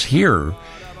when he was here,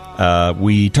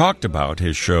 we talked about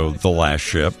his show, The Last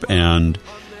Ship, and...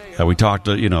 we talked,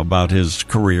 about his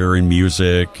career in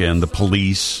music and the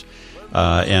Police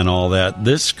and all that.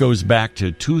 This goes back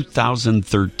to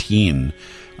 2013,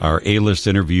 our A-list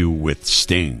interview with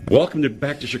Sting. Welcome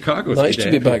back to Chicago. Nice to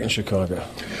be back in Chicago.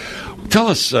 Tell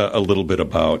us a little bit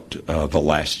about The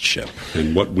Last Ship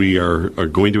and what we are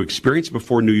going to experience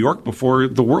before New York, before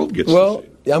the world gets to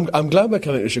see. I'm glad we're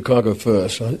coming to Chicago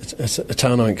first. It's a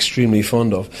town I'm extremely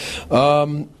fond of.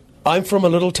 I'm from a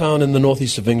little town in the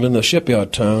northeast of England, a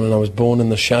shipyard town, and I was born in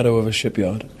the shadow of a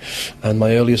shipyard. And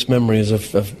my earliest memories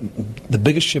of the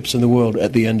biggest ships in the world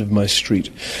at the end of my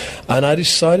street. And I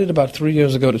decided about 3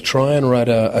 years ago to try and write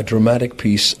a dramatic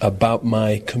piece about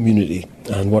my community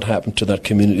and what happened to that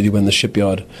community when the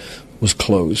shipyard was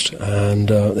closed. And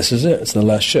this is it. It's The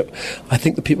Last Ship. I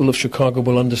think the people of Chicago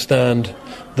will understand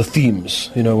the themes,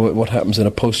 what happens in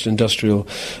a post-industrial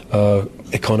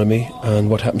economy and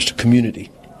what happens to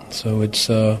community. So it's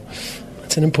an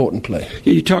important play.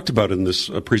 You talked about in this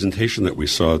presentation that we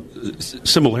saw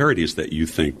similarities that you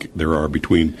think there are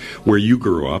between where you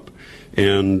grew up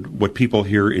and what people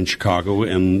here in Chicago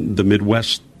and the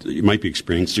Midwest might be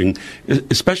experiencing,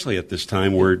 especially at this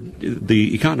time where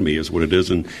the economy is what it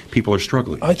is and people are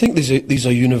struggling. I think these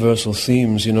are universal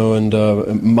themes, and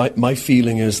my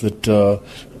feeling is that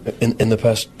in the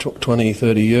past 20,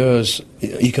 30 years,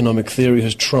 economic theory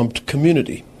has trumped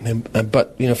community.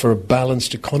 But, for a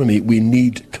balanced economy, we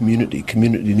need community.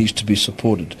 Community needs to be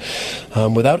supported.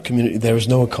 Without community, there is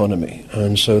no economy.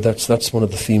 And so that's one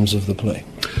of the themes of the play.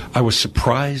 I was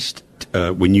surprised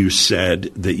when you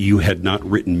said that you had not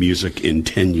written music in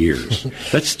 10 years.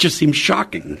 That just seems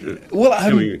shocking. Well,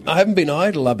 I haven't been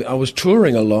idle. I was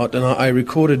touring a lot, and I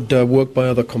recorded work by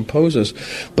other composers.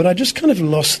 But I just kind of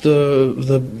lost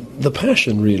the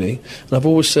passion, really. And I've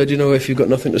always said, if you've got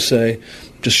nothing to say,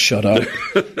 just shut up.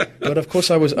 But of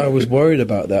course I was worried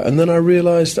about that. And then I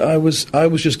realized I was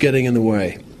just getting in the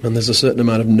way. And there's a certain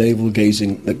amount of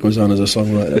navel-gazing that goes on as a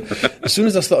songwriter. As soon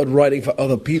as I started writing for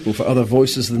other people, for other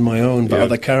voices than my own, for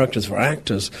other characters, for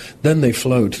actors, then they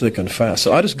flowed thick and fast.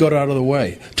 So I just got out of the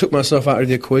way, took myself out of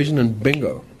the equation, and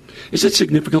bingo. Is it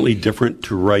significantly different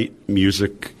to write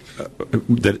music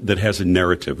that has a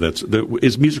narrative that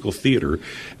is musical theater,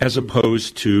 as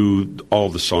opposed to all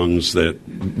the songs that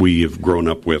we have grown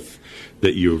up with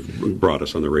that you've brought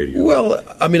us on the radio? Well,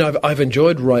 I mean, I've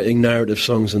enjoyed writing narrative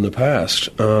songs in the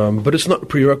past, but it's not a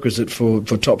prerequisite for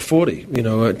top 40. You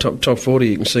know, top 40,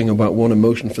 you can sing about one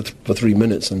emotion for 3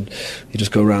 minutes, and you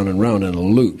just go round and round in a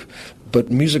loop. But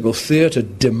musical theatre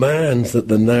demands that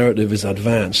the narrative is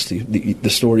advanced. The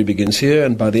story begins here,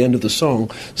 and by the end of the song,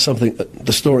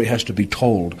 the story has to be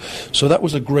told. So that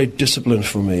was a great discipline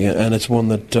for me, and it's one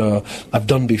that I've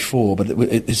done before. But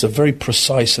it's a very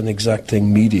precise and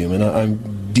exacting medium, and I'm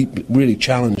really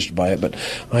challenged by it. But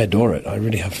I adore it. I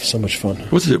really have so much fun.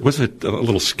 Was it a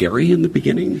little scary in the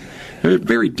beginning?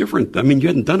 Very different. I mean, you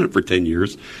hadn't done it for 10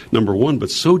 years, number one, but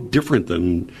so different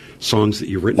than songs that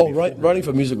you've written. Writing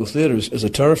for musical theatre is a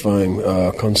terrifying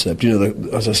concept. You know,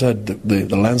 as I said,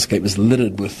 the landscape is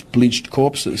littered with bleached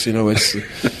corpses. You know,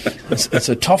 it's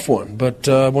a tough one, but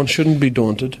one shouldn't be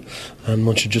daunted, and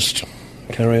one should just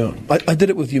carry on. I did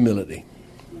it with humility,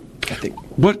 I think.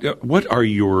 What are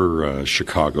your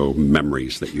Chicago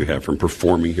memories that you have from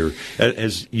performing here?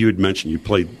 As you had mentioned, you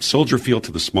played Soldier Field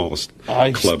to the smallest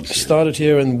clubs. I started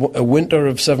here in a winter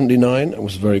of '79. It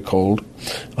was very cold.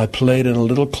 I played in a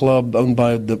little club owned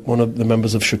by one of the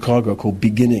members of Chicago called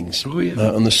Beginnings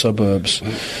in the suburbs.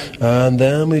 And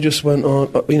then we just went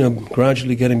on,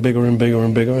 gradually getting bigger and bigger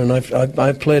and bigger, and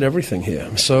I've played everything here.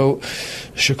 So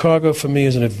Chicago for me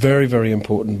is a very, very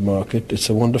important market. It's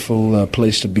a wonderful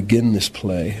place to begin this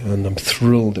play, and I'm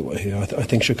thrilled that we're here. I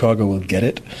think Chicago will get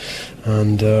it,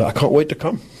 and I can't wait to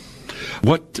come.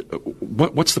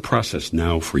 What's the process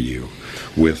now for you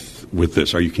with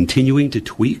this? Are you continuing to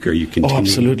tweak? Are you continuing? Oh,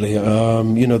 absolutely.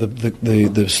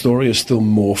 The story is still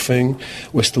morphing.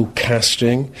 We're still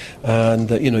casting, and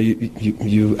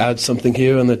you add something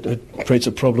here, and it creates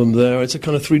a problem there. It's a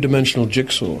kind of three-dimensional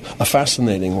jigsaw, a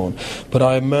fascinating one. But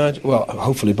I imagine, well,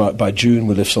 hopefully by June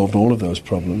we'll have solved all of those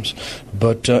problems.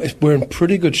 But we're in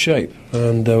pretty good shape,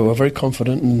 and we're very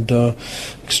confident and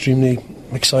extremely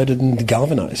excited and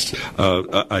galvanized.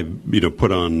 I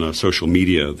put on social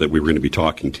media that we were going to be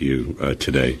talking to you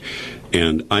today,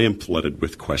 and I am flooded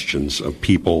with questions of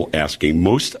people asking.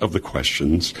 Most of the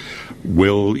questions: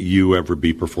 will you ever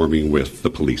be performing with the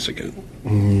Police again?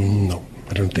 No,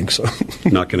 I don't think so.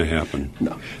 Not going to happen.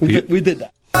 No, we did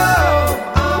that.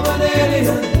 I'm an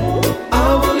alien.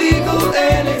 I'm a legal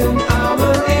alien. I'm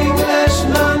an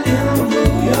Englishman in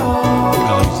New York.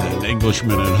 Well, he's an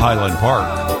Englishman in Highland Park.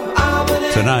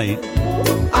 Tonight,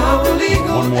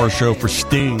 one more show for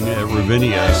Sting at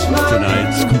Ravinia tonight.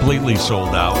 It's completely sold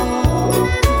out.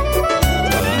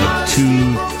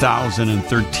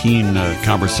 2013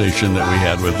 conversation that we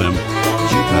had with him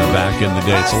back in the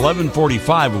day. It's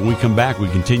 11:45. When we come back, we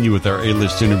continue with our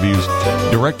A-list interviews.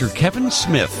 Director Kevin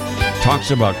Smith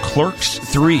talks about Clerks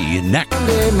 3 next.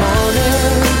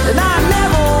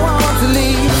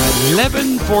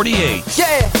 11:48.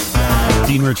 Yeah.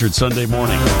 Dean Richards, Sunday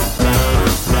morning.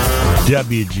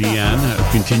 WGN,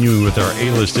 continuing with our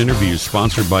A-list interviews,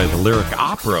 sponsored by the Lyric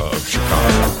Opera of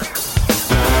Chicago.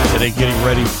 Today, getting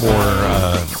ready for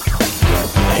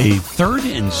a third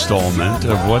installment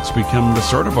of what's become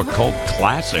sort of a cult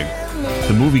classic.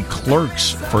 The movie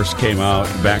Clerks first came out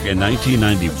back in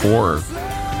 1994.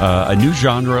 A new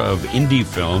genre of indie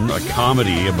film, a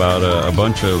comedy about a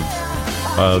bunch of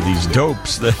these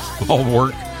dopes that all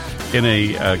work in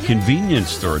a convenience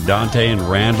store. Dante and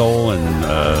Randall and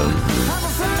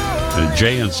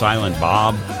Jay and Silent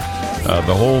Bob.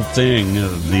 The whole thing,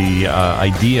 the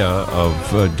idea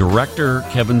of director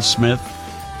Kevin Smith,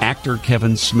 actor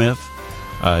Kevin Smith,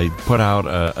 put out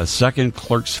a second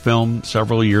Clerks film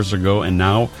several years ago, and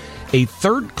now a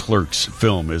third Clerks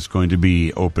film is going to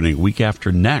be opening week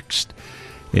after next.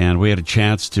 And we had a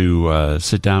chance to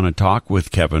sit down and talk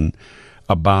with Kevin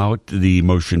about the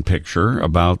motion picture,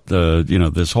 about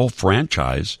this whole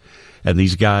franchise, and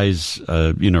these guys,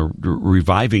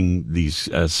 reviving these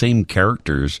same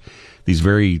characters, these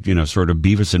very, sort of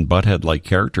Beavis and Butthead-like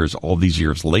characters all these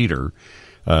years later.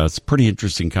 It's a pretty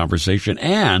interesting conversation.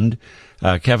 And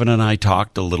Kevin and I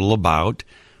talked a little about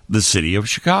the city of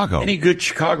Chicago. Any good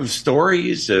Chicago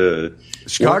stories?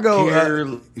 Chicago,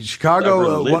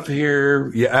 live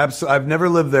here? Yeah, absolutely. I've never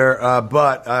lived there,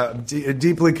 but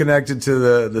deeply connected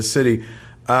to the city.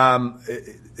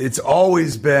 It's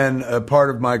always been a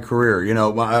part of my career.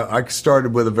 I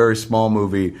started with a very small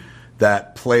movie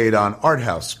that played on art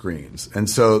house screens, and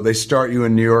so they start you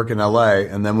in New York and L.A.,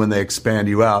 and then when they expand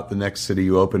you out, the next city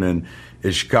you open in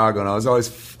is Chicago. And I was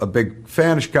always a big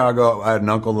fan of Chicago. I had an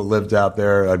uncle that lived out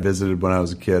there. I visited when I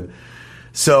was a kid.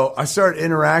 So I started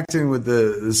interacting with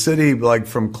the city like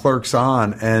from Clerks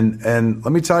on, and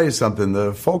let me tell you something: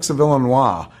 the folks of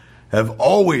Illinois have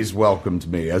always welcomed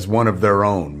me as one of their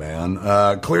own. Man,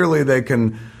 clearly they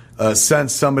can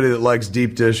sense somebody that likes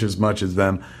deep dish as much as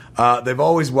them. They've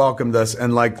always welcomed us,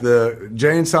 and like the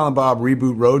Jay and Silent Bob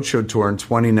Reboot Roadshow tour in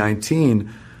 2019,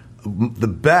 the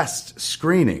best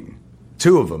screening,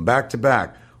 2 of them back to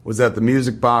back, was at the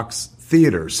Music Box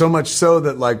Theater. So much so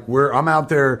that like I'm out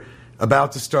there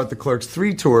about to start the Clerks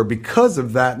 3 tour because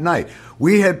of that night.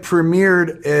 We had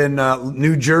premiered in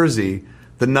New Jersey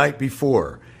the night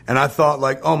before, and I thought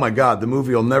like, oh my God, the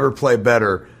movie will never play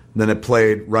better than it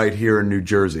played right here in New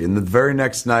Jersey. And the very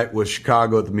next night was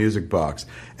Chicago at the Music Box,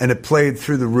 and it played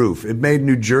through the roof. It made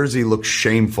New Jersey look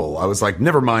shameful. I was like,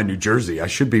 never mind New Jersey, I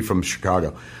should be from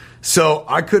Chicago. So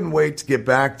I couldn't wait to get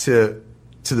back to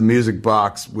the Music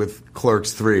Box with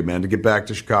Clerks 3, man, to get back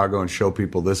to Chicago and show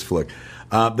people this flick.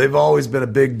 They've always been a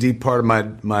big, deep part of my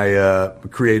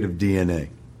creative DNA.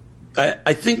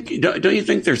 I think, don't you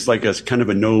think there's like a kind of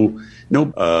a no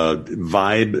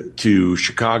vibe to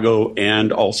Chicago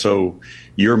and also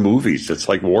your movies? It's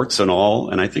like warts and all,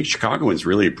 and I think Chicagoans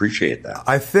really appreciate that.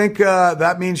 I think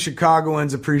that means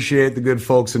Chicagoans appreciate the good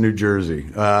folks in New Jersey.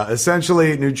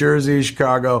 Essentially, New Jersey,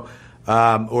 Chicago,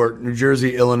 or New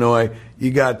Jersey, Illinois,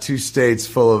 you got 2 states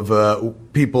full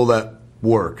of people that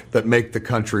work, that make the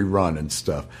country run and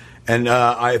stuff. And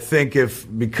I think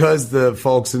because the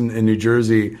folks in New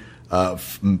Jersey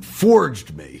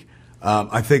forged me,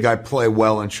 I think I play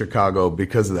well in Chicago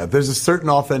because of that. There's a certain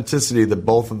authenticity that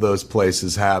both of those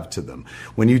places have to them.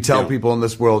 When you tell people in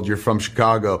this world you're from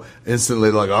Chicago, instantly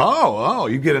they're like, oh,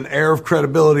 you get an air of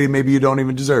credibility maybe you don't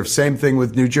even deserve. Same thing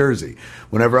with New Jersey.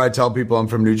 Whenever I tell people I'm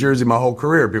from New Jersey my whole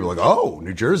career, people are like, oh,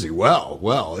 New Jersey, well.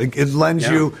 It lends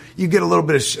you get a little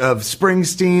bit of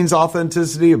Springsteen's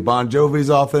authenticity, of Bon Jovi's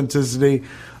authenticity,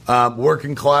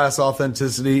 working class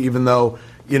authenticity, even though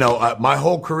my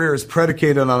whole career is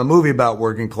predicated on a movie about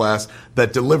working class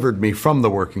that delivered me from the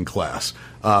working class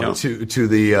to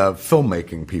the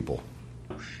filmmaking people.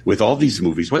 With all these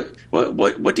movies,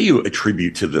 what do you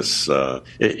attribute to this?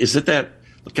 Is it that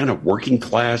kind of working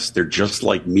class, they're just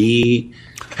like me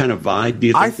kind of vibe? Do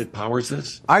you think that powers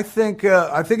this? I think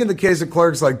in the case of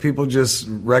Clerks, like people just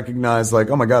recognize like,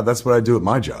 oh my God, that's what I do at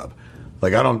my job.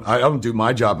 Like I don't do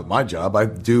my job at my job. I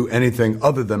do anything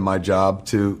other than my job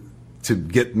to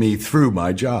get me through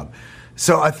my job.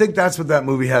 So I think that's what that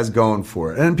movie has going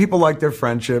for it. And people like their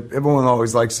friendship. Everyone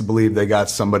always likes to believe they got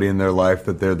somebody in their life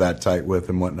that they're that tight with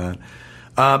and whatnot.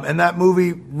 And that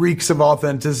movie reeks of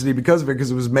authenticity because of it, because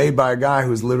it was made by a guy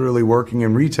who was literally working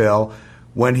in retail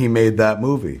when he made that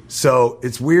movie. So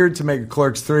it's weird to make a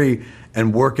Clerks 3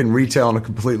 and work in retail in a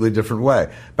completely different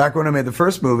way. Back when I made the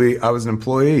first movie, I was an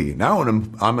employee. Now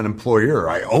I'm an employer.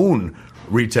 I own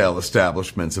retail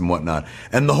establishments and whatnot.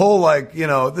 And the whole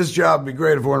this job would be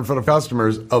great if we're in front of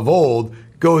customers of old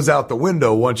goes out the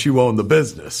window once you own the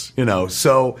business,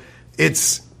 So I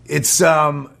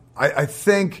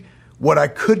think what I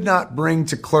could not bring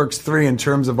to Clerks 3 in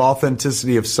terms of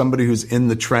authenticity of somebody who's in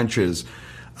the trenches,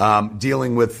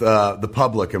 dealing with the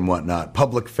public and whatnot,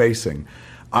 public facing.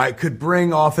 I could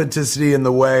bring authenticity in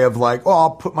the way of like,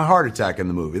 I'll put my heart attack in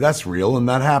the movie. That's real, and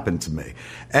that happened to me.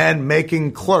 And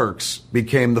making Clerks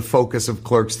became the focus of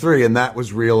Clerks 3, and that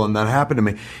was real, and that happened to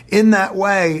me. In that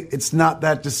way, it's not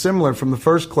that dissimilar from the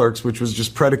first Clerks, which was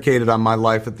just predicated on my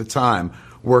life at the time,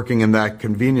 working in that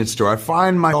convenience store. I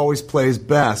find my always plays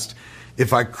best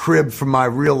if I crib from my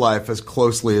real life as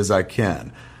closely as I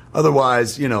can.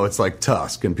 Otherwise, it's like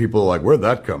Tusk, and people are like, where'd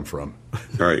that come from?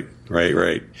 Right.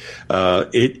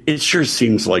 It sure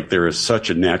seems like there is such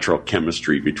a natural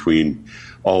chemistry between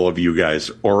all of you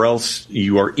guys, or else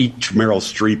you are each Meryl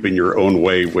Streep in your own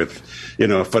way with,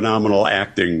 phenomenal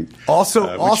acting. Which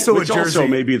also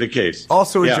may be the case.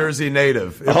 Also a Jersey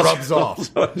native. It rubs off.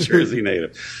 Also a Jersey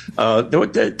native.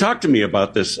 Talk to me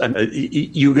about this.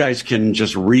 You guys can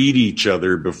just read each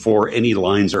other before any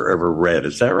lines are ever read.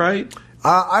 Is that right?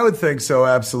 I would think so,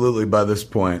 absolutely, by this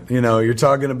point. You're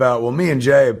talking about, me and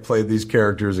Jay have played these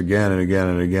characters again and again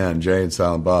and again, Jay and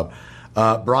Silent Bob.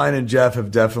 Brian and Jeff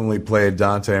have definitely played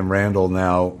Dante and Randall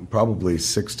now probably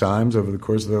 6 times over the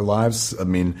course of their lives.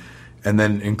 And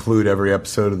then include every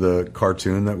episode of the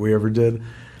cartoon that we ever did.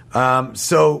 I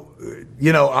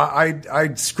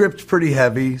script pretty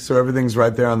heavy, so everything's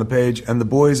right there on the page, and the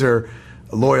boys are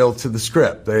loyal to the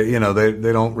script. They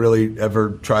don't really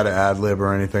ever try to ad-lib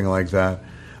or anything like that.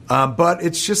 But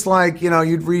it's just like,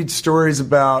 you'd read stories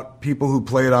about people who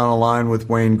played on a line with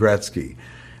Wayne Gretzky,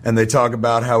 and they talk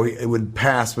about how it would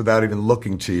pass without even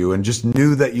looking to you and just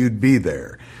knew that you'd be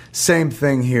there. Same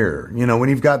thing here. You know, when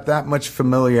you've got that much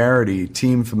familiarity,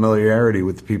 team familiarity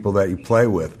with the people that you play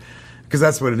with, because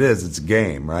that's what it is. It's a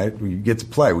game, right? We get to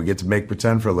play. We get to make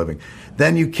pretend for a living.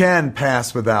 Then you can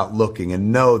pass without looking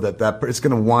and know that it's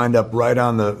going to wind up right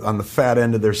on the fat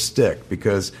end of their stick,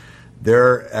 because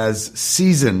they're as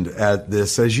seasoned at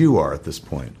this as you are at this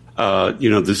point.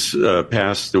 This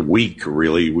past week,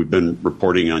 really, we've been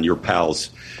reporting on your pals,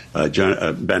 Ben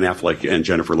Affleck and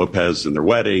Jennifer Lopez and their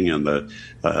wedding and the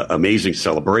amazing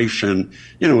celebration.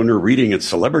 You know, when we're reading it,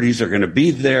 celebrities are going to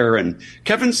be there and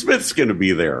Kevin Smith's going to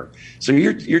be there. So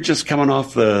you're just coming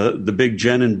off the big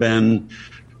Jen and Ben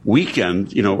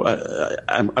weekend. You know,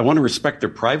 I want to respect their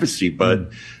privacy, but,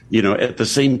 you know, at the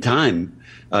same time,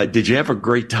 did you have a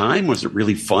great time? Was it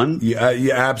really fun?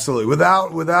 Yeah, absolutely.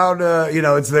 Without,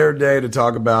 it's their day to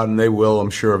talk about, and they will, I'm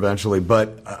sure, eventually.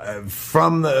 But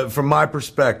from my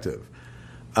perspective,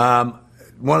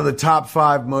 one of the top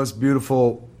 5 most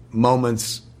beautiful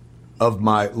moments of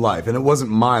my life, and it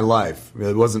wasn't my life,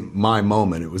 it wasn't my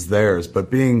moment, it was theirs, but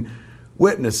being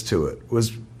witness to it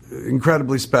was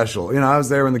incredibly special. You know, I was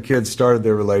there when the kids started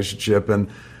their relationship, and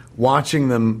watching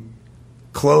them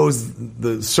close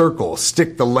the circle,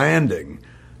 stick the landing,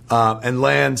 and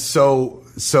land so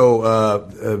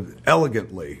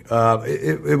elegantly.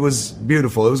 It was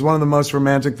beautiful. It was one of the most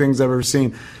romantic things I've ever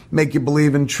seen. Make you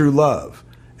believe in true love.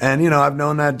 And, you know, I've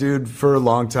known that dude for a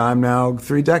long time now,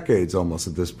 3 decades almost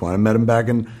at this point. I met him back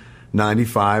in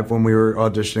 95 when we were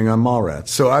auditioning on Mallrats.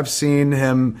 So I've seen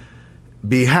him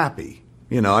be happy.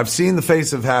 You know, I've seen the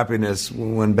face of happiness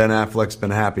when Ben Affleck's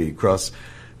been happy across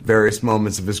various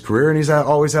moments of his career, and he's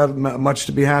always had much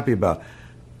to be happy about.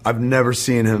 I've never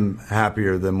seen him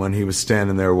happier than when he was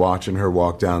standing there watching her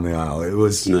walk down the aisle. It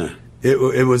was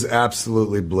it was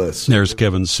absolutely bliss. There's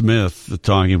Kevin Smith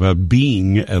talking about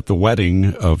being at the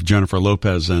wedding of Jennifer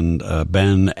Lopez and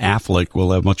Ben Affleck.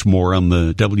 We'll have much more on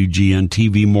the WGN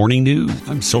TV Morning News.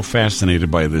 I'm so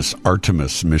fascinated by this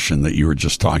Artemis mission that you were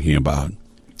just talking about.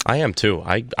 I am too.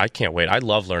 I can't wait. I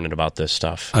love learning about this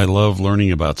stuff. I love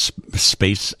learning about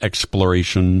space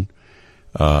exploration.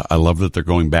 I love that they're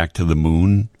going back to the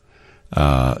moon.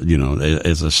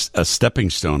 As a stepping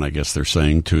stone, I guess they're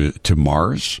saying, to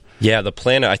Mars. Yeah, the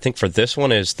plan, I think, for this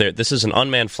one is this is an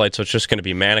unmanned flight, so it's just going to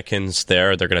be mannequins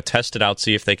there. They're going to test it out,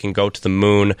 see if they can go to the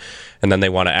moon, and then they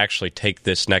want to actually take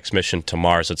this next mission to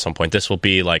Mars at some point. This will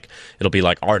be it'll be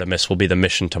like Artemis will be the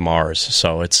mission to Mars.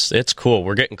 So it's cool.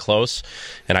 We're getting close,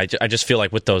 and I just feel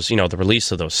like with those, you know, the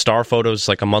release of those star photos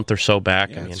like a month or so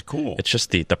back, it's cool. It's just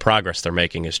the progress they're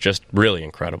making is just really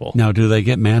incredible. Now, do they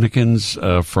get mannequins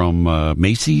from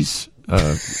Macy's?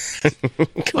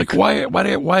 Like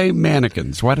why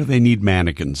mannequins? Why do they need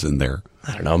mannequins in there?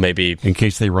 I don't know. Maybe in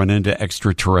case they run into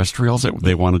extraterrestrials,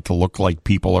 they want it to look like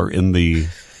people are in the.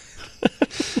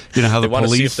 You know how they the want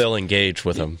police to see if they'll engage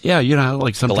with them. Yeah, you know how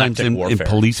like sometimes in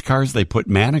police cars they put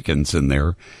mannequins in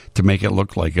there to make it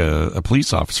look like a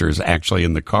police officer is actually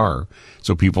in the car,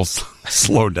 so people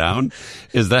slow down.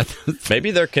 Is that maybe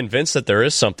they're convinced that there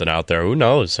is something out there? Who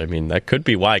knows? I mean, that could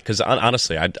be why. Because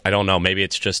honestly, I don't know. Maybe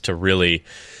it's just to really.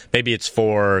 Maybe it's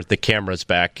for the cameras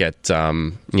back at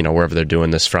wherever they're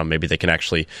doing this from. Maybe they can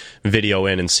actually video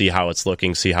in and see how it's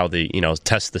looking, see how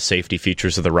test the safety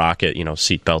features of the rocket,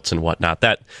 seat belts and whatnot.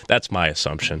 That's my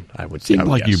assumption. I would seem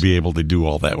like guess. You'd be able to do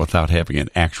all that without having an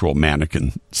actual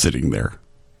mannequin sitting there.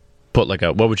 Put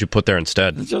what would you put there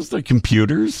instead? Just the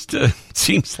computers. It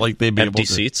seems like they'd be empty able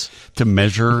seats to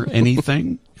measure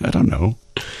anything. I don't know.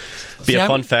 Be a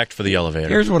fun fact for the elevator.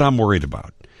 Here's what I'm worried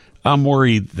about. I'm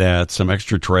worried that some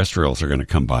extraterrestrials are going to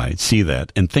come by, see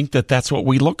that, and think that that's what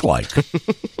we look like.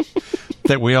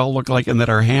 That we all look like, and that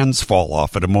our hands fall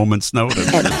off at a moment's notice.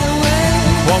 12:11,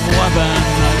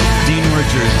 Dean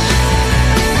Richards.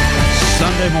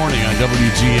 Sunday morning on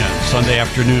WGN. Sunday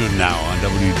afternoon now on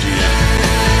WGN.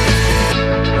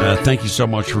 Thank you so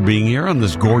much for being here on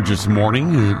this gorgeous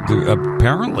morning.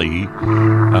 Apparently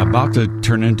about to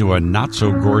turn into a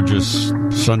not-so-gorgeous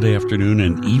Sunday afternoon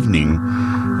and evening.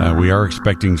 We are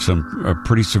expecting some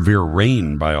pretty severe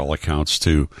rain, by all accounts,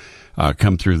 to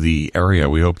come through the area.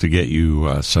 We hope to get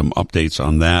you some updates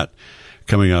on that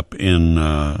coming up in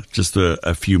just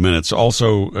a few minutes.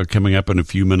 Also, coming up in a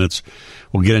few minutes,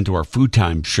 we'll get into our Food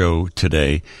Time show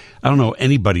today. I don't know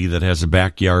anybody that has a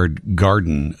backyard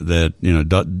garden that,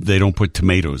 they don't put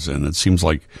tomatoes in. It seems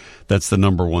like that's the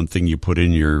number one thing you put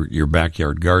in your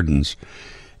backyard gardens.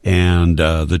 And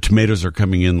the tomatoes are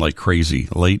coming in like crazy.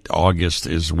 Late August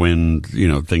is when,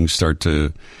 things start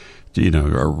to,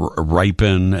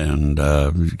 ripen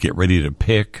and get ready to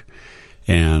pick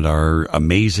and are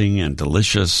amazing and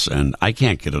delicious. And I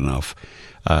can't get enough.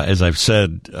 As I've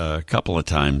said a couple of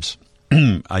times,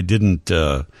 I didn't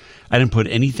put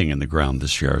anything in the ground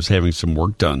this year. I was having some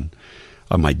work done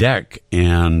on my deck,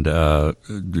 and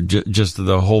just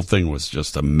the whole thing was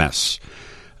just a mess.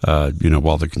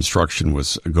 While the construction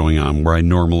was going on, where I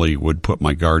normally would put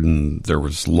my garden, there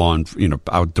was lawn,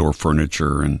 outdoor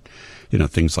furniture and,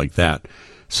 things like that.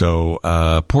 So,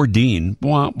 poor Dean,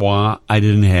 I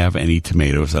didn't have any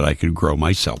tomatoes that I could grow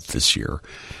myself this year.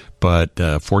 But,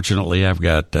 fortunately, I've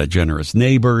got generous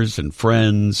neighbors and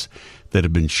friends that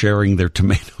have been sharing their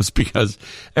tomatoes, because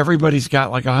everybody's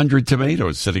got like 100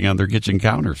 tomatoes sitting on their kitchen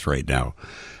counters right now.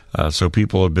 So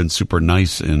people have been super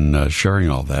nice in sharing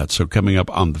all that. So coming up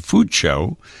on the food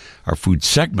show, our food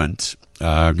segment,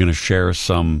 I'm going to share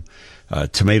some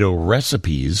tomato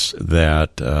recipes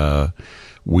that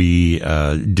we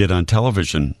did on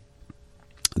television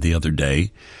the other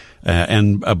day.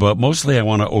 But mostly I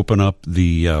want to open up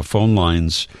the phone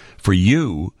lines for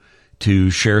you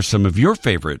to share some of your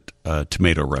favorite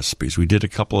tomato recipes. We did a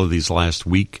couple of these last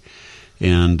week,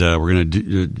 and we're going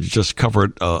to just cover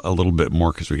it a little bit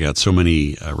more because we got so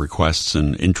many requests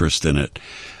and interest in it.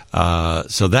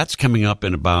 So that's coming up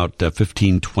in about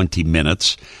 15, 20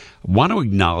 minutes. Want to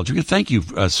acknowledge, thank you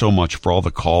so much for all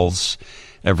the calls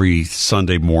every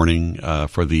Sunday morning,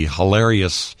 for the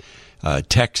hilarious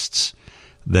texts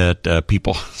that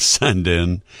people send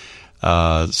in.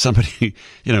 Somebody,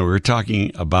 we were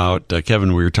talking about,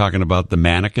 Kevin, we were talking about the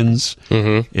mannequins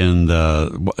in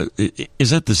is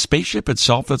that the spaceship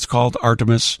itself that's called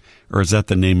Artemis, or is that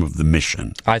the name of the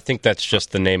mission? I think that's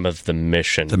just the name of the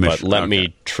mission, but let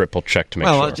me triple check to make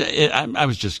sure. I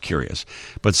was just curious.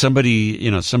 But somebody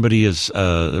is,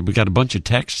 we got a bunch of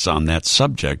texts on that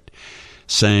subject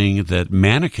saying that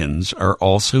mannequins are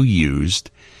also used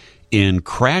in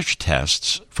crash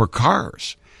tests for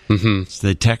cars. So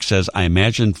the text says, I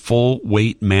imagine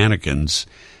full-weight mannequins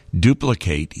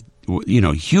duplicate,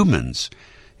 humans,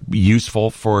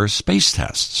 useful for space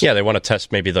tests. Yeah, they want to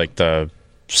test maybe like the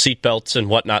seatbelts and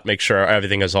whatnot, make sure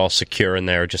everything is all secure in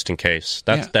there just in case.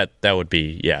 That would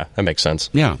be, that makes sense.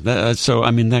 Yeah, so,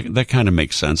 I mean, that kind of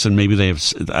makes sense. And maybe they have,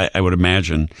 I would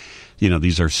imagine,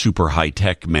 these are super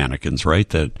high-tech mannequins, right,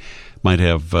 that might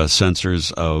have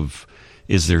sensors of...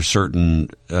 Is there certain,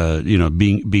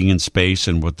 being in space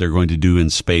and what they're going to do in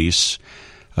space,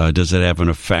 does it have an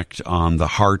effect on the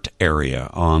heart area,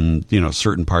 on,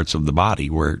 certain parts of the body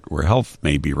where health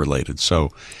may be related? So,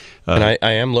 and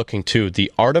I am looking, too.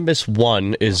 The Artemis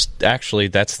 1 is actually,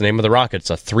 that's the name of the rocket. It's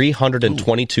a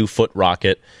 322-foot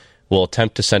rocket. Will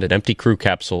attempt to send an empty crew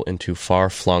capsule into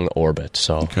far-flung orbit.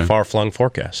 So, far-flung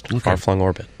forecast, far-flung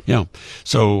orbit. Yeah.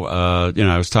 So,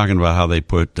 I was talking about how they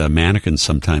put mannequins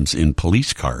sometimes in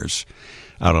police cars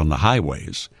out on the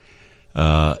highways.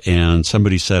 And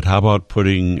somebody said, how about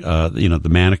putting, the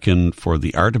mannequin for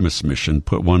the Artemis mission,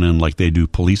 put one in like they do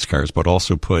police cars, but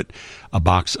also put a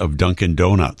box of Dunkin'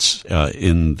 Donuts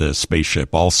in the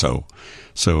spaceship also.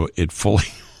 So it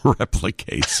fully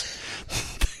replicates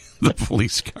the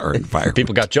police car environment.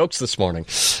 People got jokes this morning.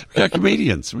 We got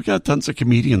comedians. We got tons of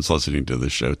comedians listening to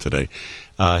this show today.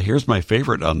 Here's my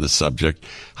favorite on this subject.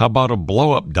 How about a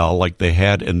blow-up doll like they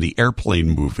had in the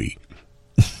Airplane movie?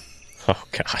 Oh,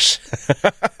 gosh.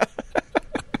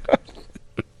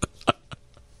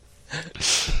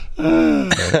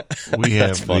 We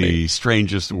have the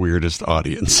strangest, weirdest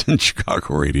audience in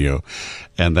Chicago radio,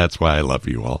 and that's why I love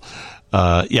you all.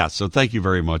 So thank you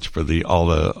very much for all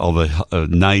the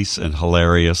nice and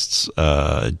hilarious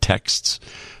texts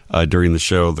during the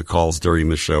show, the calls during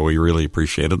the show. We really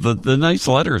appreciate it. The nice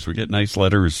letters. We get nice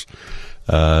letters,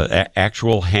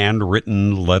 actual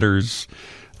handwritten letters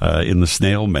in the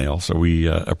snail mail. So we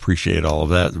appreciate all of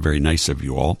that. Very nice of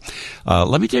you all.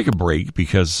 Let me take a break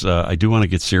because I do want to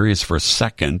get serious for a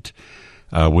second.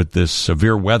 With this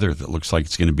severe weather that looks like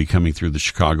it's going to be coming through the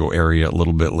Chicago area a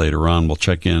little bit later on. We'll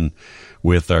check in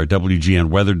with our WGN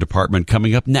Weather Department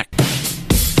coming up next.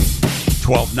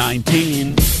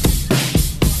 12:19.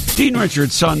 Dean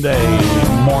Richards, Sunday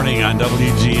morning on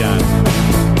WGN.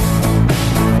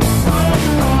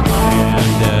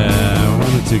 And I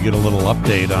wanted to get a little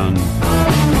update on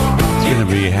what's going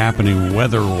to be happening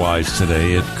weather-wise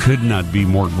today. It could not be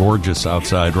more gorgeous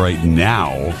outside right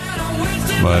now.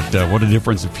 But what a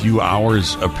difference a few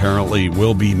hours apparently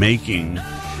will be making.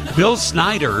 Bill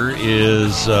Snyder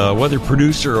is weather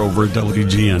producer over at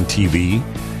WGN TV.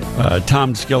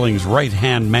 Tom Skilling's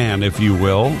right-hand man, if you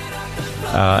will.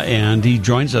 And he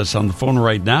joins us on the phone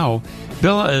right now.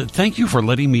 Bill, thank you for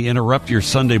letting me interrupt your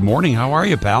Sunday morning. How are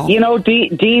you, pal? You know,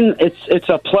 Dean, it's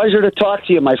a pleasure to talk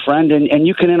to you, my friend, and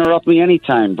you can interrupt me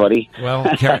anytime, buddy. Well,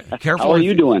 careful. How are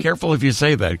you doing? Careful if you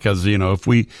say that, because if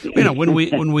we,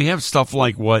 when we have stuff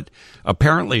like what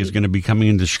apparently is going to be coming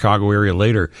into the Chicago area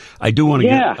later, I do want to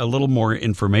get a little more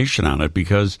information on it,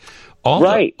 because all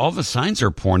the signs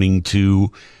are pointing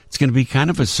to it's going to be kind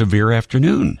of a severe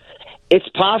afternoon. It's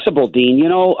possible, Dean.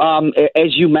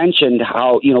 As you mentioned,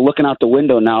 how looking out the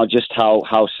window now, just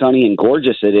how sunny and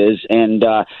gorgeous it is, and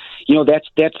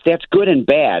that's good and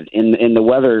bad in the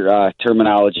weather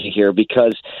terminology here,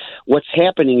 because what's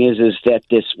happening is that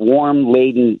this warm,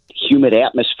 laden, humid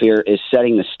atmosphere is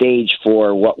setting the stage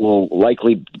for what will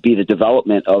likely be the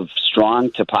development of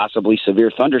strong to possibly severe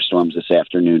thunderstorms this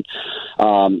afternoon.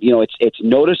 It's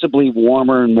noticeably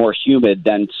warmer and more humid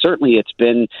than certainly it's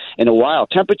been in a while.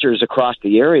 Temperatures across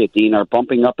the area, Dean, are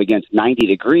bumping up against 90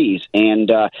 degrees, and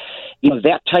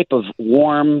that type of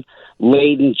warm,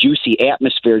 laden, juicy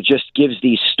atmosphere just gives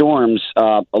these storms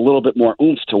a little bit more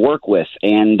oomph to work with,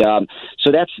 and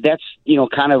so that's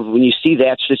kind of when you see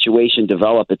that situation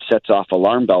develop, it sets off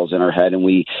alarm bells in our head, and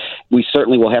we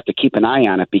certainly will have to keep an eye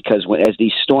on it, because as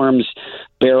these storms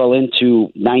barrel into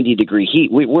 90-degree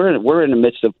heat, we're in the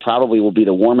midst of probably will be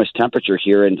the warmest temperature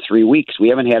here in 3 weeks. We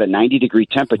haven't had a 90-degree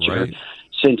temperature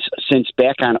since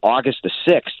back on August the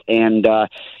 6th, and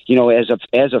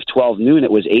as of 12 noon,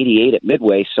 it was 88 at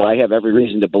Midway. So I have every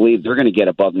reason to believe they're going to get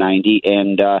above 90,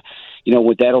 and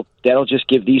that'll just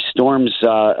give these storms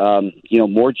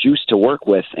more juice to work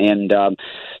with, and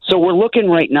so we're looking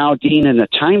right now, Dean, in the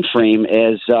time frame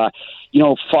as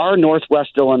far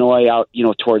northwest Illinois out,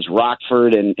 towards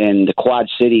Rockford and the Quad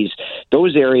Cities,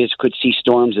 those areas could see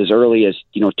storms as early as,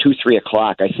 2-3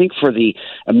 o'clock. I think for the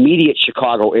immediate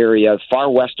Chicago area, far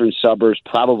western suburbs,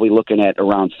 probably looking at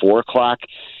around 4 o'clock.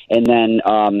 And then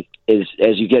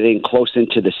as you get in close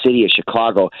into the city of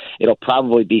Chicago, it'll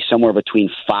probably be somewhere between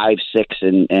 5, 6,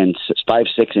 and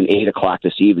 8 o'clock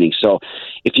this evening. So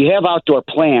if you have outdoor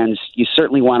plans, you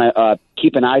certainly want to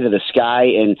keep an eye to the sky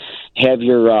and have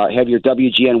your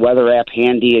WGN weather app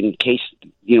handy in case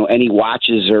any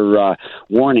watches or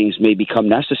warnings may become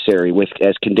necessary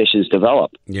as conditions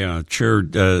develop. Yeah, sure.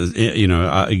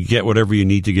 Get whatever you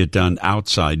need to get done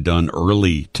outside done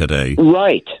early today.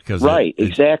 Right.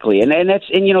 Exactly. And that's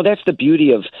the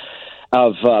beauty of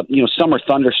summer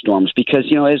thunderstorms,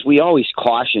 because as we always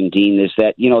caution, Dean, is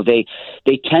that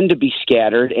they tend to be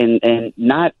scattered and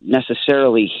not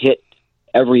necessarily hit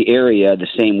every area the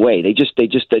same way.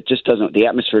 The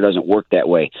atmosphere doesn't work that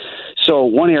way. So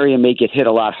one area may get hit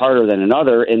a lot harder than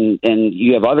another, and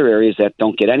you have other areas that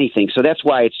don't get anything. So that's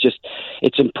why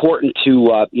it's important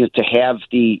to have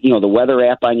the weather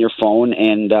app on your phone,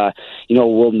 and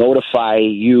we'll notify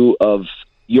you of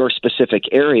your specific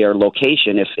area or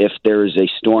location if there's a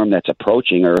storm that's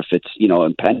approaching, or if it's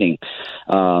impending,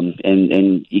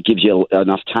 and it gives you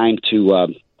enough time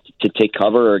to take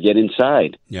cover or get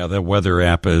inside. Yeah, that weather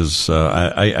app is,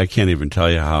 I can't even tell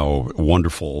you how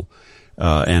wonderful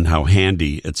and how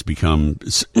handy it's become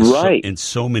in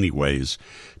so many ways.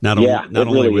 Not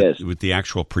only with the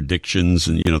actual predictions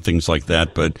and things like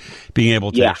that, but being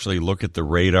able to actually look at the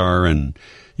radar and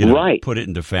put it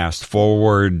into fast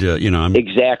forward.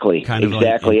 Exactly.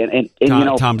 And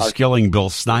Tom Skilling, Bill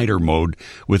Snyder mode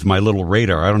with my little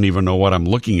radar. I don't even know what I'm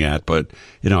looking at, but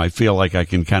I feel like I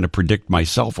can kind of predict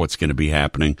myself what's going to be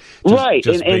happening.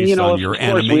 Just based on your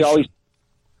animation.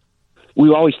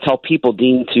 We always tell people,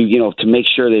 Dean, to make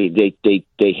sure they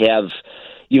have.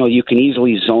 You can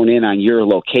easily zone in on your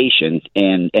location,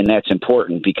 and that's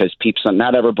important, because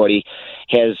not everybody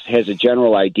has a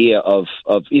general idea of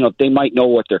they might know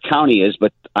what their county is,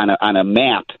 but on a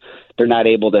map they're not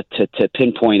able to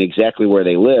pinpoint exactly where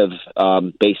they live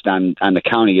based on the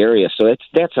county area. So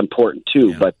that's important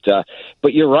too. Yeah.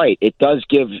 But you're right, it does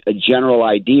give a general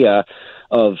idea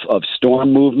of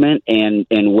storm movement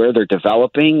and where they're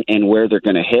developing and where they're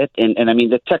going to hit. And I mean,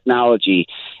 the technology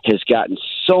has gotten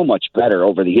so much better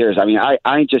over the years. I mean,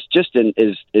 I just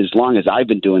as long as I've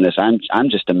been doing this, I'm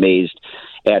just amazed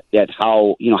at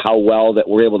how well that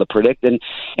we're able to predict, and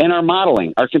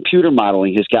our computer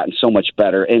modeling has gotten so much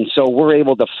better, and so we're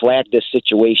able to flag this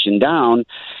situation down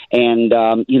and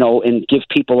and give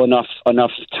people enough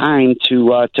time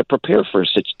to prepare for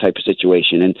such type of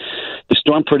situation. And the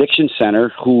Storm Prediction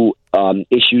Center, who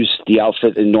issues the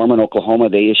outfit in Norman, Oklahoma,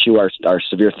 they issue our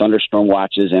severe thunderstorm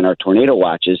watches and our tornado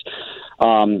watches.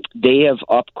 They have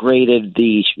upgraded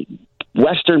the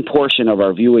western portion of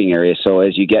our viewing area. So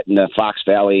as you get in the Fox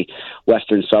Valley,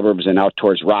 western suburbs, and out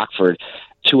towards Rockford,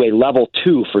 to a level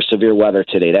 2 for severe weather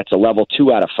today. That's a level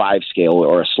 2 out of 5 scale,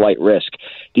 or a slight risk.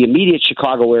 The immediate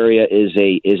Chicago area is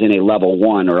in a level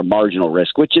 1, or a marginal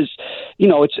risk, which is,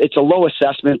 it's a low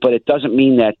assessment, but it doesn't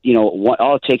mean that,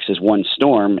 all it takes is one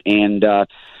storm. And,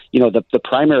 the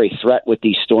primary threat with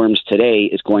these storms today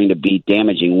is going to be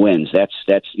damaging winds. That's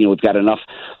we've got enough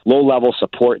low-level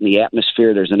support in the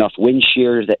atmosphere. There's enough wind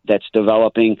shear that's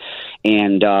developing.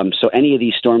 And so any of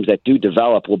these storms that do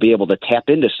develop will be able to tap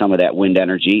into some of that wind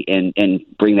energy and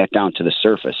bring that down to the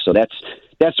surface. So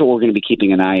that's what we're going to be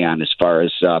keeping an eye on as far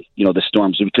as, the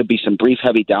storms. There could be some brief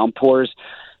heavy downpours.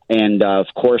 And, of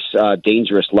course,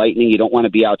 dangerous lightning. You don't want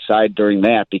to be outside during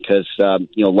that because,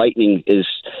 lightning is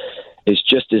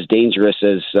just as dangerous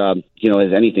as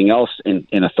as anything else in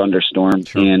a thunderstorm.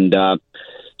 Sure. And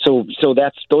so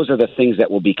those are the things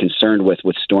that we'll be concerned with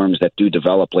storms that do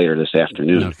develop later this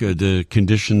afternoon. Now, the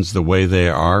conditions the way they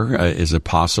are, is it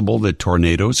possible that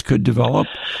tornadoes could develop?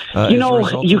 Dean, the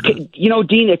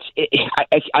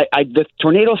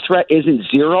tornado threat isn't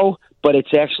zero, but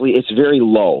it's very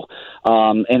low.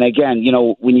 And again,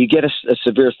 when you get a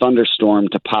severe thunderstorm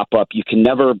to pop up, you can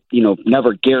never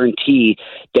guarantee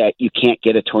that you can't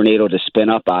get a tornado to spin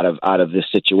up out of this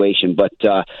situation. But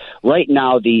right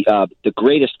now, the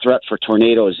greatest threat for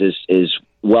tornadoes is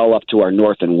well up to our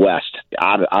north and west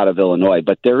out of Illinois.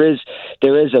 But there is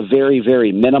a very,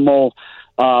 very minimal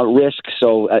risk.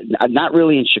 So not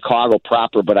really in Chicago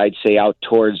proper, but I'd say out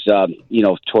towards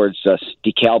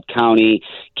DeKalb County,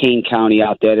 Kane County,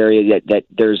 out that area, that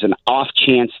there's an off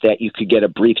chance that you could get a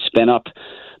brief spin up.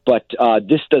 But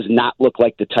this does not look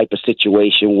like the type of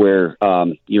situation where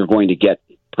you're going to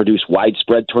produce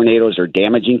widespread tornadoes or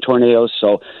damaging tornadoes.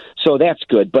 So that's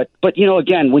good. But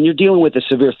again, when you're dealing with a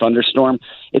severe thunderstorm,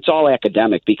 it's all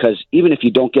academic, because even if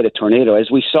you don't get a tornado, as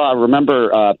we saw,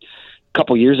 remember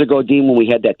couple years ago, Dean, when we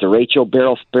had that derecho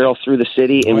barrel through the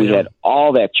city, and we had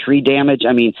all that tree damage.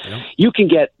 I mean, you can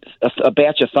get a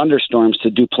batch of thunderstorms to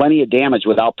do plenty of damage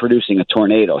without producing a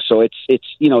tornado. So it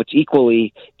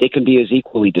can be as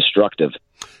equally destructive.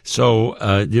 So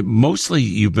mostly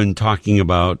you've been talking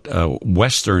about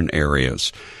western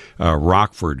areas,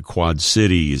 Rockford, Quad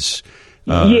Cities.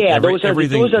 Those are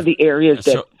the areas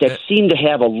that seem to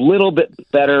have a little bit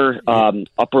better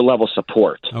upper level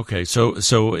support. Okay, so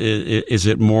is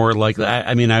it more like that?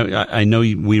 I mean, I know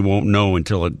we won't know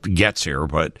until it gets here,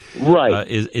 but right,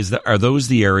 are those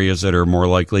the areas that are more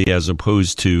likely, as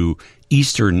opposed to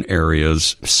eastern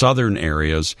areas, southern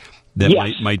areas that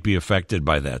might be affected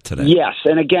by that today? Yes,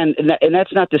 and again, and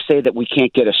that's not to say that we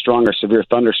can't get a stronger severe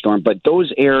thunderstorm, but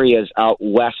those areas out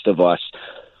west of us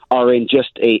are in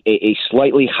just a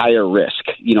slightly higher risk.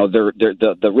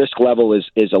 The risk level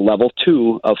is a level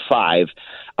 2 of 5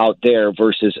 out there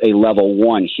versus a level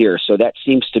 1 here. So that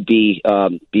seems to be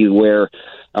where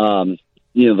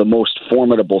the most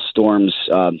formidable storms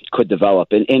could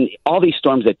develop. And all these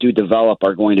storms that do develop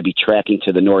are going to be tracking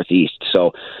to the northeast.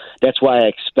 So that's why I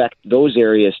expect those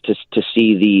areas to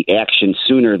see the action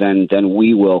sooner than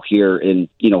we will here in,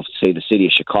 say, the city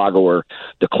of Chicago or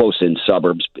the close-in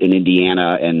suburbs in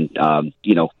Indiana and,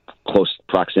 close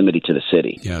proximity to the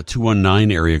city. Yeah,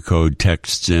 219 area code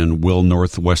texts in, will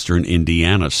northwestern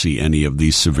Indiana see any of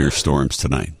these severe storms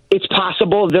tonight? It's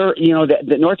possible.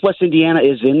 The Northwest Indiana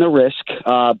is in the risk,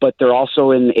 but they're also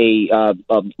in a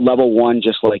level 1,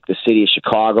 just like the city of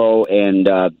Chicago and,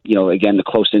 again, the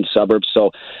close-in suburbs. So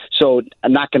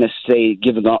I'm not going to say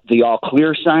give the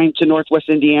all-clear sign to Northwest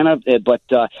Indiana, but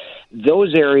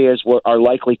those areas are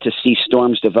likely to see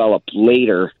storms develop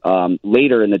later in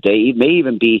the day. It may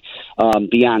even be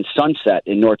beyond sunset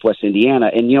in Northwest Indiana.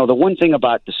 And, the one thing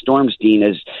about the storms, Dean,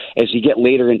 is as you get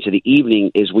later into the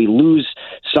evening is we lose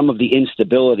some of the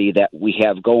instability that we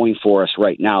have going for us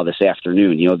right now this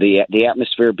afternoon. The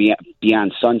atmosphere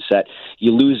beyond sunset,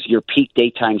 you lose your peak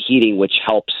daytime heating, which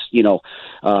helps,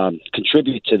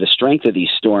 contribute to the strength of these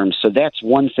storms. So that's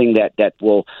one thing that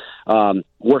will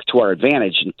work to our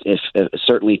advantage,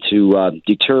 certainly to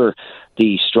deter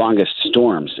the strongest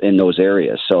storms in those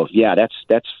areas. So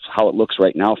that's how it looks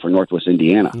right now for Northwest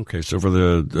Indiana. Okay, so for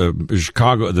the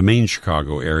Chicago, the main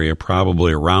Chicago area,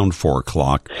 probably around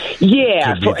 4:00.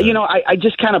 Yeah, I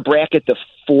just kind of bracket the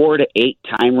 4 to 8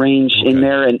 time range in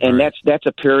there, and that's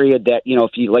a period that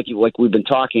if you like we've been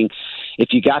talking,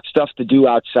 if you got stuff to do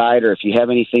outside, or if you have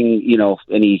anything,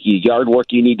 any yard work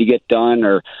you need to get done,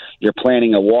 or you're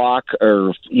planning a walk,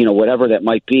 or whatever that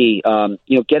might be,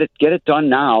 get it done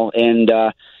now. And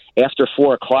after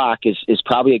 4:00 is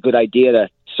probably a good idea to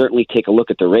certainly take a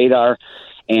look at the radar,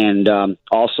 and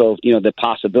also the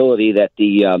possibility that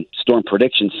the Storm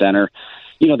Prediction Center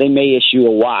they may issue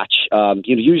a watch.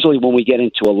 Usually when we get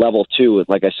into a level 2,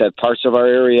 like I said, parts of our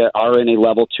area are in a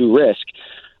level 2 risk.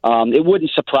 It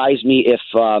wouldn't surprise me if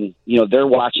they're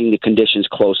watching the conditions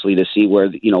closely to see where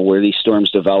these storms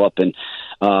develop and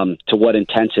to what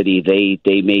intensity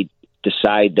they may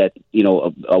decide that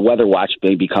a weather watch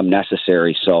may become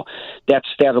necessary. So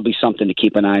that'll be something to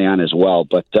keep an eye on as well.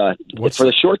 But for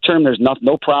the short term, there's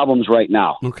no problems right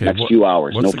now. Okay, next few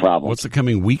hours, no problem. What's the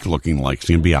coming week looking like? It's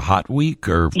going to be a hot week,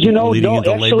 or leading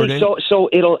into Labor Day? So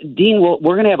Dean,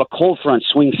 we're going to have a cold front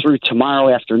swing through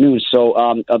tomorrow afternoon.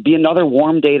 So it'll be another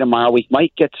warm day tomorrow. We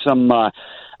might get some.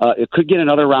 It could get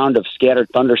another round of scattered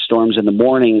thunderstorms in the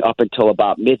morning up until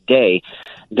about midday.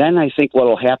 Then I think what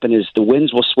will happen is the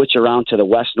winds will switch around to the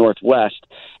west-northwest,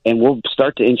 and we'll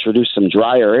start to introduce some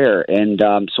drier air. And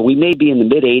so we may be in the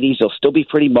mid-80s. It'll still be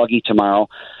pretty muggy tomorrow.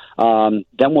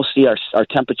 Then we'll see our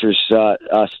temperatures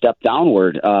step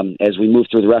downward as we move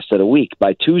through the rest of the week.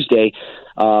 By Tuesday,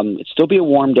 it'll still be a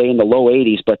warm day in the low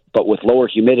 80s, but with lower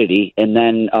humidity. And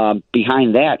then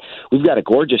behind that, we've got a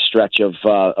gorgeous stretch of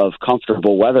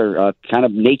comfortable weather, kind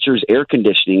of nature's air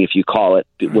conditioning, if you call it,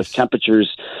 with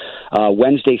temperatures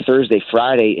Wednesday, Thursday,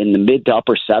 Friday in the mid to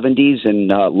upper 70s and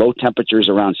low temperatures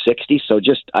around 60. So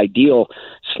just ideal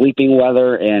sleeping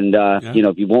weather, and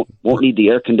you won't need the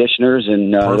air conditioners,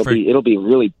 and it'll be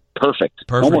really perfect,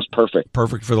 almost perfect.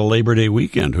 Perfect for the Labor Day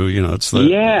weekend. It's the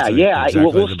exactly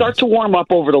we'll start to warm up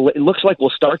it looks like we'll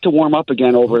start to warm up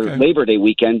again over Labor Day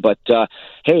weekend. But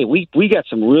hey, we got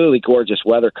some really gorgeous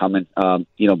weather coming.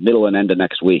 Middle and end of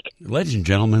next week. Ladies and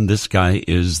gentlemen, this guy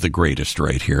is the greatest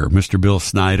right here, Mr. Bill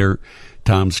Snyder,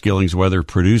 Tom Skilling's weather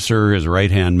producer, his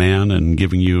right-hand man, and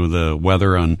giving you the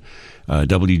weather on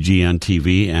WGN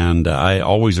TV. And I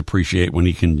always appreciate when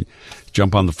he can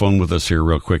jump on the phone with us here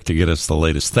real quick to get us the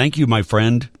latest. Thank you, my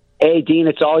friend. Hey, Dean,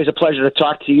 it's always a pleasure to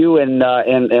talk to you and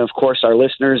of course, our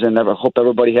listeners, and I hope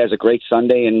everybody has a great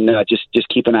Sunday, and just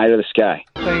keep an eye to the sky.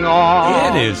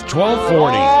 It is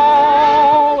 12:40.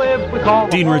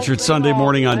 Dean Richards, Sunday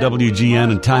morning on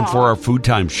WGN, and time for our Food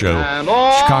Time Show,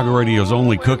 Chicago Radio's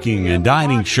only cooking and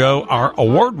dining show, our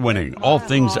award-winning All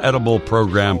Things Edible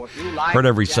program, heard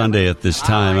every Sunday at this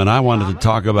time. And I wanted to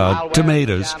talk about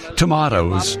tomatoes,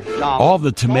 all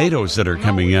the tomatoes that are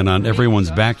coming in on everyone's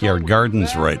backyard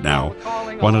gardens right now.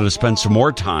 Wanted to spend some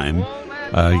more time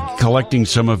collecting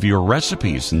some of your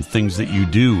recipes and things that you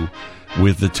do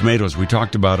with the tomatoes. We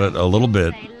talked about it a little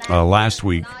bit last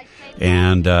week.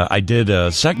 And I did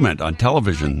a segment on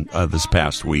television this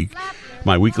past week,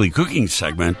 my weekly cooking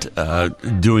segment,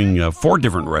 doing 4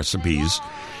 different recipes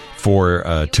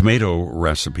for tomato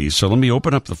recipes. So let me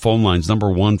open up the phone lines,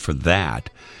 number 1 for that.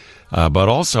 But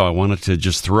also I wanted to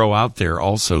just throw out there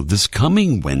also this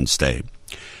coming Wednesday,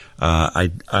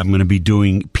 I'm going to be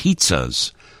doing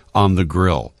pizzas on the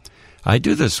grill. I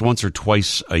do this once or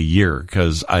twice a year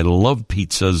because I love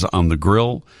pizzas on the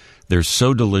grill. They're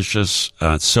so delicious,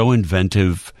 so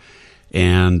inventive,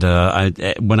 and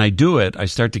when I do it, I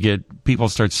start to get people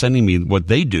start sending me what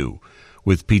they do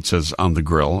with pizzas on the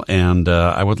grill, and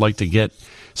I would like to get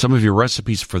some of your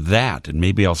recipes for that, and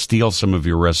maybe I'll steal some of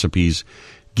your recipes,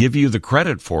 give you the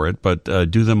credit for it, but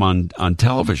do them on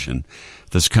television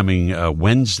this coming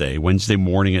Wednesday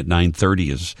morning at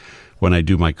 9:30 is when I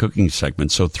do my cooking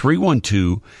segment. So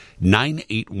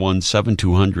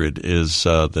 312-981-7200 is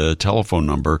the telephone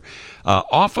number.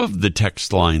 Off of the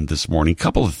text line this morning,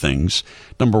 couple of things.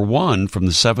 Number 1, from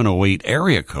the 708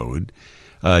 area code,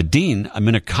 Dean, I'm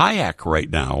in a kayak right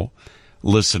now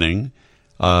listening.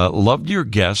 Loved your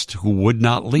guest who would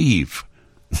not leave.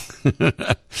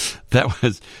 That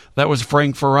was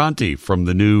Frank Ferranti from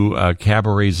the new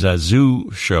Cabaret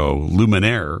Zazu show,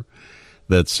 Luminaire,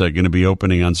 that's going to be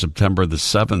opening on September the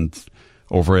 7th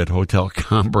over at Hotel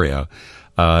Cambria.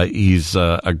 He's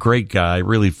a great guy,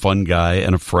 really fun guy,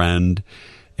 and a friend.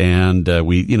 And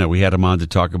we had him on to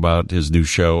talk about his new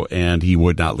show, and he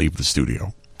would not leave the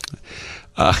studio.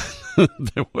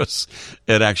 It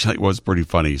actually was pretty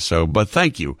funny. So, but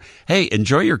thank you. Hey,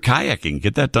 enjoy your kayaking.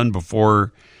 Get that done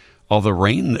before all the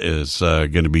rain is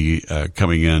going to be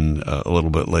coming in a little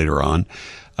bit later on.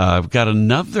 I've got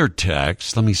another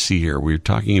text. Let me see here. We were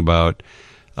talking about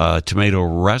tomato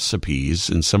recipes,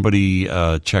 and somebody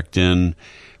checked in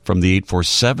from the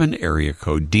 847 area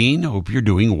code. Dean, hope you're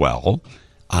doing well.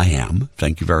 I am.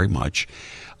 Thank you very much.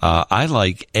 I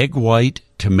like egg white,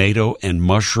 tomato, and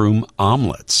mushroom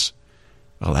omelets.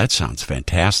 Well, that sounds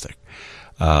fantastic.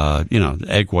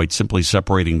 Egg white, simply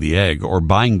separating the egg or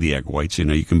buying the egg whites.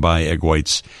 You can buy egg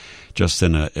whites just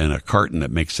in a carton that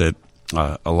makes it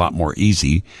a lot more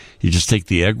easy. You just take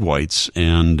the egg whites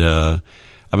and I'm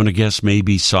going to guess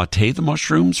maybe saute the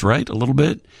mushrooms, right? A little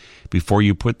bit. before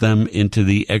you put them into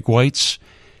the egg whites.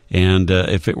 And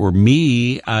if it were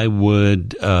me, I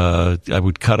would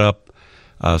cut up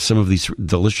some of these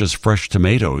delicious fresh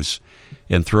tomatoes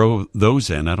and throw those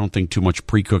in. I don't think too much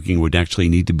pre-cooking would actually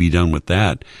need to be done with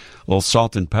that. A little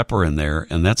salt and pepper in there,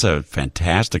 and that's a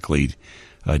fantastically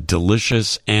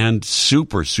delicious and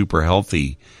super, super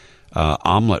healthy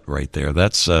omelet right there.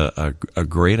 That's a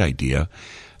great idea.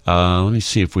 Let me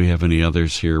see if we have any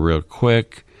others here real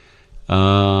quick.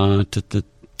 We'll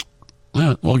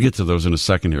get to those in a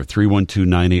second here.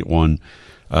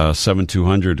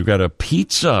 312-981-7200. We've got a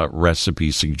pizza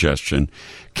recipe suggestion.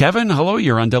 Kevin, hello.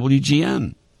 You're on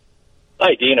WGN.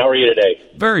 Hi, Dean. How are you today?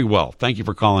 Very well. Thank you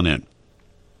for calling in.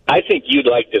 I think you'd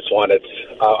like this one. It's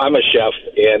I'm a chef,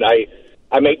 and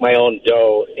I make my own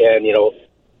dough, and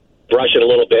brush it a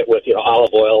little bit with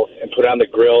olive oil and put it on the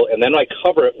grill, and then I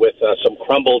cover it with some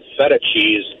crumbled feta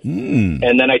cheese,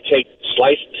 and then I take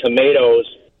sliced tomatoes,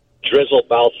 drizzle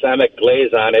balsamic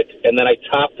glaze on it, and then I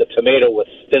top the tomato with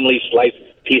thinly sliced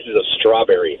pieces of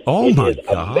strawberry. Oh my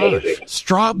gosh,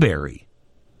 strawberry!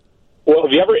 Well,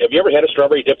 have you ever had a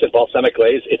strawberry dipped in balsamic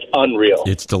glaze? It's unreal.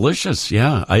 It's delicious.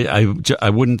 Yeah, I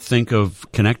wouldn't think of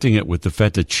connecting it with the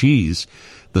feta cheese,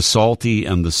 the salty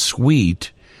and the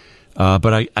sweet,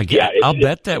 but I'll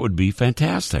bet that would be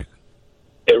fantastic.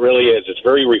 It really is. It's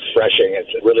very refreshing.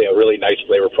 It's really a really nice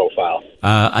flavor profile.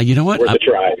 You know what? Worth a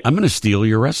try. I'm going to steal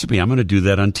your recipe. I'm going to do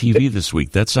that on TV this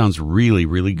week. That sounds really,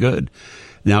 really good.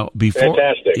 Now, before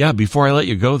I let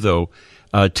you go, though,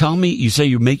 tell me. You say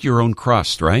you make your own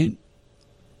crust, right?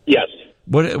 Yes.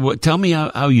 What? Tell me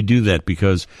how you do that,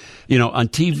 because on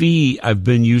TV I've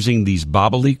been using these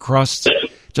bobbly crusts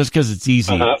just because it's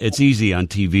easy. It's easy on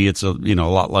TV. It's a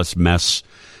lot less mess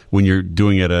when you're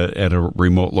doing it at a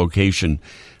remote location.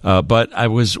 But I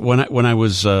was when I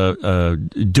was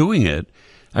doing it,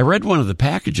 I read one of the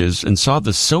packages and saw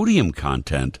the sodium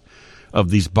content of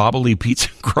these bobbly pizza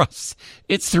crusts.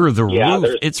 It's through the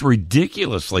roof. It's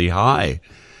ridiculously high.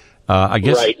 I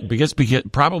guess because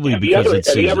probably because it's.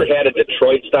 Have you ever had a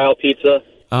Detroit style pizza?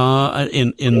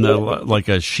 In the like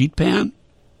a sheet pan?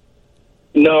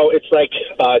 No, it's like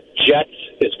Jets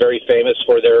is very famous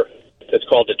for their. It's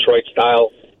called Detroit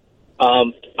style.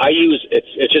 I use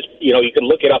it's just you can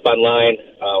look it up online.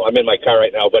 I'm in my car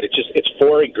right now, but it's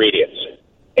 4 ingredients,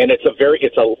 and it's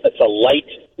a light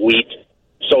wheat.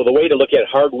 So the way to look at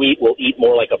hard wheat will eat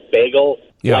more like a bagel.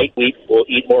 Yeah. Light wheat will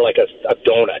eat more like a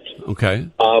donut. Okay.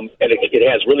 And it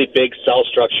has really big cell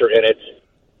structure in it,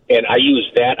 and I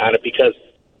use that on it because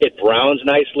it browns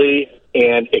nicely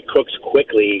and it cooks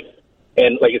quickly.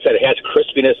 And like I said, it has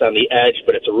crispiness on the edge,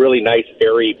 but it's a really nice,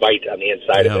 airy bite on the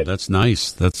inside of it. That's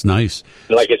nice. That's nice.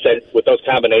 And like I said, with those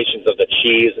combinations of the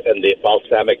cheese and the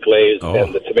balsamic glaze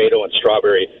and the tomato and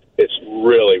strawberry, it's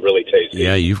really, really tasty.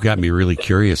 Yeah, you've got me really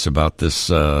curious about this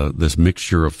this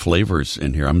mixture of flavors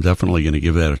in here. I'm definitely going to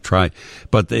give that a try.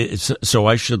 But so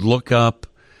I should look up,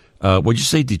 what'd you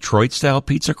say, Detroit-style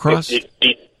pizza crust?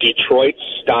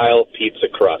 Detroit-style pizza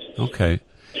crust. Okay.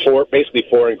 Basically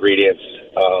 4 ingredients.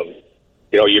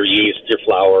 Your yeast, your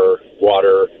flour,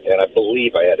 water, and I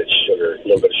believe I added sugar, a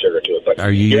little bit of sugar to it. But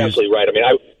you're absolutely right. I mean,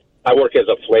 I work as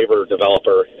a flavor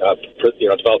developer,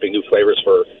 developing new flavors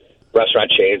for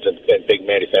restaurant chains and big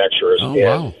manufacturers. Oh,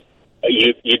 wow.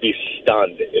 You'd be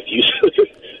stunned if you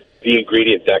the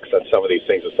ingredient decks on some of these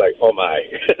things. It's like, oh my.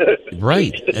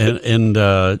 Right. And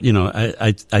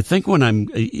I think when I'm,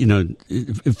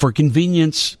 for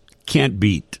convenience, can't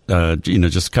beat,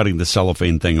 just cutting the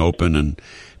cellophane thing open and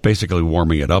basically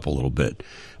warming it up a little bit.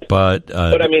 But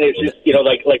I mean, it's just,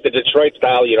 like the Detroit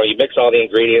style, you mix all the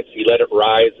ingredients, you let it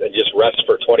rise and just rest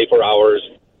for 24 hours.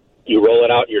 You roll it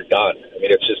out, you're done. I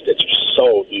mean, it's just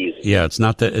so easy. Yeah,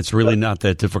 it's really not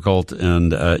that difficult.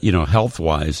 And, health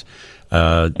wise,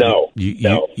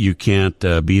 you can't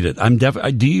beat it.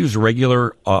 Do you use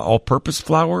regular all-purpose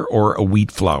flour or a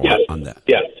wheat flour on that?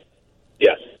 Yes.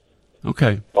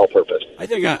 Okay. All purpose. I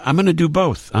think I'm going to do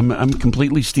both. I'm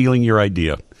completely stealing your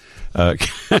idea.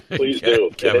 Please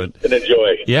do, Kevin, and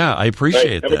enjoy. Yeah, I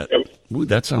appreciate that. Ooh,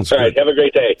 that sounds good. All right, have a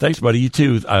great day. Thanks, buddy. You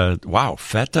too. Wow,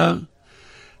 feta,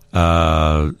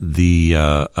 the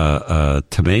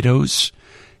tomatoes,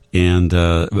 and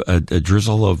a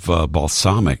drizzle of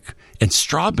balsamic and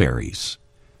strawberries.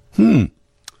 How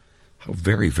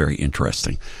very, very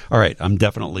interesting. All right, I'm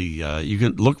definitely. You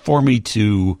can look for me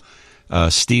to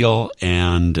steal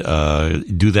and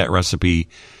do that recipe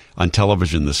on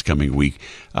television this coming week.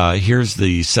 Here's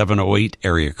the 708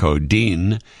 area code.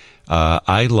 Dean,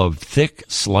 I love thick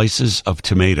slices of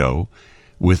tomato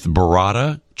with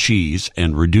burrata cheese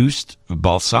and reduced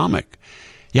balsamic.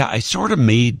 Yeah, I sort of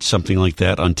made something like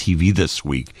that on TV this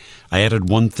week. I added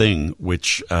one thing,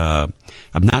 which I'm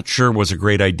not sure was a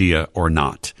great idea or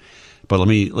not. But let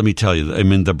me tell you, I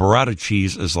mean, the burrata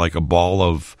cheese is like a ball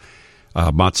of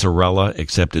mozzarella,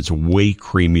 except it's way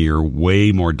creamier,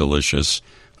 way more delicious,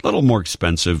 a little more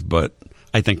expensive, but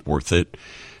I think worth it.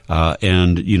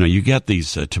 And, you get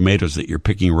these tomatoes that you're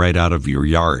picking right out of your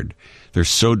yard. They're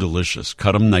so delicious.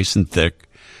 Cut them nice and thick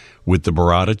with the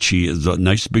burrata cheese, a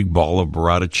nice big ball of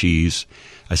burrata cheese.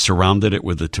 I surrounded it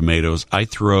with the tomatoes. I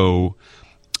throw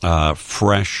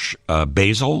fresh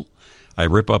basil. I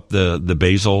rip up the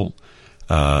basil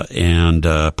and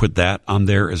put that on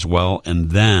there as well.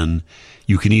 And then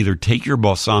you can either take your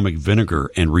balsamic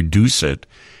vinegar and reduce it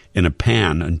in a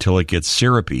pan until it gets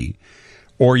syrupy,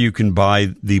 or you can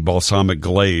buy the balsamic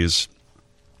glaze,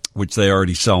 which they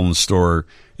already sell in the store,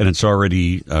 and it's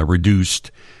already reduced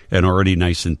and already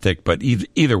nice and thick. But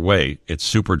either way, it's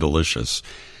super delicious.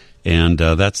 And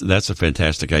that's a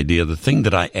fantastic idea. The thing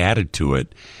that I added to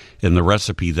it in the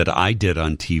recipe that I did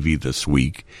on TV this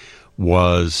week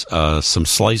was some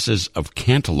slices of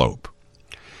cantaloupe,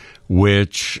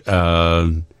 which,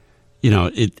 it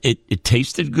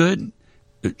tasted good.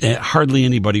 Hardly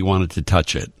anybody wanted to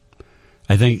touch it.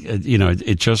 I think,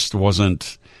 it just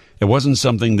wasn't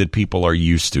something that people are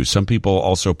used to. Some people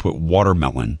also put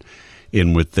watermelon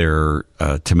in with their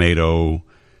tomato,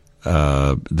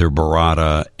 their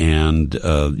burrata, and,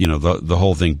 the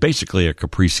whole thing, basically a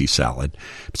caprese salad.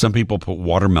 Some people put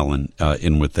watermelon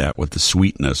in with that, with the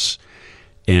sweetness.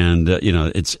 And,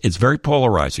 it's very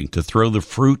polarizing to throw the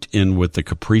fruit in with the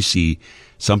caprese.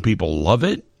 Some people love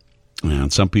it,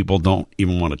 and some people don't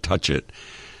even want to touch it.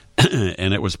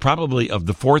 And it was probably, of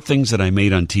the 4 things that I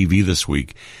made on TV this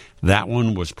week, that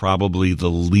one was probably the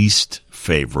least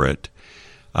favorite.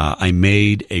 I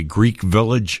made a Greek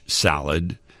village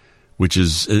salad, which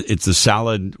it's a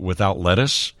salad without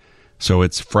lettuce. So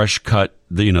it's fresh cut,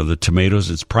 the tomatoes.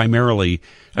 It's primarily,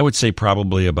 I would say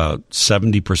probably about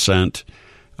 70%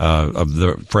 of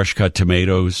the fresh cut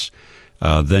tomatoes.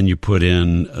 Then you put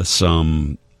in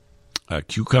some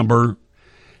cucumber.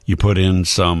 You put in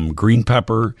some green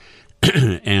pepper,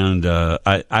 and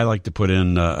I like to put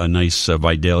in a nice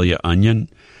Vidalia onion,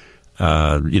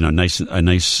 a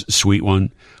nice sweet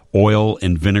one, oil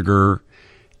and vinegar,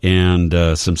 and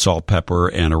some salt, pepper,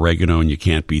 and oregano, and you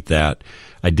can't beat that.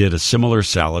 I did a similar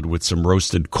salad with some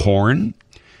roasted corn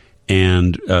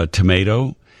and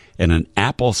tomato and an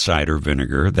apple cider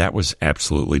vinegar. That was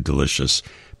absolutely delicious.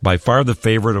 By far the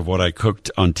favorite of what I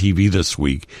cooked on TV this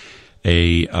week,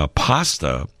 a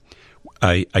pasta.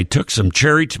 I took some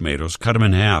cherry tomatoes, cut them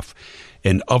in half,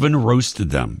 and oven roasted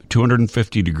them,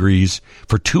 250 degrees,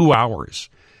 for 2 hours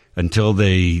until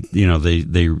they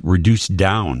reduced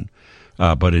down,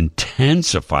 but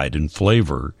intensified in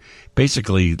flavor,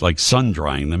 basically like sun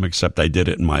drying them, except I did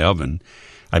it in my oven.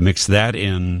 I mixed that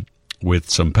in with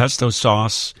some pesto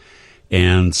sauce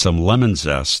and some lemon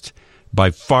zest.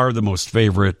 By far the most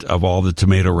favorite of all the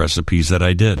tomato recipes that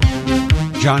I did.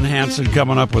 John Hanson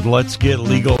coming up with Let's Get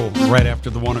Legal right after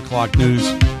the 1 o'clock news.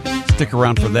 Stick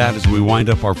around for that as we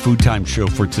wind up our Food Time show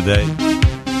for today.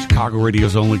 Chicago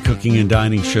Radio's only cooking and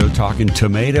dining show, talking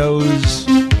tomatoes,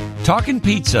 talking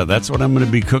pizza. That's what I'm going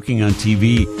to be cooking on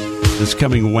TV this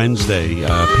coming Wednesday.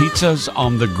 Pizzas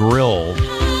on the grill.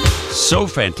 So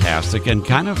fantastic. And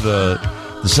kind of the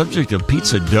subject of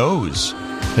pizza doughs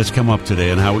has come up today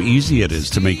and how easy it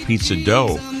is to make pizza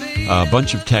dough. A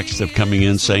bunch of texts have coming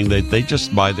in saying that they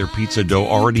just buy their pizza dough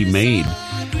already made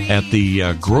at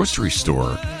the grocery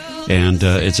store, and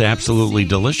it's absolutely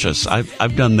delicious.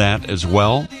 I've done that as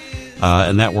well,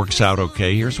 and that works out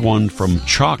okay. Here's one from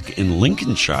Chuck in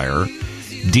Lincolnshire.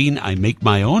 Dean, I make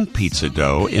my own pizza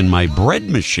dough in my bread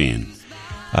machine,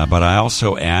 but I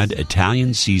also add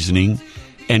Italian seasoning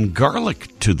and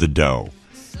garlic to the dough.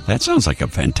 That sounds like a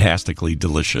fantastically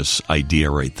delicious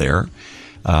idea right there.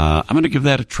 I'm going to give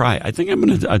that a try. I think I'm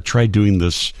going to try doing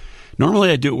this.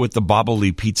 Normally I do it with the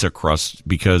Bobbly pizza crust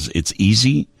because it's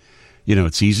easy.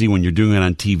 It's easy when you're doing it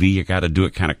on TV. You got to do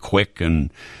it kind of quick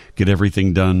and get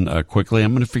everything done quickly.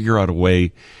 I'm going to figure out a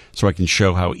way so I can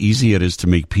show how easy it is to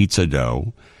make pizza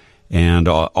dough and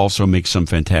also make some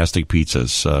fantastic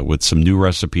pizzas with some new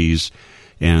recipes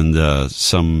and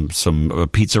some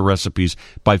pizza recipes.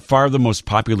 By far the most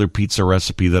popular pizza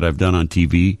recipe that I've done on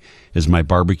TV is my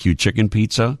barbecue chicken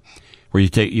pizza, where you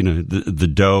take the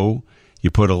dough, you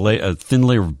put a thin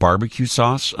layer of barbecue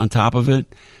sauce on top of it,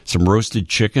 some roasted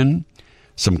chicken,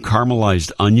 some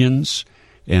caramelized onions,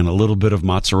 and a little bit of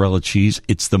mozzarella cheese.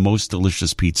 It's the most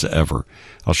delicious pizza ever.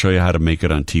 I'll show you how to make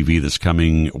it on TV this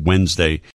coming Wednesday.